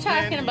you're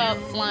talking about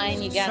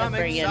flying, you gotta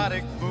bring in,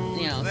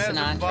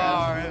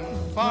 Sinatra.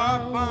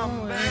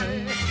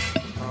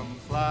 Come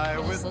fly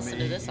with listen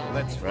me, to this all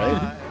let's night.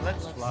 fly,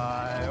 let's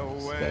fly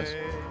away.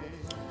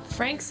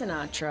 Frank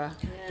Sinatra.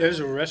 There's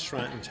a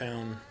restaurant in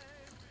town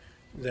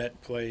that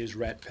plays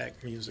Rat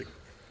Pack music.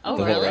 Oh,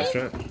 The really? whole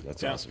restaurant?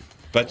 That's awesome.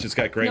 Bet it's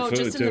got great No, food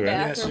just in too, the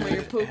right? bathroom when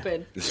you're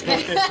pooping.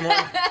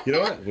 You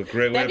know what? What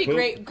great way That'd to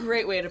be poop.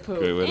 great way to poop.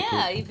 Great way to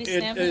Yeah, poop. you'd be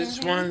snapping It's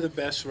your one hand. of the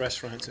best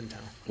restaurants in town.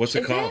 What's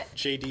it Is called? it?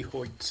 J.D.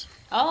 Hoyt's.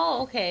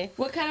 Oh, okay.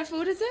 What kind of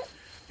food is it?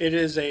 It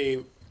is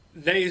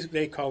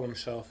they call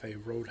themselves a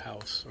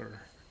roadhouse,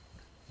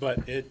 but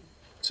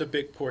it's a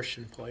big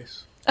portion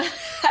place.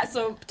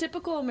 So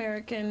typical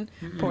American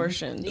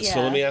portions.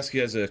 So let me ask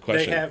you guys a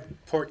question. They have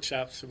pork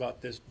chops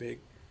about this big.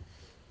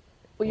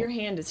 Well, your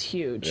hand is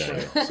huge. Yeah.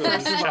 So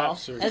these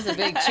chops are That's a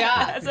big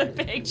chop. That's a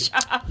big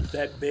chop.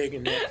 that big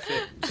and that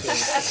thick.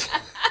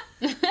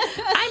 So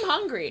I'm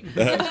hungry.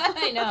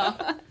 I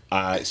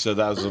know. So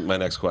that was my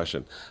next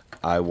question.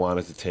 I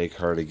wanted to take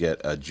her to get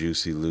a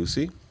Juicy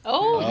Lucy.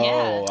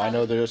 Oh, yeah. I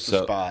know there's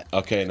the spot.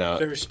 Okay, now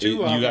There's two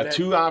you of got that-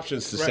 two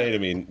options to say right. to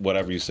me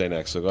whatever you say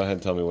next. So go ahead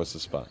and tell me what's the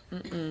spot.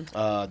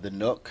 The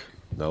Nook.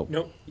 Nope.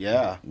 Nope.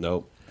 Yeah.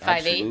 Nope.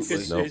 5/8.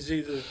 It's, Nope. it's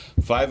either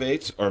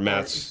 5/8 or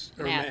Matt's.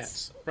 or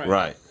Matt's. Matt's.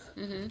 Right.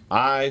 Mm-hmm.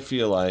 I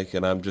feel like,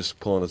 and I'm just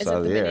pulling this Is out it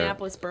of the the air.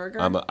 Minneapolis burger?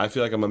 I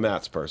feel like I'm a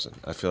Matt's person.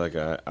 I feel like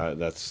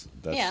that's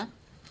Yeah.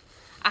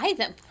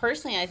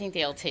 Personally, I think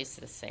they all taste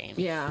the same.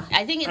 Yeah.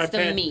 I think it's I've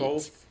the had meat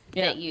both.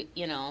 that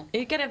you know.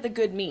 You gotta have the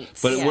good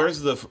meats. But Yeah. where's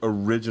the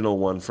original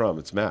one from?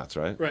 It's Matt's,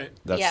 right? Right.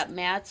 Yeah,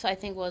 Matt's I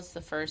think was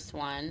the first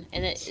one,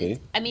 and See?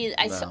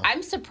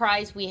 I'm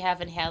surprised we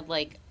haven't had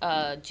like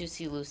a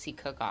Juicy Lucy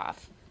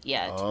cook-off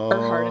yet. Or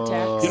heart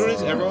attacks. You know what it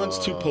is? Everyone's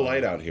too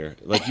polite out here.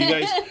 Like you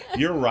guys,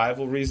 your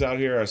rivalries out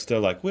here are still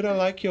like, we don't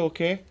like you,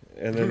 okay?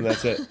 And then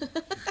that's it.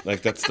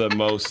 Like that's the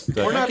most.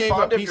 We're not I gave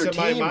fond a of piece your of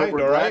my team, but mind,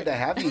 we're all glad right? to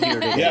have you here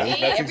today. Yeah,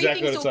 Hey, that's exactly what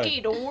everything's it's okay.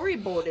 like. Don't worry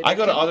about it. I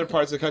go to okay? other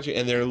parts of the country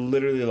and they're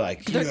literally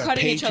like, They're "You're a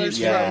cutting each Patriots other's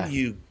fan, throats.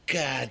 you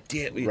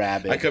goddamn me."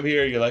 Rabbit. I come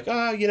here, you're like,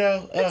 oh, you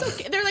know. It's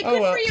okay. They're like, oh,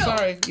 good well, for you.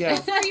 Sorry, yeah.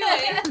 Good for you.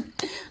 eh?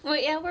 Well,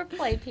 yeah, we're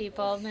play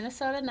people.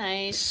 Minnesota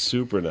nice.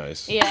 Super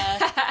nice.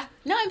 Yeah.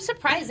 No, I'm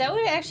surprised. That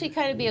would actually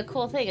kind of be a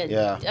cool thing.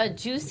 A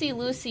Juicy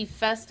Lucy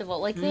festival.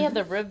 Like they have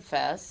the Rib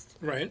Fest.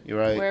 Right. You're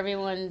right. Where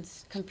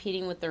everyone's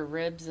competing with their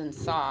ribs and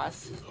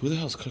sauce. Who the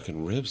hell's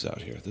cooking ribs out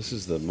here? This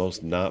is the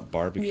most not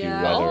barbecue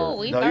Yeah. weather. Oh,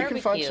 we No, barbecue. you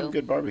can find some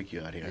good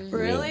barbecue out here.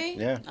 Really?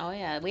 Yeah. Oh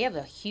yeah, we have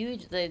a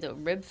huge the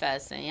Rib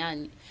Fest,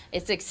 and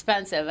it's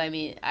expensive. I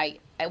mean, I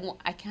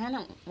kind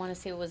of want to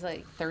say it was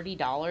like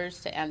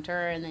 $30 to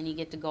enter, and then you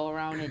get to go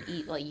around and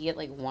eat. Like you get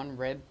like one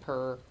rib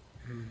per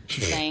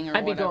thing or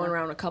I'd be whatever. going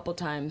around a couple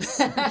times.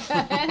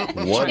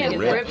 One Get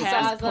rib. rib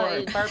sauce,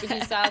 Passport.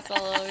 barbecue sauce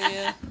all over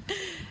you.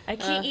 I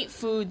can't eat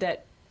food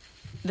that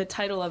the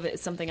title of it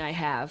is something I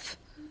have.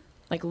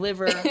 Like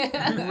liver,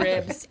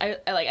 ribs.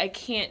 I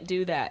can't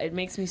do that. It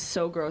makes me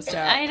so grossed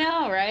out. I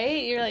know,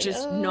 right? You're like,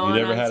 Just oh. gnawing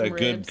You never on had some a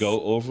good ribs.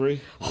 goat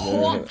ovary?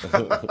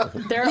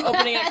 They're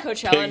opening at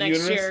Coachella Pig next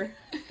uterus? year.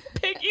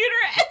 Pig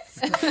uterus.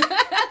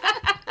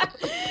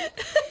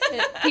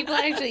 People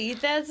actually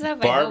eat that stuff.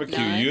 Barbecue I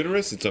hope not.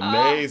 uterus? It's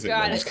amazing. Oh,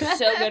 God, it's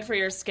so good for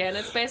your skin.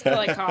 It's basically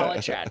like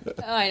collagen.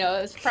 Oh, I know.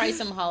 It was probably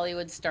some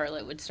Hollywood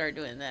starlet would start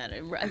doing that. I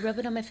rub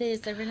it on my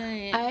face every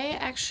night.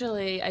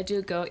 I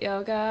do goat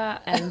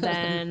yoga and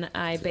then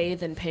I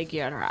bathe in pig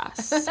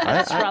uterus.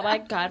 It's really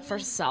good for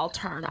cell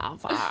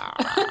turnover.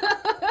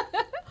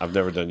 I've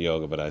never done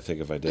yoga, but I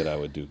think if I did, I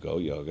would do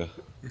goat yoga.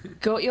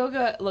 Goat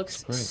yoga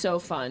looks so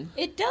fun.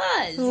 It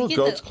does. Little You get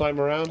goats the-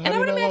 climb around. How And do I you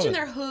would not love imagine it?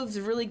 their hooves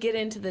really get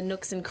into the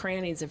nooks and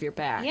crannies of your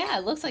back. Yeah,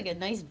 it looks like a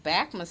nice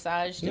back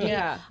massage. To me.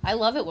 Yeah. I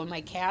love it when my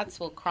cats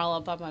will crawl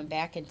up my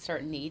back and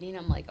start kneading.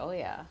 I'm like, oh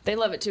yeah. They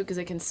love it too because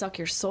they can suck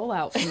your soul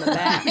out from the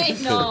back. I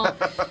know.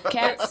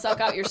 Cats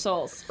suck out your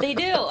souls. They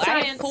do. I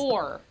have Science.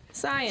 4.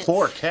 Science.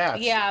 4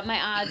 cats. Yeah, my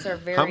odds are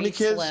very How many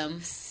kids?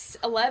 slim.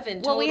 11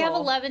 total. Well, we have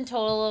 11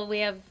 total. We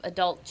have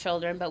adult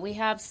children, but we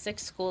have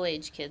 6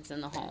 school-age kids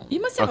in the home.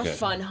 You must have Okay. a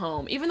fun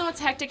home, even though it's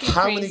hectic and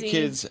How crazy. many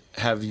kids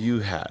have you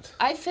had?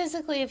 I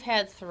physically have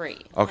had 3.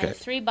 Okay. I have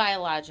 3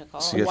 biological.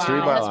 So you got 3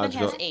 My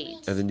biological, husband has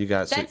 8. and then you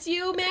got That's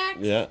you, Max?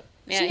 Yeah.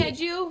 She had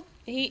you?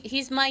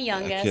 He's my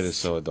youngest. That kid is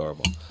so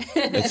adorable.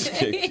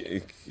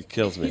 It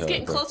kills me. He's how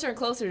getting it grows. closer and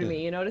closer to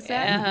me. You notice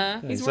that?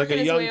 Uh-huh. He's working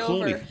like a his young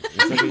way Clooney. over.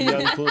 He's like a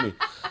young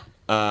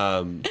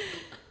Clooney.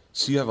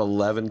 So you have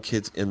 11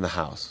 kids in the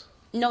house.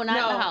 No, not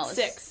in No, the house.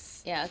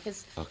 6. Yeah,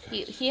 because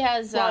Okay. he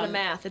has It's a lot of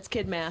math. It's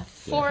kid math.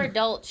 4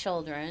 adult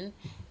children,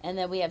 and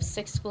then we have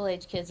 6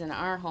 school-age kids in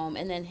our home,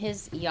 and then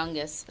his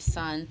youngest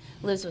son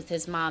lives with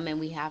his mom, and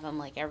we have him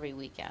like every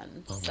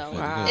weekend. So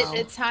Wow.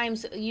 at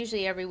times,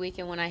 usually every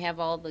weekend when I have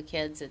all the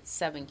kids, it's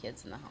 7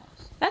 kids in the house.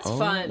 That's Oh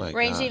fun. my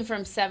Ranging God.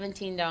 from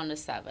 17 down to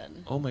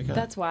 7. Oh my God.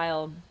 That's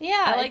wild.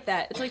 Yeah, I like it's-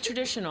 that. It's like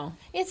traditional.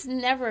 It's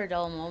never a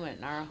dull moment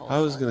in our home. I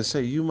was going to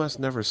say, you must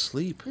never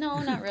sleep. No,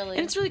 not really.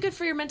 And it's really good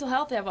for your mental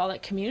health to have all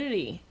that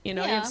community. You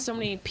know, you Yeah. have so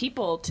many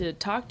people to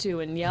talk to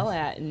and yell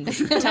at and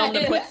tell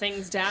them to put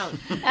things down.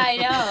 I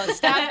know.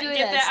 Stop doing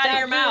Get that. that out of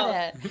your Stop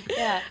mouth. doing that.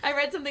 Yeah. I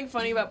read something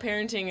funny about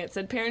parenting. It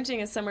said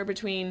parenting is somewhere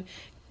between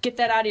get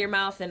that out of your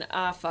mouth and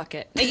fuck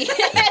it. Pretty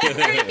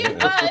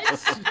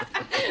much.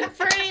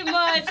 Pretty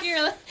much.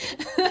 You're like...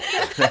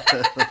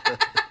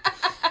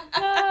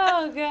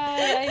 Oh, God.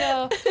 I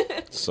know.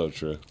 So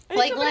true.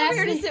 Like last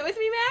here to night, sit with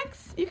me,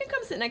 Max? You can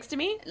come sit next to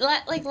me.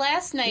 like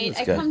last night,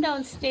 I good. come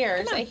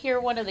downstairs. I hear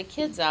one of the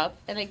kids up,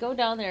 and I go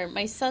down there.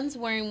 My son's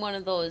wearing one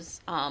of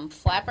those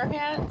flapper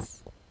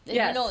hats.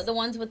 Yes. You know, the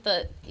ones with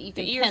you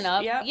can ears, pin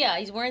up. yep. Yeah,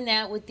 he's wearing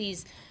that with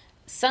these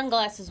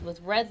sunglasses with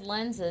red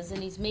lenses,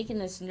 and he's making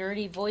this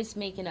nerdy voice,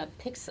 making a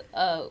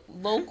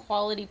low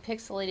quality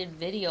pixelated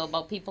video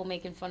about people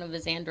making fun of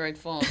his Android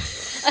phone.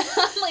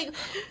 I'm like,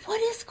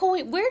 what is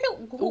going? Where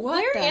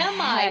the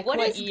am I? heck? What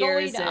What is year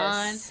going is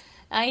on? this?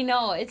 I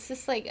know. It's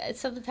just like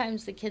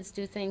sometimes the kids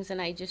do things, and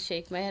I just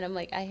shake my head. I'm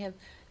like, I have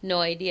no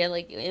idea.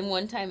 Like, in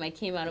one time, I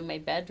came out of my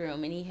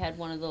bedroom, and he had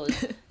one of those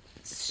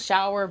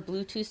shower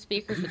Bluetooth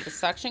speakers with the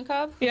suction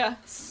cup. Yeah.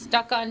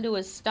 Stuck onto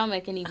his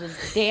stomach, and he was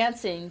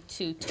dancing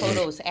to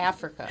Toto's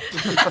Africa.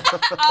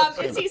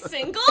 Is he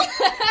single?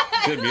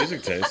 Good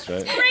music taste,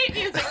 right? Great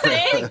music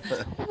taste.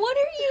 What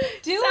are you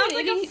doing? Sounds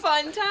like a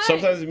fun time.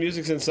 Sometimes the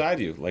music's inside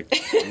you, like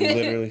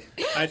literally.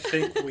 I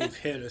think we've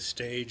hit a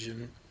stage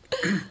in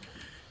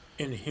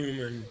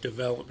human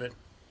development.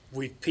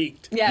 We've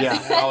peaked. Yes.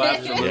 Yeah. Oh,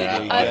 absolutely.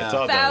 Yeah. It's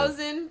all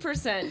done. 1,000%,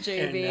 JB.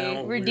 And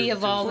now We're we're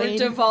de-evolving. We're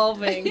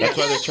devolving. That's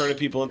why they're turning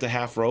people into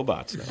half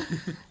robots now.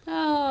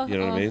 Oh, You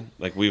know what I mean?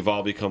 Like we've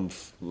all become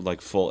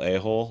like full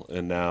a-hole,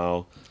 and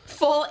now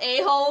Full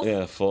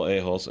a-holes. full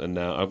a-holes, and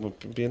now I'm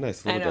being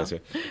nice. I Little know. guys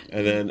here.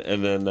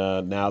 And then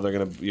now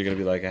you're gonna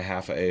be like a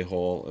half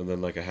a-hole, and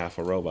then like a half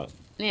a robot.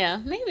 Yeah,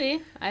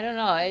 maybe. I don't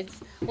know.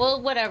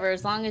 Well, whatever.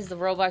 As long as the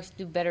robots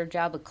do a better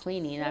job of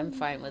cleaning, I'm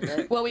fine with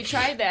it. Well, we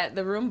tried that.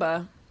 The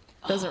Roomba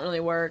doesn't really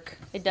work.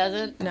 It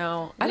doesn't?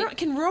 No. I don't.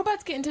 Can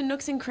robots get into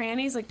nooks and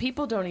crannies? Like,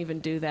 people don't even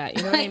do that.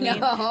 You know what I mean?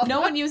 know. No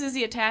one uses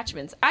the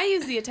attachments. I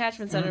use the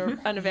attachments on a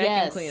vacuum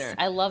Yes, cleaner.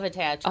 I love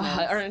attachments.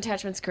 Aren't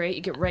attachments great?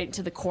 You get right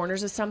into the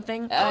corners of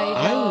something.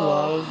 I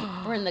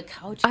love. We're in the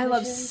couch. I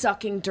love cushions.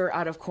 sucking dirt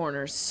out of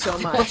corners so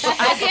much.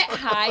 I get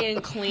high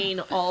and clean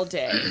all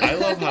day. I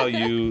love how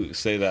you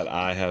say that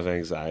I have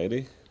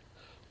anxiety,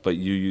 but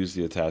you use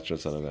the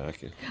attachments on a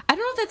vacuum. I don't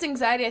know if that's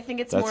anxiety. I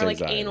think it's That's more like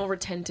anxiety. anal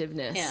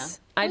retentiveness. Yeah.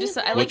 I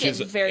like Which it is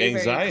very,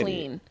 anxiety. very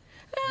clean.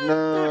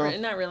 No.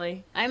 Not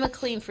really. I'm a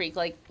clean freak.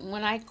 Like,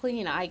 when I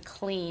clean.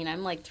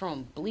 I'm like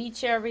throwing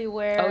bleach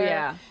everywhere. Oh,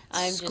 yeah.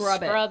 I'm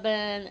Scrub it. just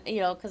scrubbing,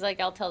 because like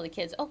I'll tell the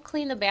kids,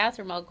 clean the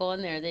bathroom. I'll go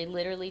in there. They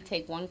literally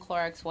take one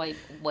Clorox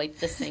wipe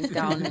the sink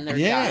down, and they're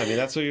Yeah, done. I mean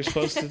that's what you're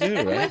supposed to do,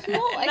 right? No,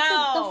 I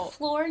No. said the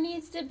floor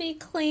needs to be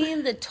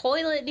clean, the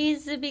toilet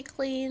needs to be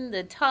clean,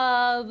 the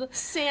tub.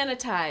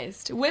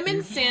 Sanitized.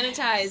 Women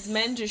sanitize.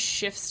 Men just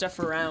shift stuff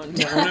around.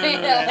 No,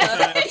 that's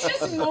not, It's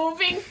just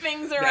moving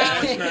things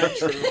that's around. not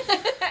true.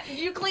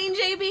 You clean,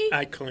 JB?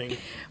 I clean.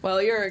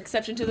 Well, you're an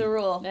exception to the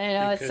rule. I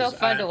know, it's so Because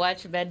fun I- to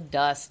watch men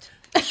dust.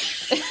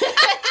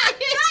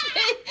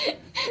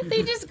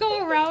 They just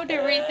go around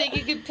everything.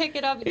 You can pick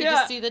it up and you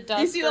just see the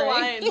dust. You see the ring.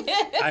 lines.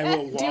 I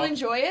will walk. Do you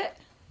enjoy it?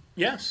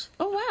 Yes.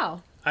 Oh,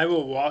 wow. I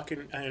will walk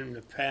in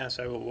the past,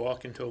 I will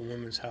walk into a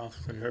woman's house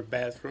and her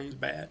bathroom's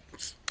bad.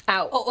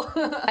 Out.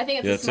 I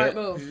think it's That's a smart it?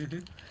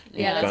 move.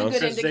 Yeah, that's a good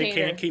Because they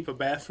indicator. can't keep a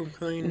bathroom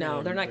clean. No,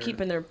 and they're not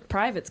keeping their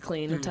privates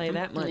clean. I'll tell you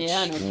that much.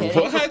 Yeah, no kidding.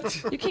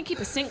 What? You can't keep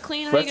a sink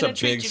clean. How are you That's a gonna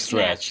treat big your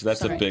stretch. snatch? That's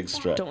Sorry. a big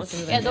stretch. Don't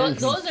listen to Yeah,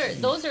 that.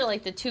 those are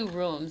like the two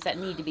rooms that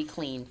need to be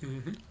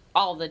cleaned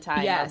all the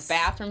time. Yes. Are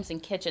bathrooms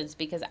and kitchens,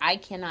 because I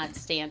cannot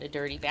stand a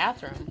dirty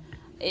bathroom.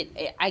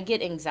 I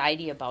get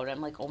anxiety about it. I'm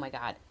like, oh my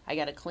god, I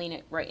gotta clean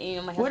it right. My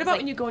What husband's about like,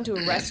 when you go into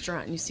a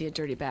restaurant and you see a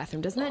dirty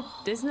bathroom?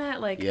 Isn't that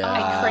like? Yeah.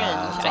 I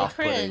cringe. It's I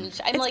off-putting.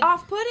 cringe. I'm It's like,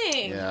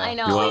 off-putting. Yeah. I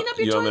know. Clean up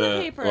your want me toilet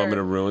to, paper. Want me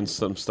to ruin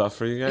some stuff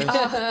for you guys?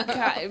 Oh,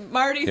 God.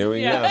 Marty. Here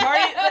we yeah, go.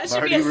 Marty. That should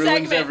Marty be a ruins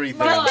segment. everything.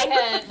 Go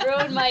ahead,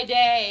 ruin my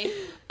day.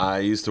 I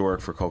used to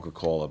work for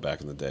Coca-Cola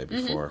back in the day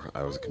before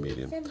I was a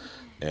comedian.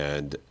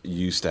 And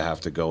you used to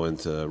have to go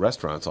into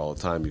restaurants all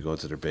the time. You go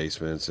into their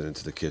basements and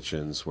into the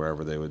kitchens,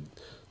 wherever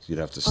you'd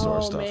have to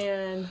store stuff. Oh,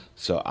 man.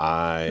 So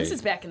This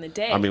is back in the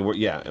day. I mean,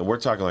 we're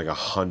talking like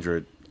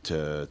 100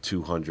 to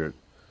 200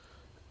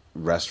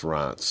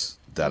 restaurants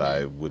that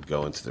I would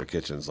go into their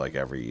kitchens like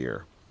every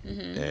year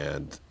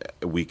and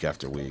week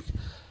after week.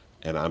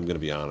 And I'm going to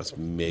be honest,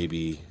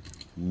 maybe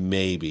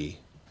 30%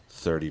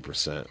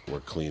 were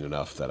clean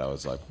enough that I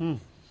was like,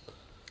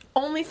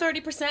 Only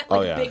 30%,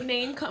 like a big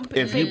name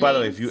company. By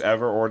the way, if you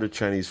ever order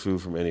Chinese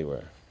food from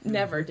anywhere,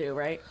 never do,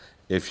 right?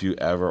 If you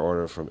ever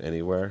order from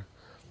anywhere,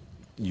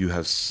 you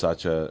have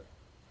such a.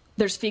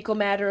 There's fecal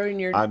matter in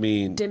your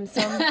dim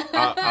sum.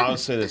 I'll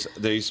say this: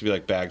 there used to be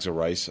like bags of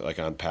rice, like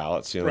on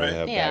pallets. You know, they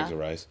have Yeah. bags of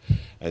rice,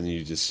 and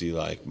you just see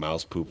like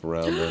mouse poop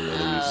around them, and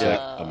then you see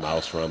like a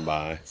mouse run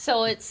by.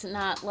 So it's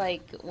not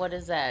like, what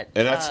is that?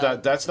 And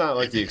that's not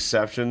like the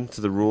exception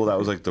to the rule. That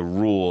was like the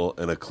rule,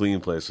 and a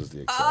clean place was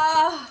the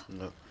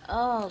exception.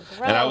 Oh,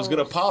 gross. And I was going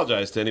to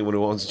apologize to anyone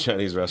who owns a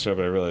Chinese restaurant,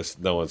 but I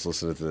realized no one's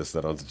listening to this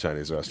that owns a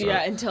Chinese restaurant.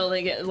 Yeah, until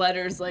they get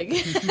letters like.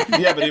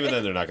 Yeah, but even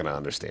then, they're not going to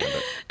understand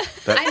it.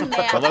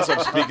 Unless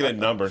I'm speaking in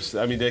numbers.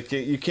 I mean,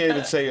 you can't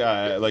even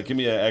say, like, give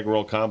me an egg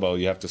roll combo.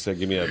 You have to say,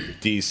 give me a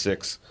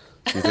D6.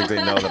 You think they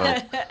know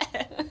that I'm,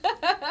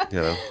 you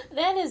know?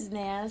 That is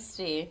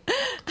nasty.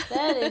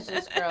 That is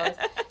just gross.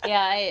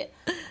 Yeah,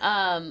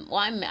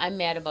 I'm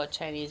mad about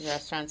Chinese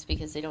restaurants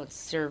because they don't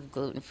serve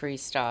gluten-free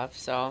stuff.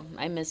 So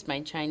I miss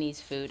my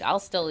Chinese food. I'll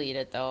still eat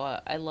it though.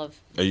 I love.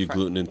 Are you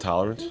gluten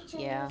intolerant?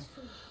 Yeah.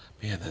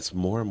 Man, that's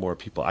more and more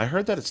people. I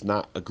heard that it's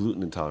not a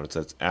gluten intolerance.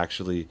 That's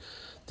actually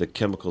the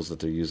chemicals that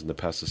they're using, the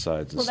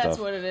pesticides and stuff. That's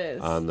what it is.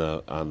 On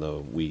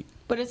the wheat.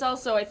 But it's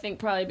also, I think,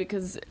 probably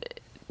because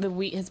the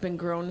wheat has been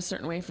grown a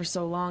certain way for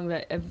so long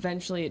that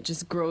eventually it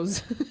just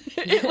grows.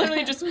 It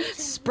literally just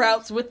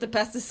sprouts with the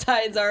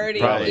pesticides already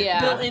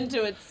built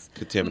into its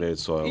contaminated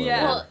soil.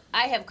 Yeah. Well,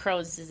 I have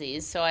Crohn's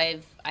disease, so I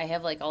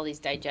have like all these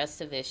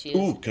digestive issues.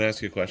 Ooh, can I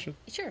ask you a question?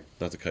 Sure.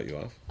 Not to cut you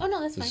off. Oh no,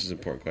 that's fine. This is an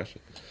important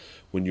question.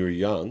 When you were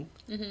young,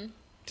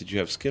 did you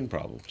have skin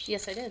problems?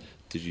 Yes, I did.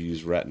 Did you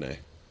use Retin-A?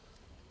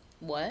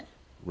 What?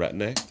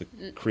 Retin-A,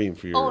 the cream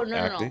for your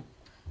acne? No.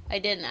 I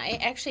didn't. I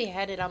actually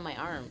had it on my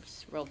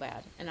arms real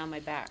bad and on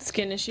my back.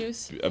 Skin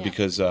issues?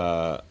 Because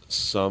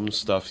some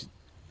stuff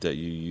that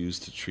you use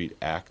to treat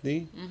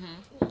acne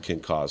can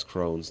cause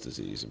Crohn's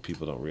disease, and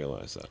people don't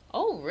realize that.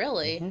 Oh,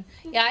 really?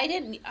 Yeah, I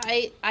didn't.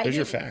 Here's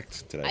your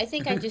fact today. I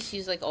think I just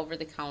use like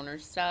over-the-counter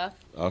stuff.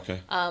 Okay.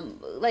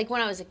 Like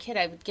when I was a kid,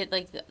 I would get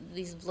like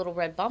these little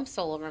red bumps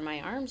all over my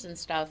arms and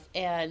stuff,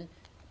 and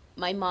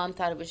my mom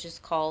thought it was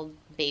just called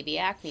baby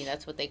acne.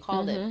 That's what they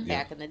called it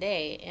back in the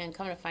day. And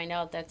come to find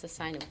out, that's a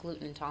sign of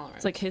gluten intolerance.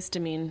 It's like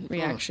histamine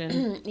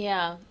reaction.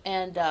 Yeah,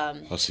 and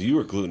so you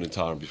were gluten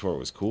intolerant before it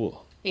was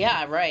cool.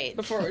 Yeah, right.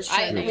 Before it was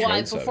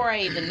trendy. Before I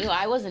even knew,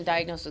 I wasn't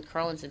diagnosed with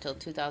Crohn's until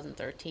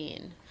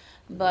 2013.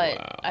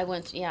 But I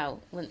went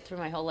through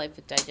my whole life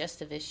with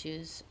digestive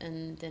issues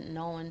and didn't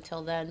know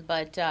until then.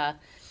 But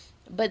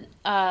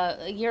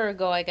a year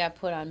ago, I got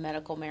put on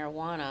medical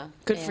marijuana.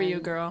 Good for you,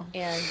 girl.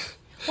 And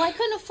well, I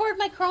couldn't afford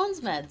my Crohn's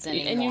meds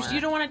anymore. And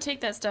you don't want to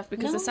take that stuff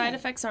because the side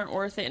effects aren't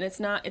worth it, and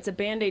it's a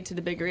Band-Aid to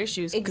the bigger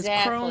issues. Because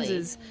Crohn's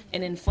is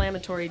an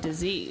inflammatory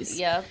disease.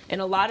 Yep. And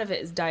a lot of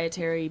it is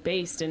dietary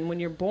based, and when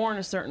you're born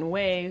a certain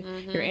way,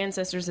 your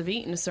ancestors have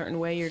eaten a certain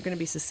way, you're going to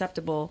be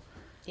susceptible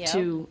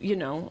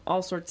to,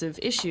 all sorts of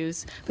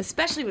issues. But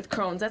especially with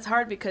Crohn's, that's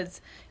hard because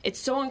it's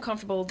so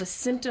uncomfortable. The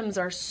symptoms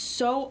are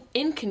so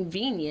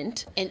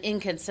inconvenient. And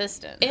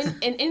inconsistent.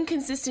 And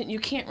inconsistent, you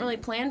can't really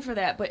plan for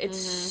that, but it's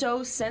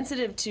so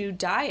sensitive to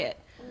diet.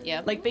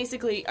 Yeah. Like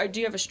basically, do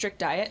you have a strict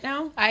diet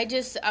now? I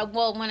just,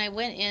 when I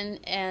went in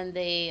and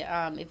they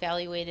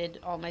evaluated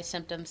all my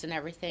symptoms and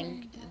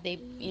everything, they,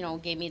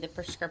 gave me the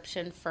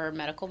prescription for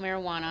medical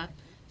marijuana.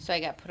 So I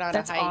got put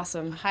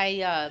on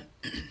high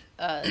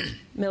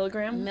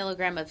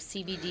milligram of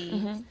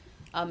CBD.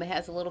 It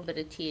has a little bit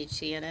of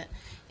THC in it,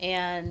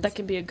 and that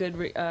can be a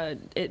good.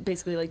 It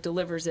basically like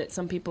delivers it.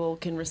 Some people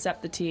can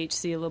recept the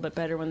THC a little bit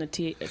better when the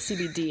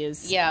CBD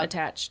is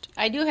attached.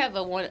 I do have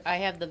I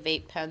have the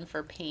vape pen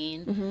for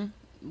pain,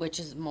 which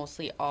is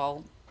mostly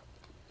all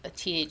a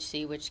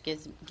THC, which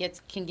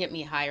can get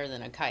me higher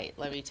than a kite.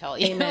 Let me tell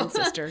you. Amen,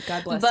 sister.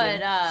 God bless you.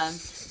 But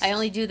I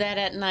only do that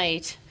at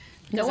night.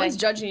 No one's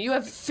judging you. You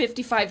have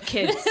 55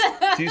 kids.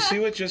 Do you see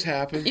what just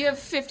happened? You have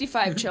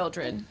 55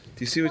 children.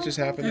 Do you see what just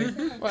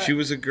happened? What? She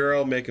was a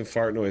girl making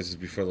fart noises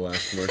before the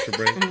last commercial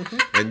break,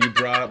 and you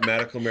brought up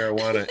medical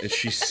marijuana, and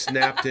she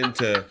snapped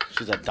into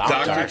She's a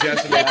doctor. Dr.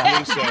 Jessica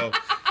Caruso,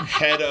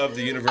 head of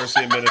the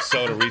University of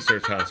Minnesota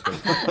Research Hospital.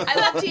 I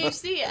love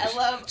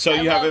THC. So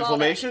you have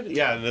inflammation?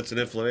 Yeah, and that's an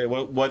inflammation.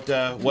 What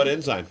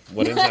enzyme?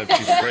 What enzyme?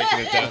 She's breaking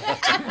it down.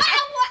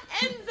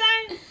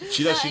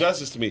 She does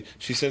this to me.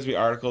 She sends me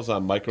articles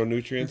on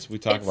micronutrients. We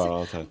talk about it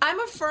all the time. I'm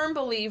a firm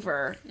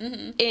believer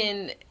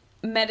in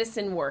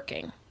medicine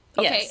working.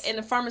 Okay, Yes. in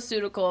the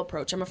pharmaceutical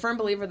approach, I'm a firm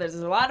believer that there's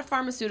a lot of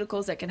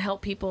pharmaceuticals that can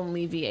help people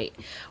alleviate.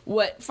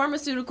 What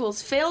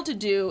pharmaceuticals fail to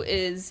do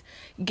is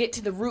get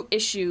to the root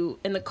issue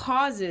and the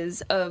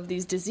causes of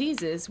these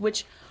diseases,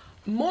 which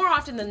more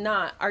often than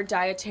not are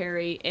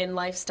dietary and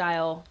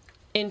lifestyle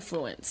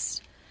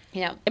influenced.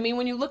 Yeah. I mean,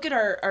 when you look at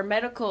our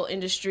medical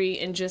industry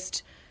and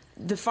just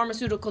the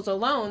pharmaceuticals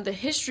alone, the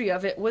history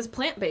of it was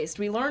plant-based.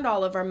 We learned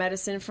all of our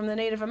medicine from the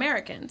Native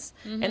Americans.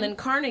 Mhm. And then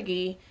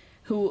Carnegie,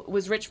 who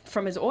was rich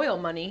from his oil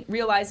money,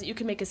 realized that you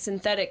can make a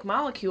synthetic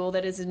molecule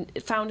that is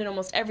found in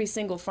almost every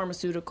single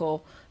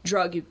pharmaceutical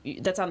drug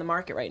that's on the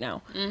market right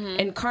now. Mhm.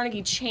 And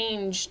Carnegie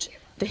changed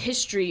the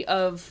history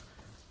of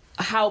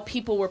how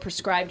people were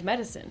prescribed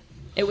medicine.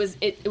 It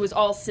was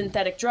all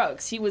synthetic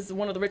drugs. He was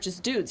one of the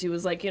richest dudes. He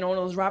was like, one of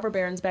those robber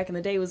barons back in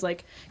the day. Was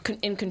like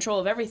in control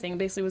of everything.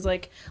 Basically, was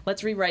like,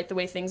 let's rewrite the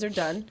way things are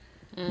done.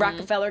 Mhm.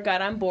 Rockefeller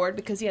got on board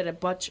because he had a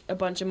bunch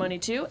of money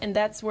too, and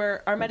that's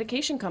where our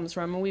medication comes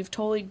from. And we've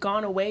totally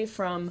gone away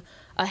from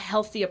a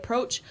healthy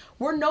approach.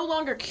 We're no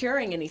longer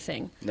curing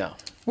anything. No.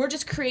 We're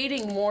just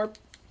creating more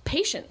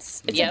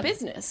patients. It's Yep. a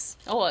business.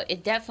 Oh,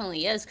 it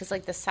definitely is, because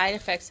like the side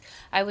effects.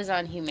 I was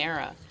on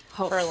Humira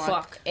Oh, for a long,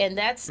 fuck. and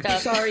that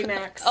stuff. Sorry,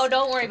 Max. Oh,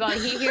 don't worry about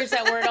it. He hears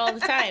that word all the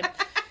time.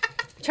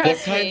 What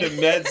Trust kind me. of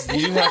meds do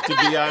you have to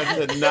be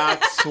on to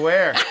not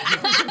swear?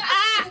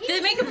 Did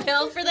they make a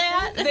pill for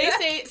that? They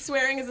say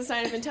swearing is a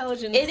sign of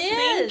intelligence. It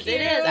is. Thank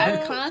It you. is.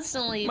 I'm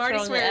constantly Marty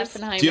throwing swears. the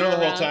Effenheimer Do you know the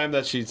whole around. time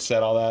that she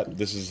said all that?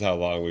 This is how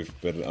long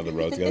we've been on the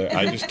road together.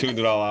 I just tuned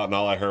it all out, and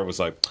all I heard was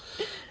like,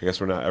 I guess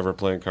we're not ever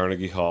playing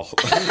Carnegie Hall.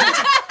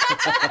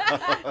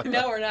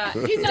 No, we're not.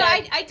 No,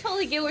 I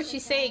totally get what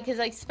she's saying, because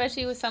like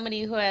especially with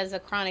somebody who has a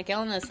chronic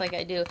illness like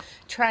I do,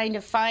 trying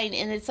to find,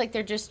 and it's like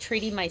they're just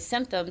treating my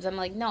symptoms. I'm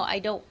like, no, I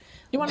don't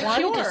want a to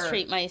cure. just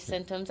treat my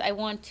symptoms. I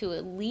want to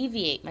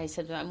alleviate my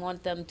symptoms. I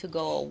want them to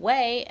go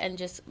away and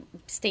just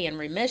stay in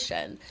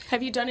remission.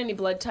 Have you done any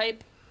blood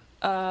type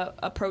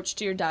approach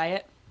to your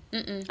diet?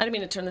 Mm-mm. I didn't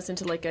mean to turn this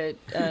into like a.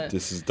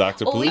 This is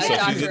Dr. Oh, Peluso.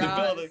 yeah, She's in Dr.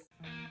 the Oz. building.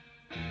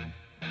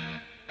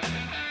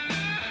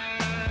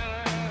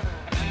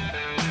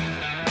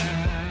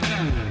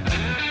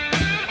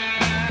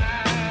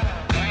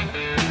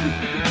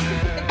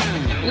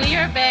 We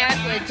are back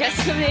with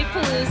Jessica May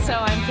Peluso.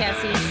 I'm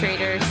Cassie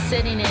Schrader,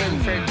 sitting in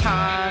for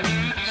Tom.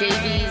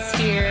 JV's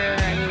here.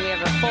 I mean, we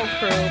have a full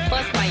crew,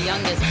 plus my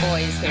youngest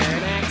boy is here.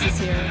 Max is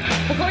here.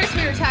 Of course,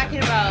 we were talking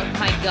about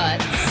my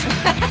guts.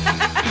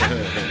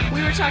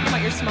 We were talking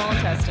about your small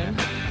intestine.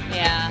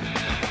 Yeah.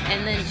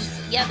 And then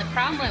the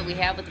problem that we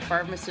have with the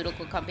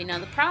pharmaceutical company. Now,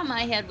 the problem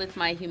I had with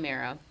my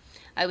Humira,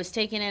 I was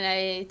taking it,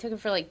 I took it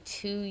for like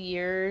 2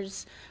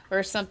 years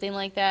or something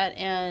like that,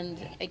 and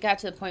it got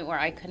to the point where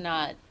I could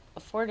not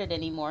afford it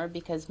anymore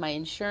because my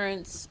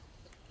insurance,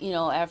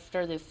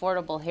 after the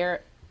Affordable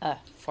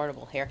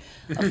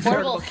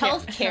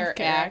Health Care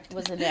Act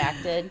was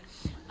enacted,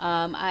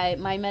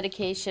 my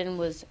medication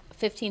was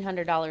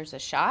 $1,500 a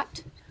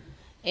shot,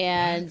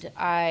 and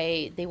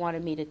they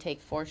wanted me to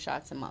take 4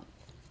 shots a month.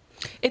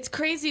 It's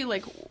crazy,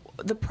 like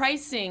the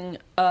pricing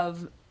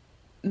of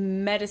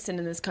medicine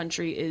in this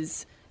country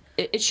is.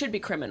 It should be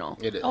criminal.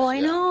 It is. Oh,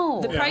 I know.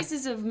 The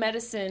prices of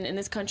medicine in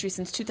this country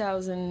since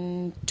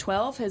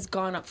 2012 has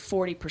gone up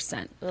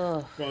 40%.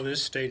 Ugh. Well,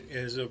 this state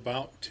is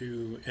about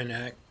to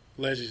enact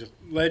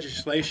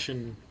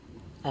legislation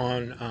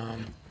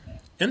on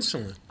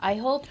insulin. I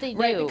hope they do.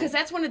 Right, because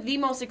that's one of the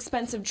most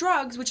expensive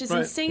drugs, which is Right.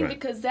 insane Right.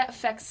 because that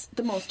affects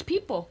the most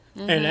people.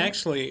 And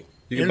actually,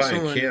 You can buy in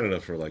insulin- Canada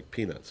for like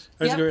peanuts.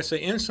 I was Yep. going to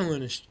say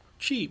insulin is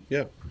cheap.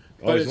 Yeah.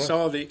 But Always it's was.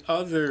 all the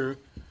other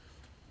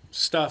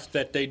stuff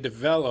that they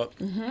develop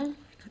Mm-hmm.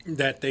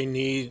 that they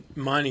need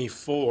money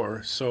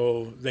for.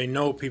 So they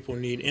know people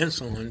need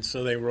insulin,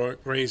 so they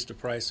raise the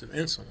price of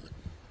insulin.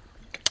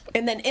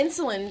 And then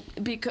insulin,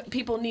 because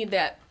people need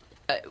that,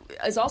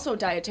 is also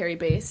dietary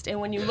based. And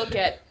when you look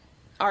at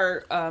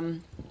our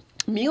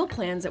meal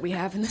plans that we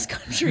have in this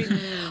country,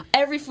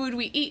 every food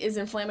we eat is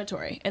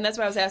inflammatory. And that's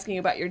why I was asking you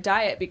about your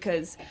diet,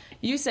 because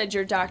you said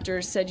your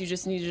doctor said you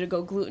just needed to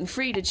go gluten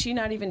free. Did she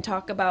not even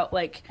talk about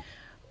like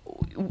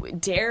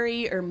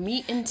dairy or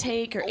meat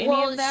intake or any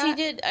of that? She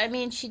did. I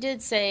mean, she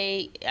did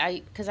say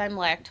because I'm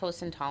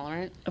lactose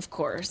intolerant. Of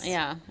course.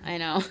 Yeah, I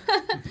know.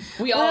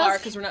 We all are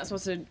because we're not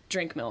supposed to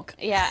drink milk.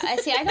 Yeah,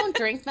 I don't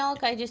drink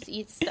milk. I just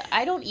eat.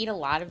 I don't eat a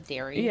lot of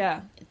dairy.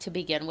 Yeah. To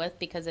begin with,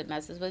 because it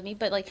messes with me.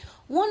 But like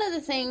one of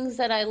the things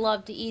that I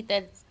love to eat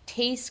that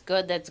tastes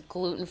good, that's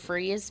gluten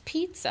free, is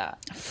pizza.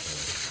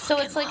 So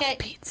it's like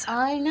pizza.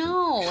 I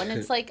know, and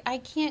it's like I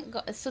can't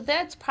go. So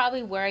that's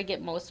probably where I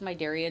get most of my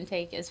dairy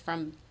intake is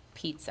from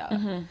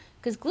pizza.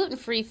 Because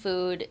gluten-free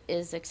food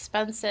is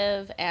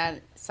expensive,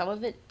 and some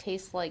of it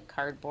tastes like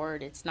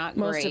cardboard. It's not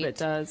great. Most of it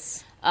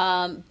does.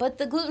 But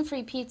the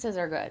gluten-free pizzas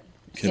are good.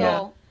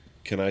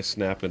 Can I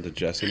snap into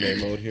Jessie May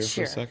mode here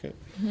Sure. for a second?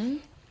 Mm-hmm.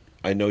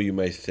 I know you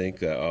may think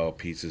that,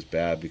 pizza's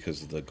bad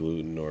because of the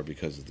gluten or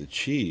because of the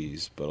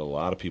cheese, but a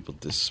lot of people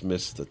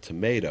dismiss the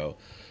tomato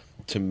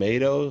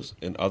tomatoes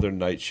and other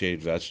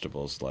nightshade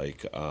vegetables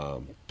like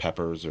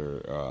peppers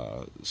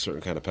or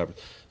certain kind of peppers,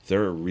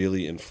 they're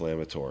really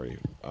inflammatory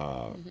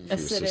for your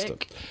system.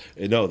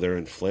 No, they're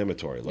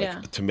inflammatory.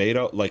 Like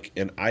tomato,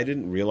 and I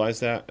didn't realize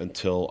that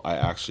until I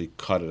actually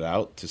cut it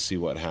out to see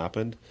what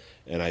happened.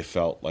 And I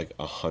felt like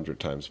 100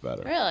 times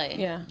better.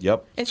 Really? Yeah.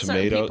 Yep. It's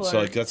Tomato.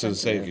 So that's what I'm saying.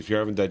 sensitive. If you're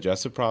having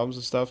digestive problems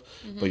and stuff,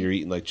 but you're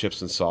eating like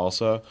chips and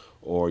salsa,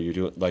 or you're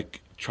doing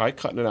try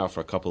cutting it out for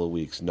a couple of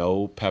weeks.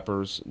 No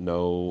peppers,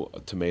 no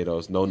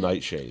tomatoes, no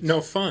nightshades.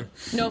 No fun.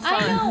 No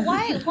fun. I know.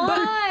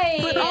 Why?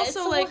 But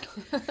also, It's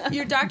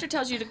your doctor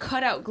tells you to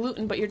cut out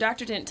gluten, but your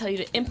doctor didn't tell you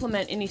to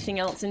implement anything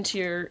else into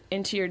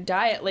your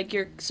diet.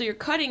 So you're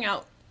cutting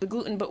out the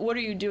gluten, but what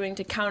are you doing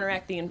to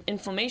counteract the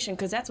inflammation?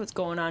 Because that's what's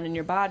going on in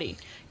your body.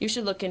 You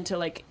should look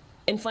into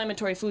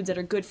inflammatory foods that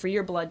are good for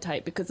your blood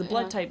type, because the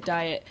blood type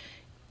diet,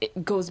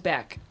 it goes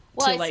back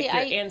to your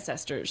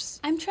ancestors.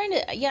 I'm trying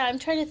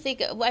to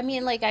think. I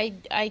mean,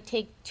 I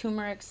take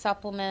turmeric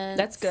supplements.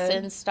 That's good.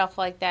 And stuff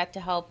like that to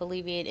help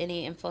alleviate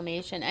any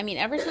inflammation. I mean,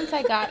 ever since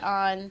I got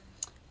on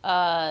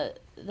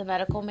the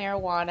medical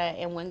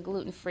marijuana and went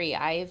gluten-free,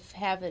 I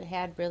haven't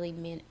had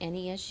really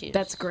any issues.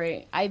 That's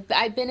great.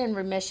 I've been in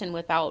remission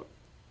without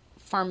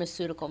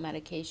pharmaceutical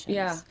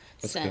medications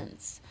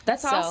since.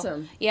 That's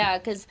awesome. Yeah,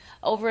 because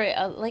over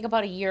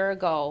about a year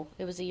ago,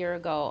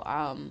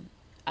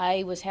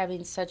 I was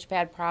having such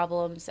bad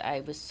problems.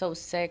 I was so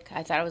sick.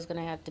 I thought I was going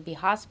to have to be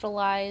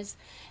hospitalized.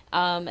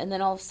 And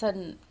then all of a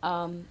sudden,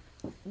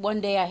 one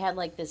day I had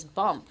this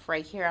bump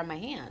right here on my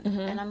hand.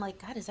 And I'm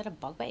like, God, is that a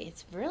bug bite?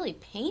 It's really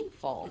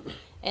painful.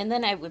 And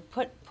then I would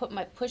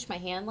push my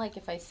hand,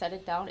 if I set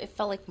it down, it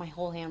felt like my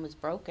whole hand was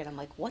broken. I'm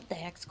like, what the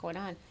heck's going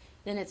on?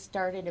 Then it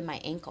started in my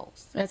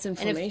ankles. That's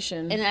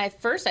inflammation. And at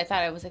first I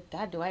thought, I was like,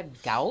 God, do I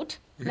have gout?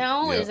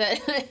 No, is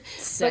it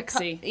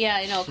sexy?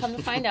 Come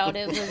to find out,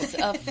 it was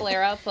a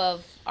flare-up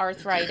of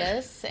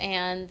arthritis,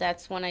 and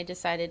that's when I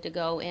decided to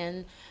go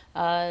in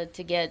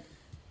to get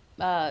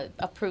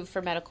approved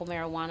for medical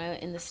marijuana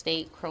in the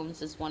state.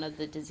 Crohn's is one of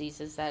the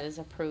diseases that is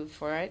approved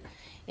for it,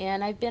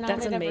 and I've been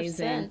on it ever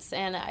since.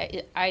 And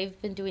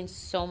I've been doing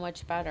so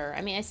much better.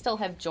 I mean, I still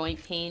have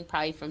joint pain,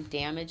 probably from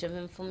damage of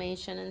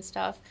inflammation and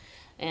stuff,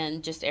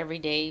 and just every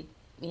day.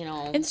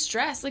 And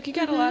stress. You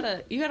got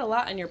a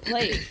lot on your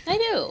plate. I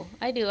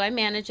do. I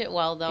manage it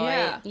well, though.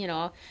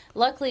 Yeah.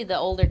 Luckily the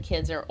older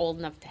kids are old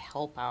enough to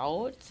help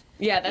out.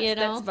 Yeah,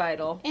 that's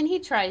vital. And he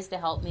tries to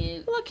help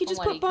me. Look, he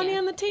just put Bunny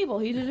on the table.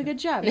 He did a good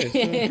job.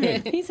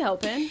 He's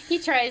helping. He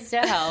tries to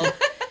help.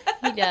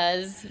 He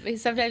does.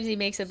 Sometimes he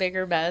makes a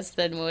bigger mess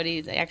than what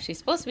he's actually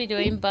supposed to be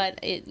doing, but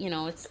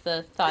it's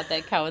the thought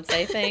that counts,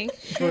 I think.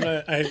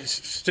 But I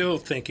still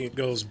think it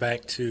goes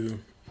back to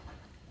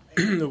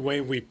the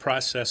way we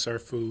process our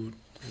food,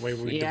 the way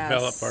we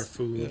develop our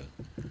food,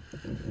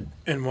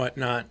 and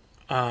whatnot.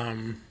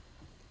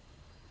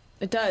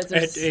 It does.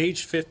 At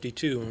age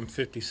 52, I'm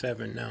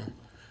 57 now.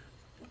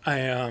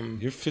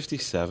 You're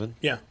 57?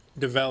 Yeah,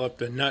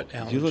 developed a nut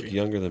allergy. You look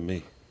younger than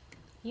me.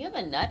 You have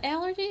a nut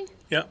allergy?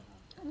 Yep.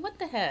 What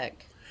the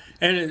heck?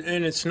 And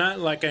it's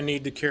not like I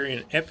need to carry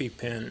an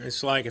EpiPen.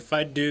 It's like if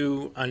I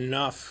do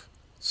enough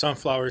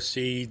sunflower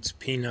seeds,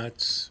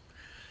 peanuts,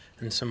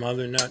 and some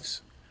other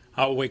nuts,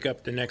 I'll wake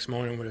up the next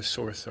morning with a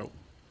sore throat.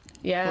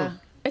 Yeah.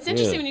 It's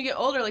interesting when you get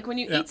older, when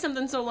you eat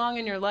something so long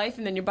in your life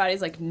and then your body's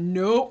like,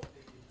 nope.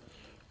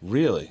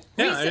 Really?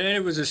 Yeah, and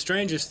it was the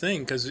strangest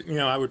thing because,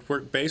 I would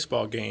work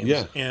baseball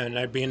games and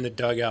I'd be in the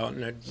dugout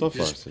and I'd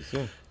just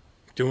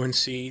doing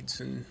seeds,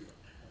 and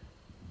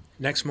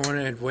next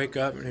morning I'd wake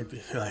up and it'd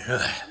be like,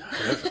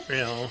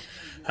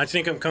 I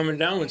think I'm coming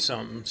down with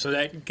something. So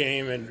that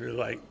game and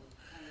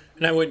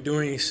I wouldn't do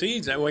any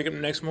seeds. I'd wake up the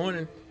next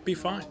morning, be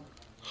fine.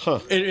 Huh.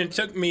 It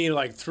took me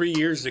 3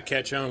 years to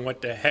catch on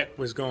what the heck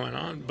was going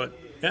on, but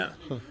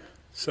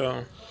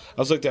so. I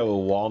was like that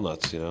with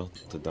walnuts, The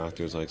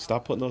doctor was like,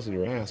 stop putting those in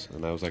your ass.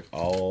 And I was like,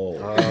 oh.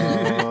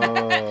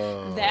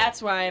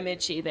 That's why I'm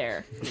itchy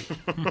there.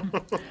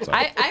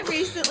 I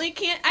recently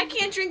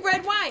can't drink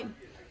red wine.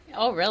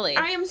 Oh, really?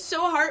 I am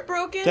so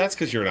heartbroken. That's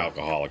because you're an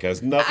alcoholic. It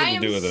has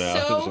nothing to do with an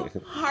alcoholic.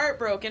 I'm so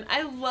heartbroken.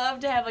 I love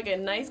to have a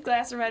nice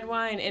glass of red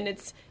wine, and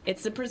it's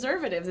the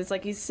preservatives. It's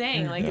like he's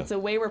saying, it's a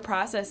way we're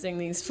processing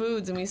these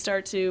foods, and we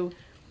start to,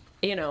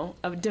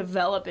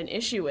 develop an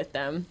issue with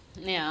them.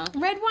 Yeah.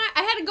 Red wine.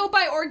 I had to go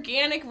buy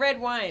organic red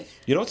wine.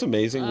 You know what's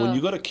amazing? When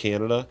you go to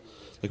Canada,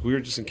 we were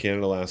just in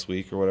Canada last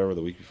week or whatever,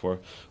 the week before.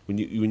 When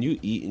you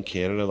eat in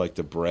Canada,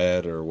 the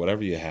bread or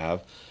whatever you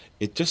have,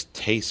 it just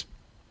tastes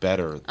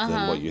better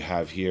than what you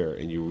have here,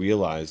 and you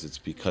realize it's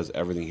because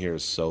everything here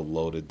is so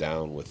loaded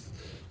down with,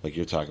 like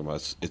you're talking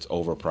about, it's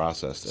over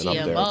processed, and GMOs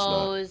up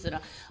there it's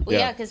not.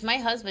 Because my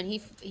husband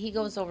he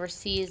goes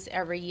overseas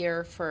every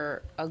year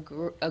for a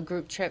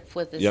group trip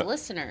with his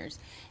listeners,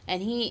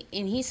 and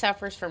he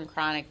suffers from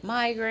chronic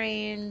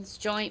migraines,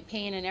 joint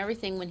pain, and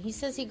everything. When he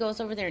says he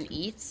goes over there and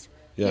eats,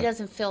 he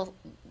doesn't feel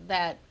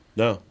that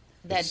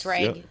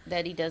drag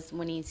that he does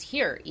when he's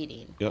here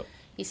eating. Yep.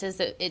 He says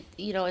that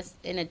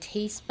it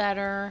tastes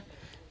better,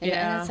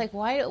 And it's like,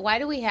 why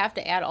do we have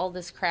to add all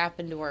this crap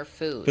into our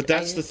food? But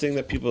that's the thing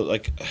that people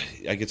like.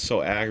 I get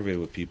so aggravated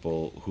with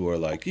people who are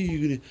like,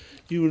 hey,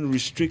 you gonna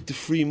restrict the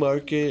free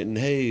market, and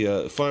hey,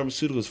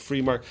 pharmaceuticals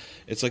free market.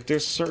 It's like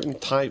there's certain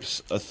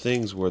types of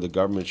things where the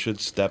government should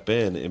step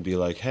in and be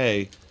like,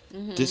 hey,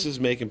 this is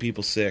making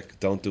people sick.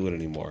 Don't do it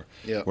anymore.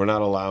 Yep. We're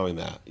not allowing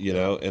that,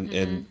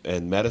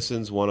 and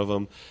medicine's one of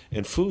them,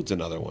 and food's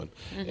another one.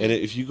 And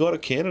if you go to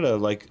Canada,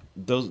 like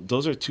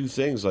those are two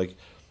things. Like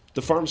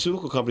the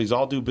pharmaceutical companies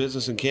all do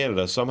business in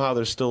Canada. Somehow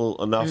there's still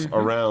enough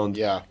around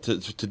to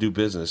do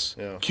business.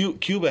 Yeah.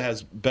 Cuba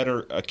has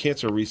better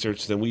cancer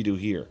research than we do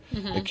here.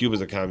 And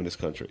Cuba's a communist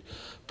country.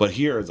 But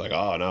here it's like,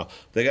 oh, no,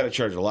 they got to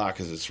charge a lot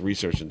because it's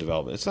research and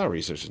development. It's not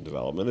research and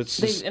development.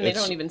 They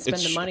don't even spend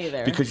the money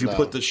there. Because you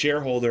put the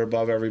shareholder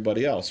above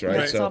everybody else, right?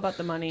 It's all about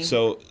the money.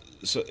 So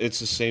it's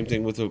the same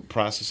thing with the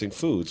processing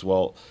foods.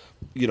 Well,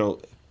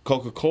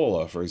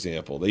 Coca-Cola, for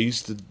example,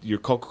 your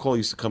Coca-Cola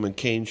used to come in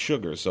cane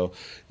sugar. So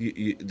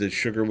the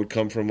sugar would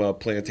come from a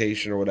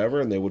plantation or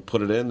whatever, and they would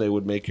put it in. They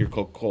would make your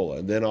Coca-Cola,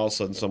 and then all of a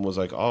sudden, someone was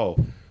like, "Oh,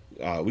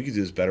 we could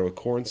do this better with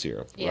corn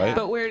syrup, right?"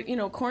 But where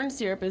corn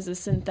syrup is a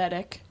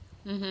synthetic.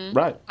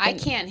 Right. I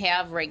can't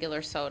have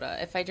regular soda.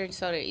 If I drink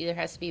soda, it either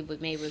has to be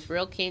made with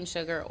real cane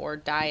sugar or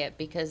diet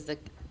because the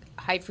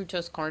high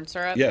fructose corn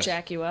syrup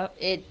jack you up.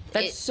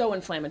 That's so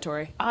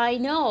inflammatory. I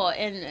know,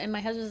 and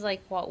my husband's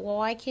like, well,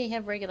 I can't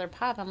have regular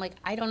pop. I'm like,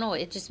 I don't know,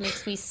 it just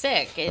makes me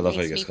sick. It makes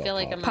me feel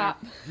like I'm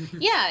pop.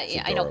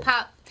 Yeah, I know,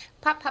 pop.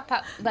 But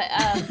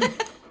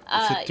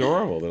it's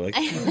adorable. They're like,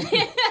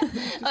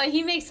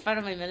 he makes fun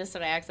of my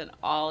Minnesota accent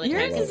all the time.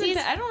 Yours isn't.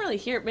 I don't really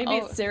hear it. Maybe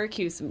it's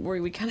Syracuse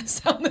where we kind of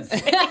sound the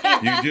same.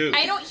 You do.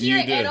 I don't hear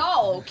it at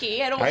all.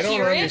 Okay, I don't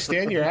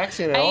understand your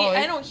accent at all.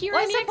 I don't hear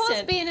any accent. Supposed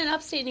to be in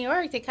upstate New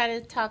York, they kind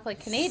of talk like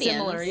Canadians.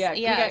 Similar, yeah.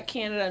 We got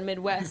Canada and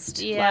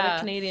Midwest. A lot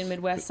of Canadian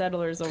Midwest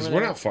settlers over there.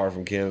 We're not far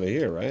from Canada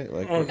here, right?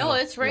 No,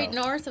 it's right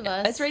north of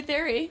us. It's right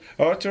there, eh?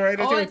 Oh, it's all right.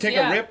 We take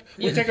a rip.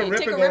 We take a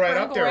rip and go right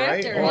up there,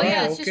 right? Well,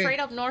 yeah, it's just right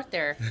up north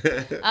there.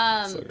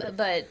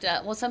 But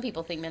some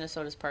people think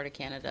Minnesota's part of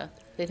Canada.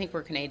 They think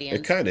we're Canadians.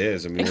 It kind of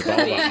is. I mean, with all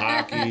the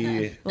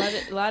hockey.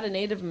 A lot of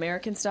Native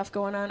American stuff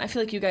going on. I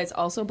feel like you guys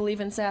also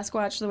believe in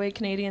Sasquatch the way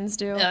Canadians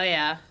do. Oh,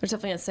 yeah. There's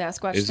definitely a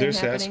Sasquatch thing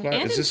happening.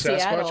 And is this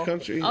Sasquatch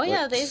country? Oh,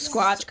 yeah.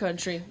 Squatch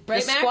country.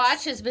 Right, the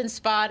Squatch has been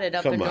spotted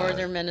up in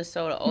northern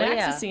Minnesota. Oh, Max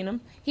yeah. has seen him.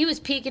 He was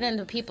peeking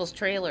into people's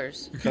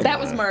trailers. That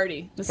was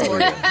Marty this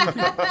morning.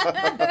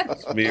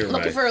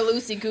 Looking for a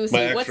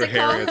loosey-goosey. What's it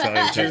called?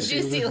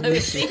 Juicy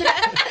Lucy.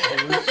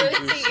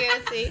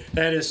 Loosey-goosey.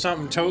 That is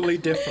something totally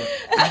different.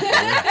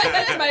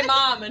 That's my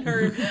mom in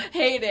her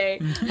heyday.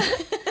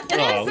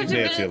 Oh,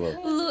 Nancy,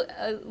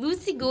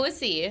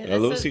 loosey-goosey. A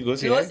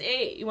loosey-goosey.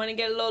 Hey, you want to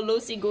get a little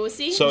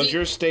loosey-goosey? So is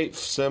your state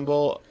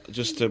symbol,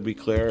 just to be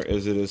clear,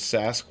 is it a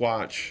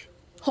Sasquatch?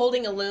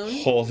 Holding a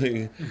loon?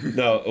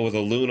 With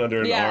a loon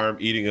under an arm,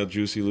 eating a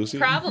Juicy Lucy?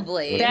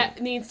 Probably.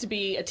 That needs to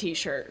be a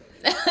T-shirt.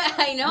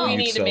 I know. We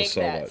need to make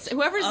that.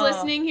 Whoever's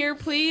listening here,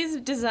 please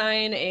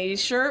design a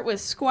shirt with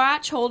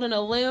Squatch holding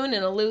a loon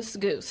and a loose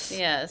goose.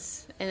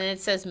 Yes. And then it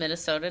says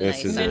Minnesota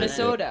nice.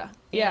 Minnesota.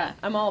 Yeah,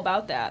 I'm all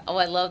about that. Oh,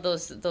 I love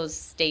those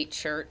state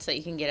shirts that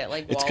you can get at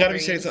like Walgreens. It's got to be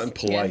saying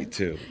something polite,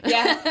 too.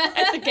 Yeah,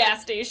 at the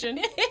gas station.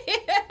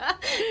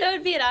 That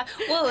would be it.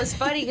 Well, it was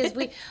funny because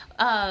we...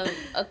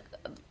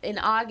 in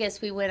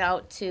August, we went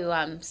out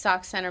to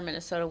Sauk Center,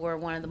 Minnesota, where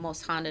one of the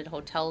most haunted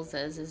hotels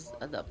is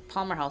the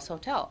Palmer House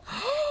Hotel.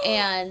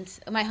 And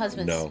my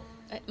husband's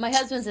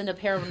into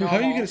paranormal. How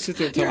are you going to sit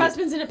there and tell Your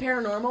husband's into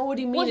paranormal? What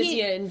do you mean? Is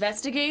he an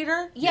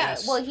investigator? Yeah,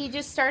 Yes. Well, he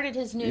just started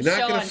his new You're not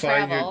show gonna on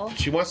find travel.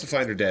 She wants to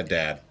find her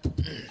dad.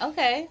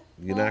 Okay.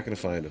 You're not going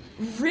to find him.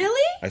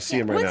 Really? I see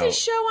him right What's now. his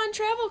show on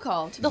travel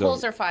called? The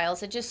Holzer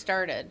Files. It just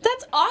started.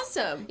 That's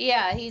awesome.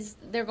 Yeah,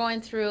 they're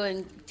going through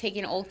and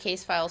taking old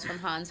case files from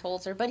Hans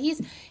Holzer, but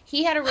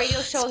he had a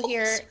radio show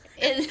here.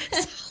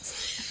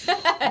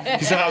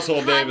 He's a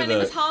household name. My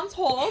name is Hans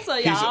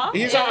Holzer. Yeah,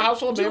 he's a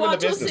household name in the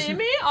business. Do you want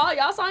to see me? Oh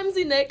yes, I'm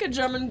the naked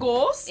German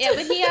ghost. Yeah,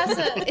 but he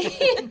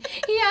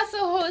also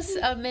hosts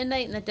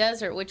Midnight in the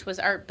Desert, which was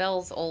Art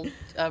Bell's old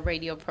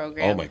radio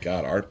program. Oh my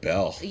God, Art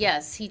Bell.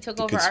 Yes, he took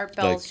over Art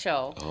Bell's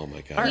show. Oh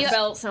my God. Art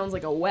Bell sounds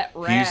like a wet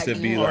rag. He used to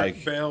be like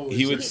he's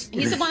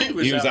the one.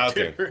 He was out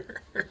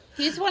there.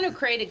 He's the one who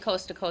created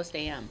Coast to Coast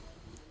AM.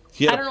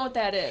 I don't know what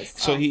that is.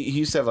 So he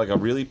used to have like a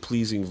really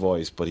pleasing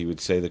voice, but he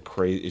would say the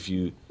crazy. If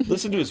you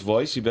listen to his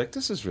voice, you'd be like,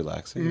 "This is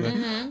relaxing."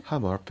 Mm-hmm. Like,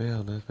 I'm Art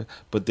Bell.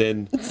 But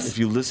then, if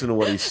you listen to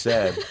what he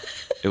said,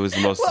 it was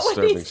the most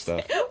disturbing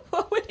stuff.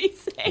 What would he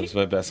say? It was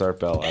my best Art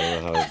Bell. I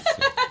don't know how to.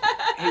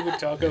 He would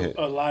talk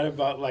a lot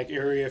about like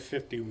Area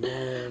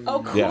 51.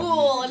 Oh, cool! Yeah.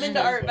 I'm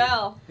into Art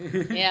Bell.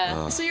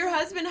 Yeah. So your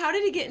husband, how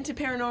did he get into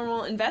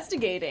paranormal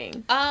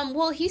investigating?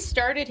 Well, he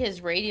started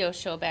his radio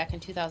show back in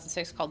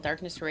 2006 called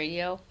Darkness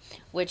Radio,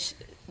 which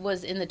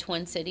was in the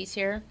Twin Cities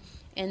here.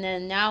 And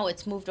then now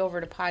it's moved over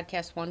to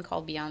podcast one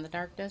called Beyond the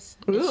Darkness.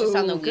 It's just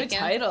on the Ooh, good weekend.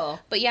 title.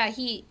 But yeah,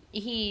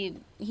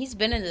 he's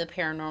been into the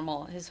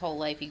paranormal his whole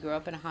life. He grew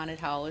up in a haunted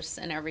house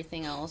and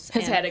everything else.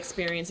 Has had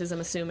experiences,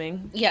 I'm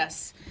assuming.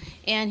 Yes.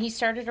 And he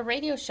started a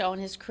radio show,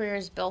 and his career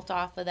is built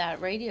off of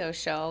that radio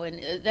show.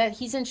 And that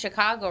he's in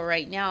Chicago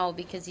right now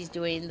because he's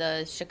doing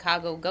the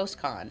Chicago Ghost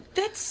Con.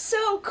 That's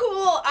so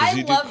cool. Does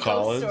he I do love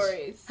call-ins? ghost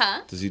stories.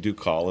 Huh? Does he do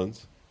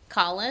call-ins?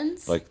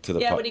 Collins? Like to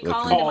the Yeah, would he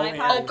call into my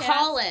podcast? Oh,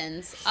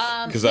 Collins.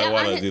 Because I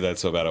want to do that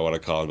so bad. I want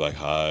to call and be like,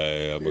 "Hi,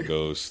 I'm a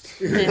ghost."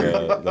 Oh,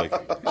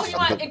 you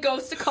want a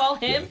ghost to call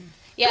him?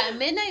 Yeah, at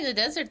Midnight in the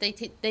Desert,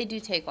 they do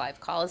take live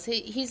calls.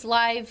 He's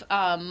live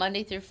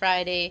Monday through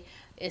Friday.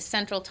 Is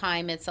Central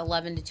Time, it's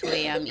 11 to 2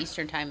 a.m.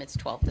 Eastern Time, it's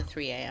 12 to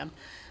 3 a.m.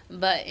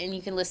 And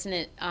you can listen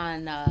it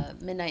on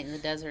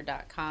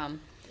midnightinthedesert.com.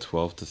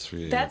 12 to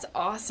 3. That's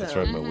awesome. That's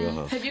right in my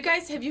wheelhouse. Have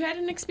you had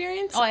an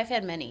experience? Oh, I've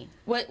had many.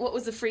 What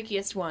was the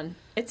freakiest one?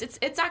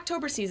 It's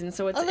October season,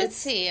 so it's. Let's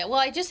see. Well,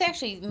 I just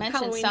actually mentioned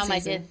Halloween some I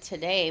season. did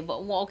today, but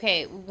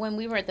okay, when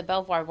we were at the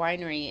Belvoir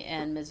Winery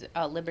in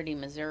Liberty,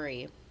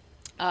 Missouri,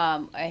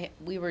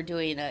 we were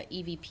doing an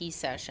EVP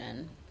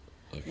session.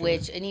 Okay.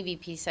 Which an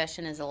EVP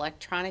session is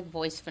electronic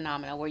voice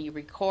phenomena, where you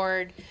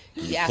record,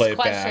 you You ask play it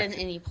questions,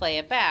 back. and you play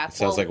it back.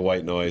 Sounds like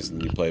white noise, and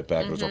you play it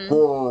back. And it's like, Mhm.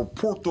 "Oh,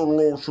 put the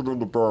lotion in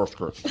the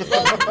basket."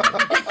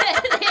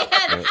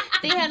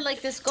 they had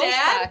like this ghost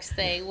box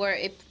thing where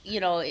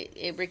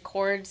it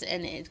records,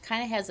 and it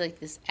kind of has like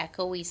this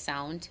echoey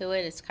sound to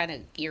it. It's kind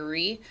of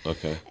eerie.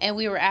 Okay. And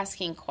we were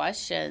asking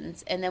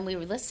questions, and then we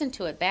would listen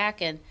to it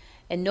back, and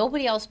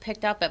nobody else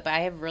picked up it, but I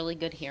have really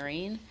good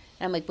hearing.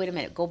 And I'm like, wait a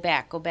minute, go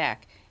back.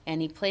 And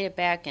he played it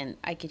back, and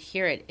I could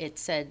hear it. It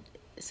said,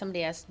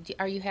 somebody asked,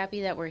 "Are you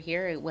happy that we're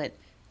here?" It went,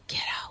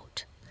 "Get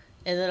out."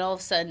 And then all of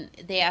a sudden,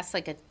 they asked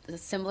like a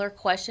similar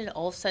question.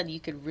 All of a sudden, you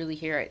could really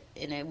hear it,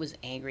 and it was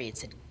angry. It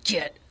said,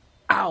 "Get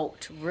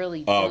out."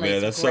 Really. Oh like,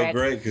 man, that's so grab-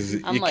 great because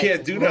I'm you like,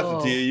 can't do nothing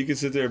whoa. to you. You can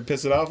sit there and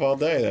piss it off all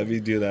day. That'd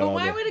be do that But all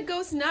why day. would a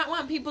ghost not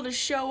want people to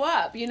show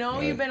up? You know,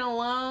 Right. you've been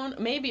alone.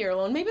 Maybe you're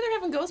alone. Maybe they're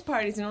having ghost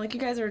parties. You know, like you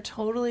guys are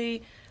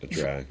totally. A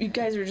drag. You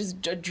guys are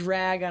just a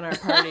drag on our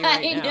party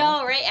right I now.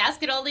 know, right?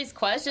 Asking all these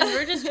questions.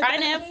 We're just trying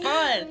to have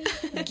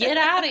fun. Get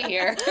out of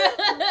here.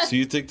 So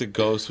you think the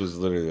ghost was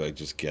literally like,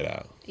 just get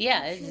out?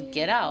 Yeah, just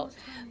get out.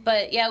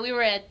 But yeah, we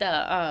were at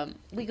the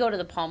we go to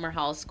the Palmer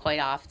House quite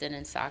often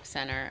in Sauk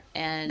Center,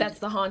 and That's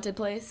the haunted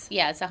place?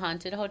 Yeah, it's a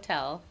haunted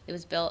hotel. It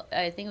was built.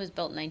 I think it was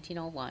built in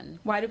 1901.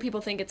 Why do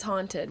people think it's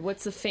haunted?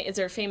 What's the is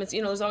there a famous?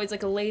 You know, there's always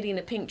like a lady in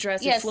a pink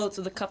dress Yes. who floats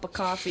with a cup of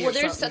coffee. Well, or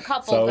there's something. a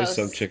couple It's always ghosts.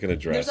 some chick in a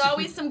dress. There's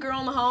always some girl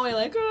in the hallway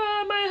like,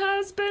 oh, my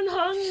husband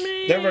hung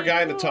me. Never a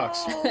guy in a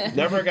tux.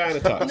 Never a guy in a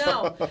tux.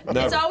 No,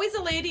 Never. it's always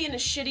a lady in a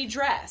shitty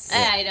dress.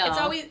 I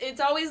know.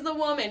 It's always the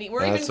woman.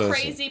 We're That's even so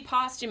crazy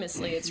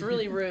posthumously. It's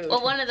really rude.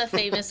 Well, one of the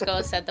famous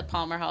ghosts at the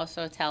Palmer House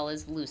Hotel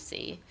is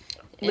Lucy.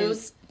 And-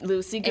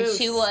 Lucy And Goose.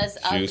 she was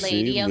a Juicy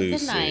lady of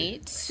Lucy. the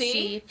night.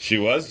 See? She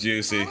was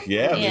juicy.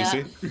 Yeah, Yeah.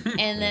 Lucy.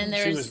 And then She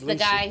there's was the Lucy.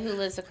 guy who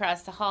lives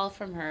across the hall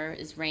from her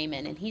is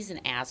Raymond, and he's an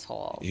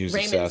asshole. He was a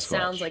Raymond Sasquatch.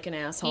 sounds like an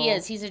asshole. He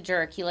is. He's a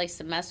jerk. He likes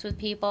to mess with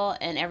people,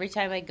 and every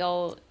time I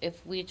go,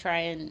 if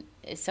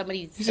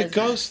somebody He's a says-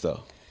 ghost,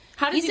 though.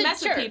 How does He's he a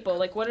mess with jerk. people?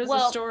 Like, what are the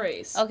Well,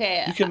 stories?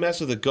 Okay. You can mess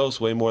with a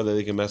ghost way more than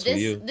they can mess with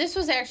This you. this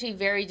was actually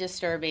very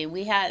disturbing.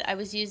 I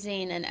was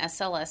using an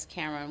SLS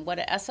camera, and what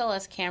an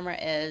SLS camera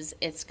is,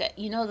 it's got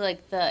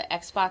like the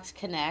Xbox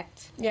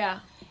Connect. Yeah.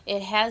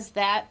 It has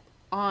that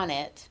on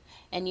it,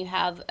 and you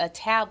have a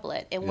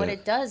tablet, and what Yeah.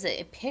 it does,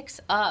 it picks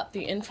up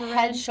the infrared,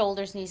 head,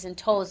 shoulders, knees, and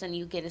toes, and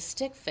you get a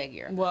stick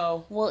figure.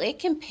 Whoa. Well, it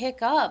can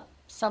pick up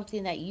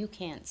something that you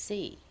can't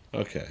see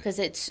Okay. because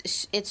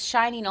it's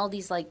shining all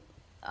these like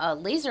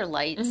laser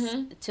lights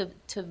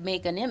to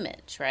make an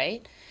image,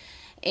 right?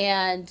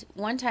 And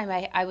one time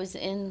I was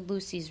in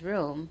Lucy's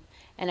room,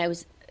 and I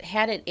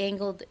had it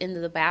angled into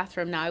the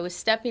bathroom. Now I was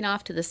stepping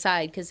off to the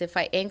side because if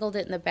I angled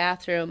it in the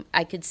bathroom,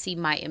 I could see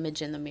my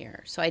image in the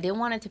mirror. So I didn't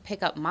want it to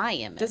pick up my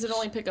image. Does it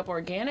only pick up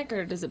organic,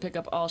 or does it pick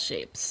up all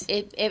shapes?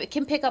 It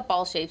can pick up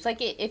all shapes.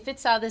 Like if it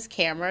saw this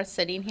camera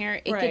sitting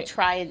here, it Right. could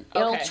try and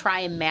it'll Okay. try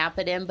and map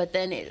it in, but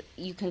then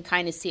you can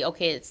kind of see,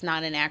 okay, it's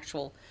not an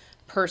actual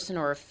person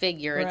or a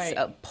figure, Right. it's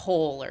a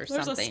pole or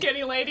There's something. a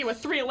skinny lady with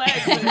 3 legs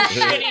and a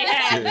shitty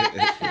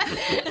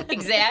head.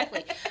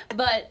 Exactly.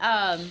 But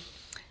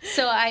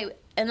so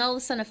and all of a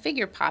sudden a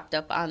figure popped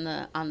up on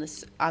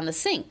the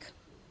sink,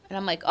 and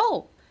I'm like,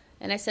 oh,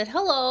 and I said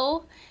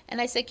hello,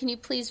 and I said, can you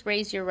please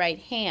raise your right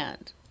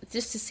hand,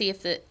 just to see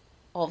if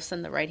all of a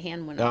sudden the right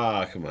hand went up.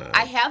 Ah, come on.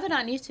 I have it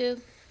on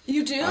YouTube.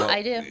 You do?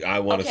 I do. I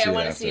want to see I it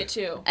want to after. see it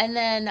too. And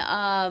then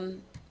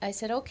I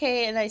said,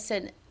 okay, and I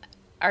said,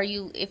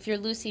 if you're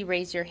Lucy,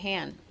 raise your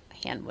hand.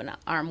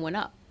 Arm went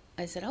up.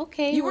 I said,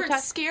 okay. You we'll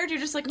weren't scared? You're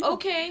just like,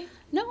 okay.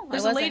 No,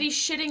 There's a lady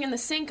shitting in the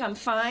sink. I'm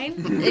fine.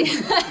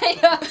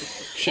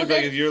 Should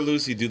like if you're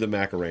Lucy, do the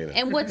Macarena.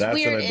 And what's That's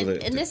weird, what I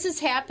believe. and this has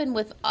happened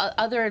with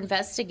other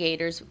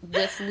investigators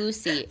with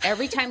Lucy.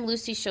 Every time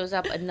Lucy shows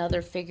up,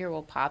 another figure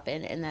will pop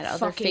in, and that other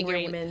Fucking figure,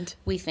 Raymond.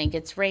 we think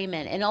it's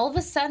Raymond. And all of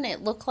a sudden,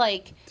 it looked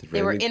like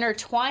they were Raymond-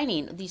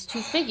 intertwining these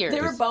two figures.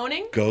 They were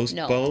boning? Ghost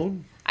No.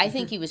 bone? I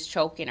think he was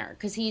choking her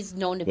because he's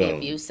known to be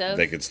abusive.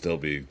 They could still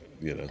be,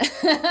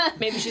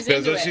 Maybe she's Depends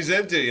into what it. she's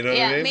into, you know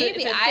what I mean?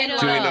 maybe. I don't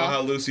Do we know. know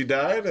how Lucy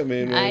died? I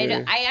mean, I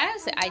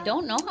honestly, I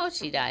don't know how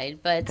she died,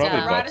 but Probably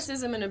butt-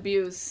 Eroticism and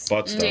abuse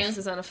butt stuff.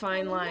 dances on a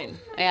fine line.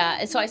 yeah.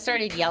 And so I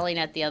started yelling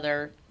at the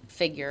other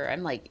figure.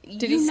 I'm like,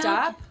 Did he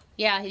stop?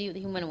 Yeah, he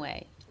went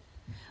away.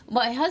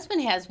 My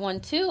husband has one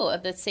too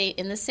of the same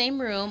in the same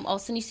room. All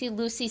of a sudden, you see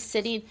Lucy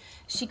sitting.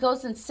 She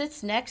goes and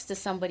sits next to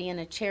somebody in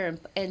a chair,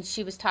 and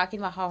she was talking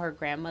about how her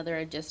grandmother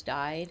had just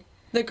died.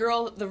 The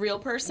girl, the real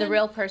person? The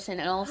real person,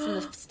 and all of a sudden,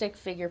 the stick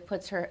figure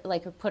put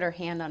her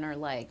hand on her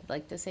leg,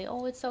 like to say,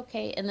 "Oh, it's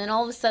okay." And then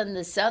all of a sudden,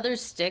 this other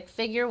stick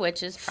figure,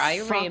 which is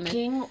probably Raymond.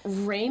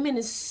 Fucking Raymond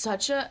is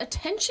such a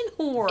attention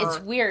whore. It's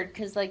weird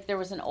because like there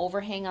was an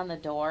overhang on the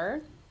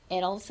door,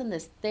 and all of a sudden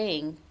this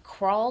thing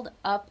crawled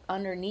up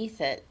underneath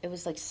it. It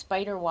was like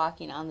spider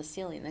walking on the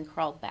ceiling, and then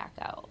crawled back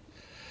out.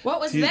 What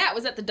was that?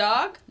 Was that the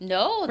dog?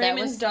 No,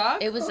 Raymond's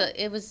dog? It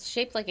was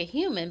shaped like a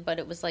human, but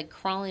it was like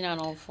crawling on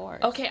all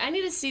fours. Okay, I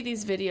need to see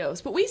these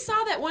videos. But we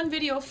saw that one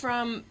video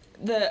from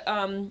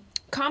the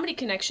Comedy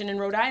Connection in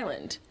Rhode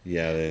Island.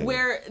 Yeah.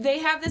 Where they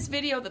have this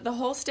video that the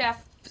whole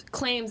staff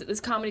claims at this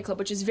comedy club,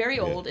 which is very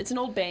old. It's an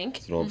old bank.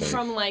 It's an old bank.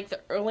 From like the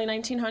early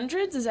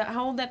 1900s. Is that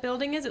how old that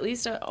building is? At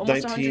least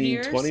almost 100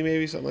 years? 1920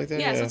 maybe, something like that?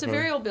 Yeah, so it's a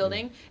very old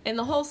building. And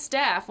the whole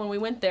staff, when we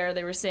went there,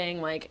 they were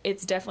saying, like,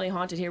 it's definitely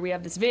haunted here. We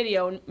have this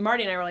video. And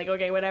Marty and I were like,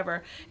 okay,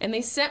 whatever. And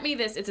they sent me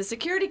this. It's a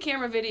security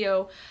camera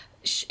video.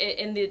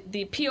 And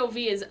the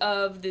POV is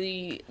of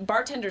the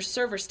bartender's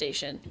server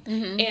station.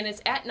 Mm-hmm. And it's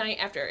at night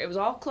after it was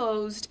all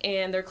closed,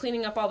 and they're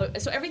cleaning up all the...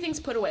 So everything's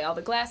put away. All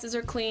the glasses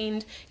are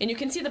cleaned, and you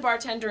can see the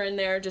bartender in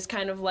there just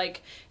kind of,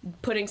 like,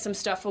 putting some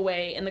stuff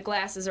away, and the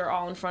glasses are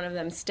all in front of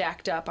them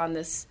stacked up on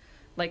this,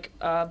 like,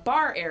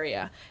 bar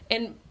area.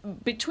 And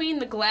between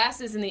the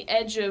glasses and the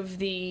edge of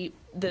the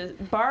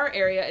bar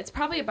area, it's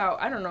probably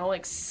about, I don't know,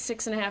 like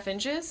 6.5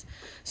 inches.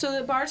 So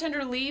the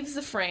bartender leaves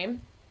the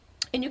frame,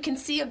 and you can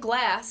see a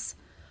glass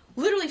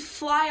literally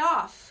fly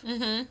off.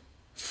 Mm-hmm.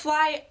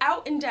 Fly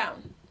out and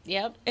down.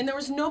 Yep. And there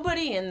was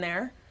nobody in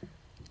there.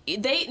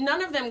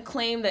 None of them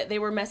claim that they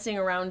were messing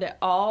around at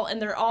all, and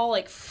they're all,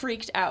 like,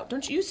 freaked out.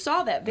 Don't you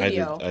saw that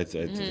video? I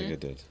think I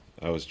did.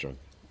 I was drunk.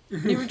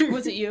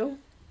 Was it you?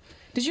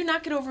 Did you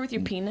not get over with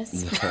your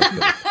penis?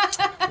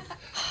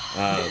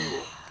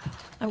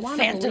 I want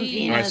to Phantom believe.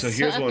 penis. All right, so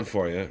here's one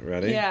for you.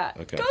 Ready? Yeah.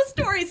 Okay. Ghost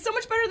stories, so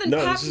much better than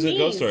No, pop this isn't a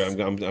ghost story.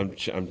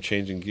 knees. I'm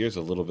changing gears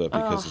a little bit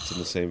because it's in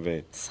the same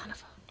vein. Son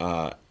of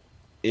a...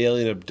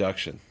 Alien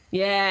abduction.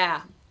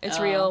 Yeah, it's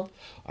real.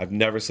 I've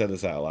never said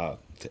this out loud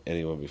to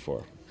anyone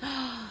before.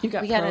 You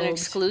got We got an probed.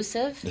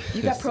 exclusive.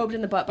 You got probed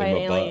in the butt by In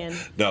an my butt. alien.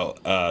 No,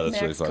 that's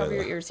Max, really funny. cover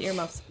your though. ears,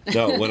 earmuffs.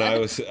 No, when I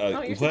was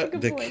you're such a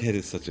good the boy. kid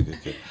is such a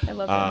good kid. I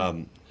love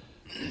him.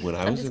 When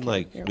I I'm was just in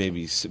like kidding. You're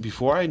maybe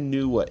before I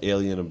knew what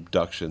alien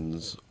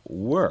abductions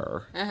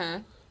were,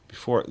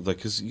 before like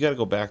because you got to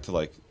go back to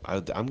like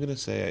I'm gonna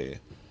say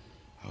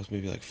I was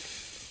maybe like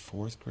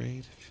fourth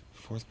grade.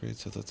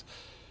 So that's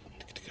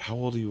how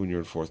old are you when you're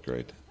in fourth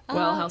grade?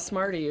 Well, how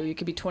smart are you? You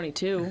could be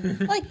 22.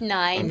 Like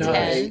 9, I'm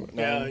 10.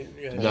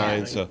 Yeah.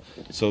 9, so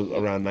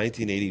around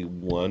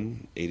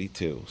 1981,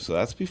 82. So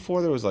that's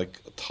before there was like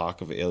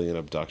talk of alien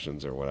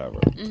abductions or whatever.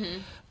 Mm-hmm.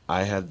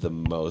 I had the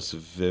most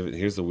vivid.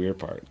 Here's the weird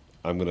part.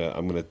 I'm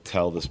gonna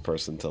tell this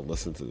person to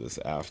listen to this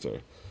after,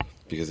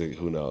 because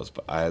who knows?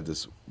 But I had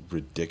this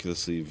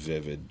ridiculously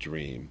vivid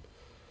dream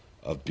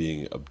of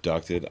being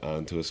abducted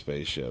onto a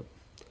spaceship,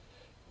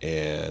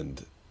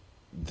 and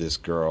this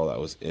girl that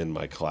was in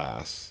my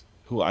class,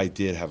 who I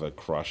did have a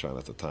crush on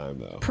at the time,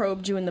 though.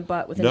 Probed you in the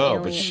butt with an alien.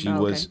 No,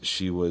 but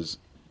she was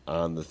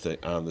on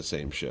the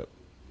same ship.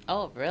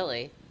 Oh,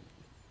 really?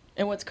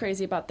 And what's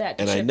crazy about that?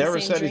 Did And she I have the never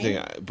same said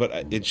anything.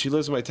 dream? And she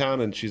lives in my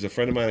town, and she's a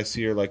friend of mine. I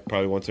see her like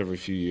probably once every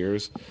few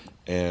years,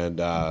 and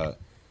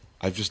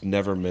I've just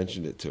never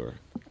mentioned it to her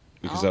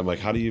because I'm like,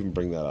 how do you even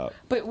bring that up?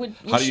 But was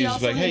How do she you just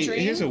also be like, in hey, the dream?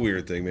 here's a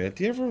weird thing, man.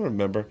 Do you ever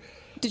remember?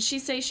 Did she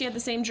say she had the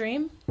same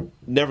dream?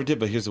 Never did,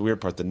 but here's the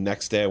weird part. The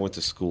next day I went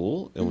to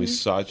school, and we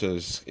saw each other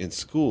in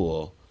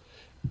school.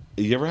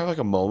 You ever have like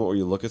a moment where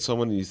you look at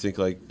someone and you think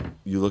like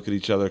you look at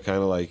each other kind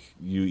of like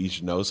you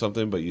each know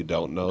something but you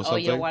don't know something? Oh,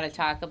 you don't want to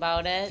talk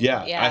about it?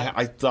 Yeah.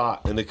 I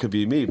thought, and it could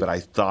be me, but I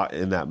thought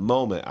in that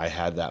moment I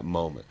had that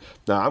moment.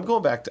 Now I'm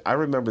going back to, I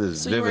remember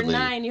this So vividly. you were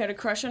 9, you had a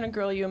crush on a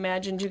girl, you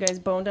imagined you guys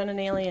boned on an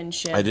alien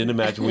ship. I didn't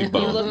imagine we You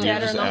boned. looked We were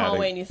at her in just the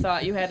hallway adding. and you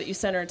thought you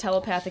sent her a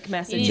telepathic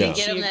message. You need and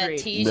to get she him that agreed.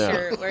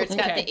 T-shirt where it's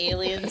got the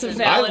aliens. It's a and-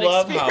 valid I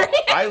love experience.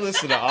 how I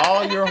listen to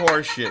all your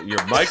horse shit, your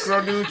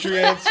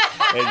micronutrients,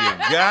 and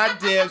your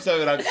goddamn stuff.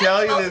 And I'm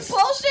telling you this.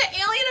 Bullshit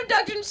alien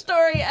abduction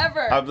story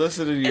ever. I'm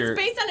listening to your.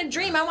 It's based on a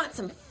dream. I want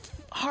some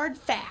hard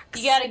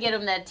facts. You got to get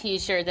him that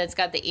T-shirt that's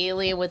got the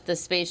alien with the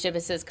spaceship.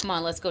 It says, "Come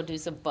on, let's go do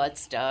some butt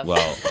stuff."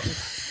 Well,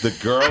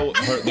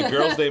 the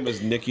girl's name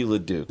is Nikki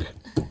LeDuc.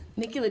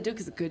 Nikki LeDuc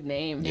is a good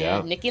name.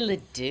 Yeah. Nikki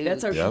LeDuc.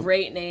 That's a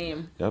great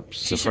name. Yep,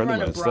 she's She a should friend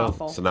run of a mine still.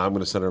 brothel. So now I'm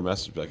going to send her a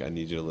message like, I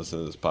need you to listen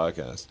to this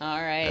podcast.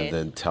 All right. And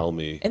then tell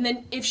me. And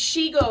then if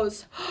she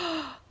goes,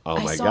 Oh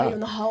I my saw God. you in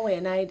the hallway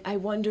and I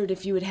wondered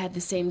if you had had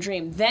the same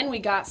dream. Then we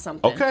got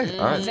something. Okay,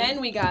 all right. Then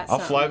we got I'll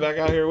something. fly back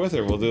out here with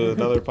her. We'll do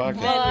another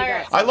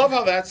podcast. I love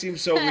how that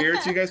seems so weird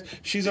to you guys.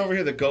 She's over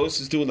here. The ghost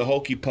is doing the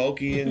hokey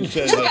pokey and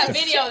says, We got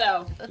video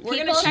though. We're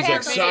gonna check she's our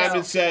like, video.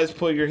 Simon says,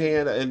 put your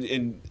hand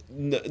in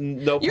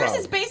no Yours problem.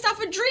 is based off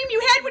a dream you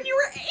had when you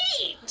were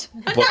 8.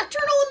 A But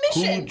nocturnal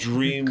emission. Who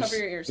dreams? Cover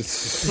your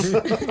ears. I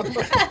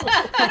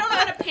don't know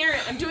how to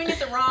parent. I'm doing it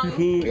the wrong.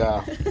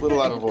 Yeah, a little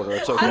out of order.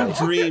 It's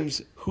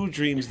okay. Who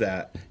dreams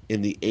that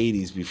in the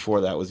 80s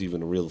before that was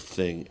even a real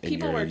thing? And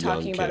People you're were a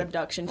talking young about kid?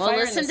 abduction. Well, Fire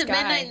in listen the to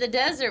Sky. Midnight in the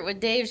Desert with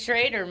Dave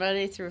Schrader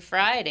Monday through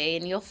Friday,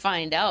 and you'll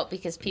find out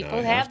because people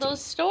I have have to.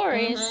 those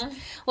stories. Mhm.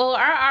 Well,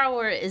 our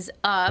hour is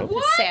up.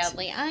 What?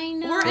 Sadly, I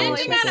know. We're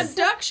ending on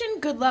abduction.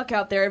 Good luck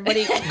out there,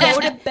 everybody. Go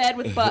to bed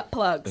with butt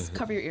plugs.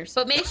 Cover your ears.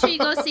 But make sure you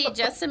go see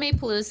Jessime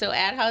Peluso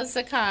at House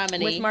of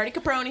Comedy With Marty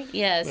Caproni.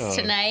 Yes, Oh.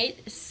 tonight.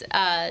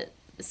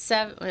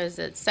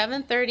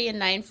 7:30 and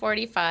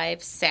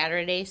 9:45.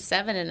 Saturday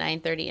 7 and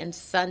 9:30, and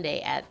Sunday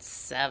at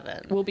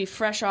 7. We'll be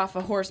fresh off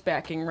a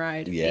horsebacking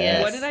ride.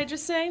 Yes. What did I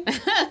just say?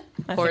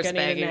 I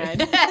Horsebacking.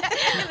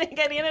 think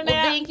I need a nap.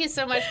 Well, thank you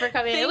so much for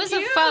coming. It Thank was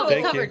you. a fun. We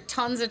Thank covered you.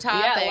 tons of Yeah,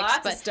 topics. lots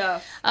of but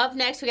stuff. Up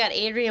next, we got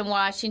Adrian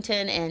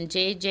Washington and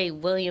J.J.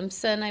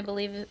 Williamson, I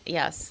believe.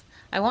 Yes.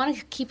 I want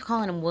to keep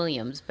calling him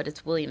Williams, but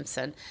it's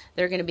Williamson.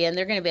 They're going to be at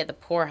the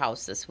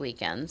Poorhouse this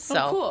weekend. So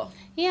Oh, cool.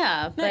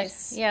 Yeah, but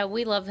Nice. yeah,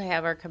 we love to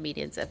have our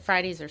comedians.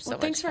 Fridays are so Well,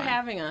 much thanks for fun.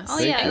 having us. Oh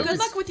yeah, And it good was-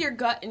 luck with your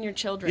gut and your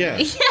children. Yeah.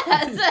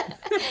 Yes,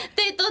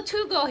 the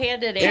two go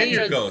hand in hand. And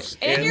your ghost.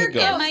 And your the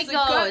ghost. My The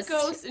gut, ghost.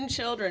 ghost, and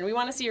children. We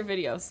want to see your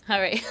videos. All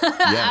right.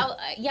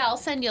 Yeah. I'll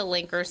send you a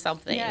link or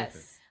something.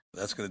 Yes.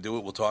 That's going to do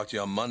it. We'll talk to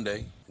you on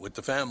Monday with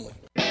the family.